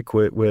Arctic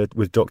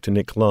with Dr.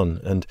 Nick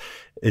Lunn. And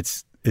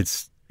it's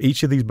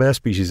each of these bear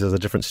species has a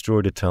different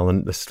story to tell,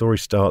 and the story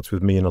starts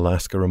with me in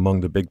Alaska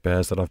among the big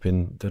bears that I've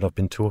been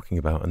talking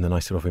about, and then I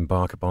sort of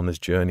embark upon this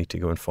journey to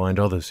go and find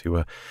others who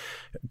are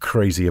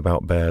crazy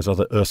about bears,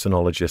 other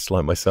ursinologists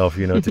like myself,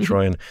 to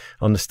try and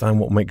understand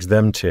what makes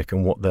them tick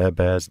and what their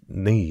bears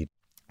need.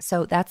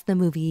 So that's the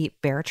movie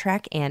Bear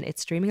Trek, and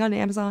it's streaming on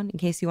Amazon in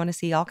case you want to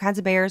see all kinds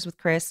of bears with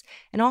Chris,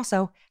 and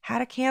also how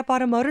to camp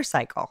on a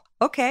motorcycle.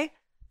 Okay.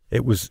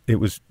 It was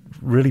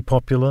really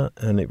popular,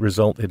 and it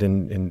resulted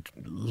in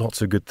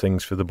lots of good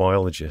things for the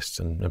biologists,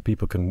 and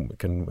people can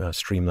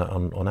stream that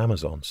on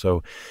Amazon.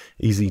 So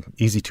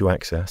easy to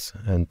access,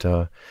 and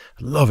I'd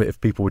love it if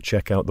people would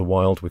check out The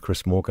Wild with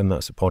Chris Morgan.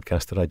 That's a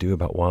podcast that I do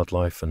about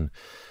wildlife, and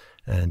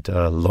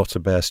lots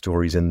of bear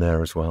stories in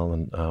there as well,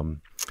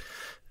 and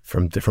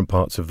from different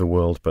parts of the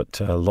world, but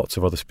lots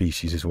of other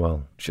species as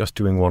well. Just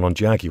doing one on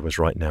jaguars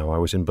right now. I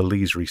was in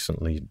Belize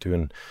recently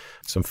doing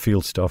some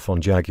field stuff on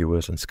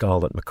jaguars and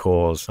scarlet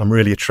macaws. I'm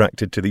really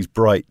attracted to these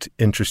bright,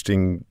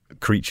 interesting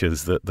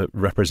creatures that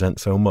represent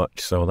so much.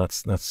 So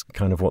that's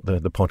kind of what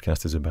the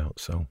podcast is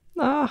about. So.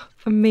 Oh,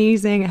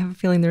 amazing. I have a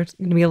feeling there's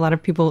going to be a lot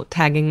of people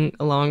tagging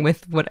along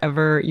with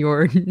whatever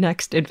your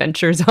next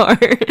adventures are.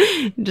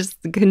 Just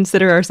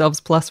consider ourselves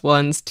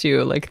 +1s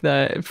to like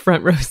the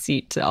front row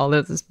seat to all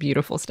of this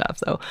beautiful stuff.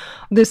 So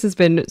this has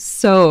been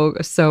so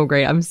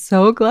great. I'm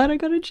so glad I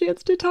got a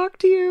chance to talk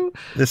to you.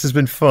 This has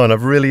been fun.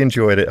 I've really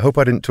enjoyed it. Hope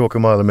I didn't talk a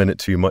mile a minute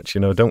too much.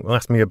 Don't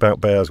ask me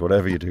about bears,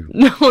 whatever you do.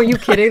 No, are you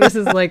kidding? This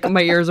is like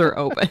my ears are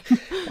open.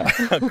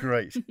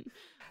 Great.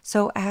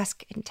 So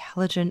ask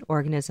intelligent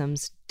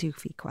organisms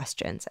doofy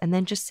questions, and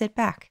then just sit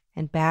back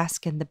and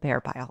bask in the bear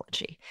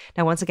biology.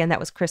 Now, once again, that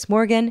was Chris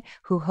Morgan,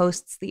 who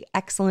hosts the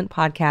excellent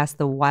podcast,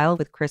 The Wild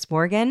with Chris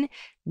Morgan.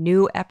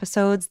 New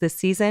episodes this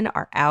season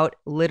are out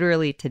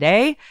literally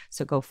today,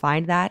 so go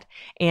find that.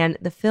 And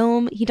the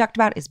film he talked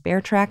about is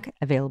Bear Trek,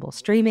 available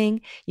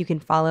streaming. You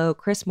can follow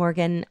Chris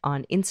Morgan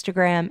on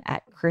Instagram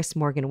at Chris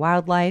Morgan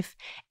Wildlife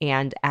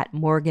and at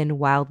Morgan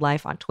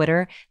Wildlife on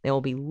Twitter. There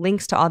will be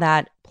links to all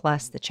that,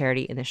 plus the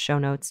charity in the show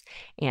notes.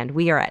 And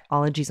we are at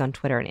Ologies on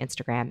Twitter and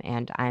Instagram,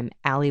 and I'm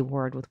Allie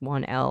Ward with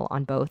 1 L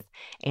on both,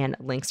 and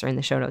links are in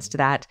the show notes to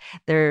that.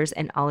 There's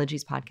an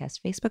Ologies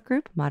podcast Facebook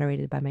group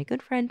moderated by my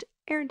good friend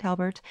Aaron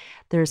Talbert.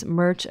 There's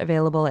merch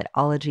available at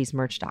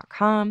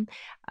ologiesmerch.com.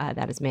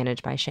 That is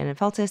managed by Shannon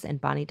Feltis and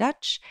Bonnie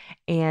Dutch.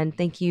 And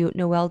thank you,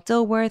 Noelle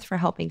Dilworth, for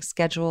helping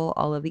schedule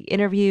all of the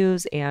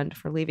interviews and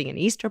for leaving an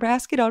Easter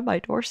basket on my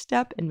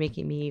doorstep and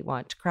making me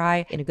want to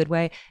cry in a good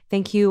way.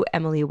 Thank you,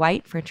 Emily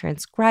White, for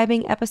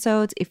transcribing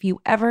episodes. If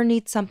you ever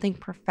need something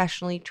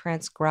professionally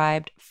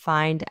transcribed,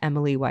 find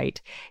Emily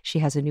White. She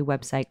has a new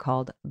website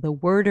called The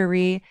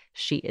Wordery.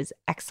 She is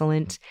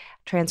excellent.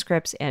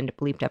 Transcripts and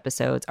bleeped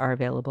episodes are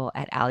available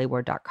at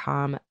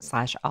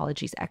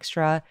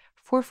allieward.com/ologiesextra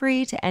for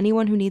free to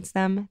anyone who needs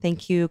them.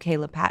 Thank you,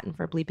 Caleb Patton,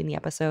 for bleeping the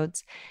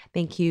episodes.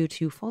 Thank you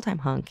to full-time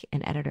hunk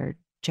and editor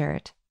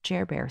Jarrett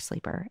Jer Bear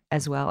Sleeper,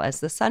 as well as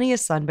the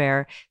sunniest sun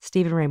bear,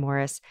 Stephen Ray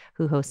Morris,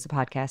 who hosts the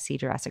podcast See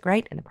Jurassic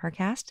Right and the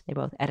Parcast. They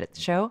both edit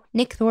the show.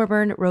 Nick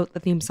Thorburn wrote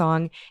the theme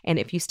song, and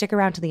if you stick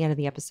around to the end of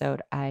the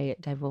episode, I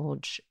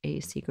divulge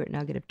a secret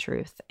nugget of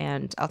truth.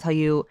 And I'll tell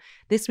you,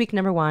 this week,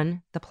 number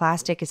 1, the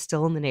plastic is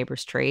still in the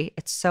neighbor's tree.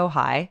 It's so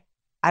high.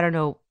 I don't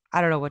know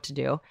what to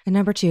do. And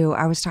number 2,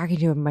 I was talking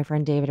to my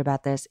friend David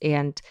about this,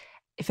 and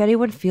if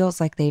anyone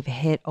feels like they've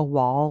hit a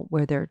wall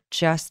where they're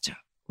just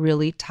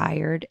really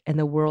tired and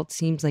the world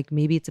seems like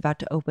maybe it's about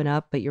to open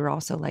up, but you're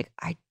also like,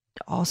 I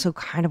also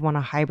kind of want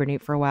to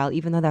hibernate for a while,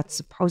 even though that's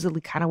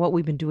supposedly kind of what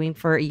we've been doing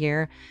for a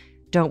year.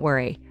 Don't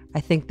worry.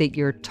 I think that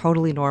you're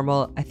totally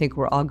normal. I think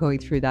we're all going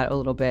through that a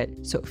little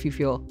bit. So if you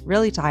feel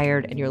really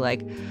tired and you're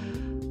like,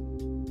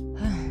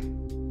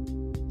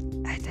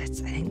 I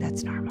think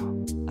that's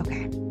normal.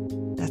 Okay.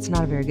 That's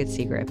not a very good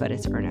secret, but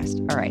it's earnest.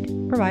 All right.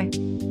 Bye-bye.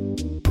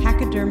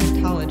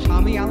 Pachydermatology,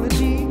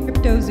 homeology,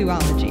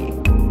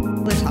 cryptozoology,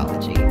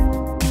 litology,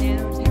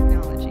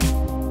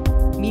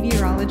 nanotechnology,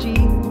 meteorology,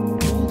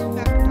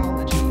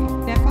 olfactology,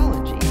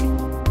 nephology,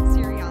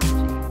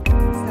 serology,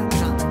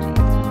 selenology.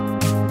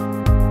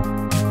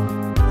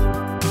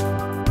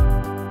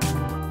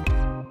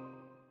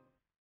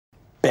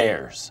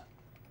 Bears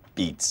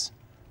beats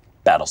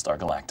Battlestar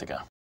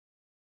Galactica.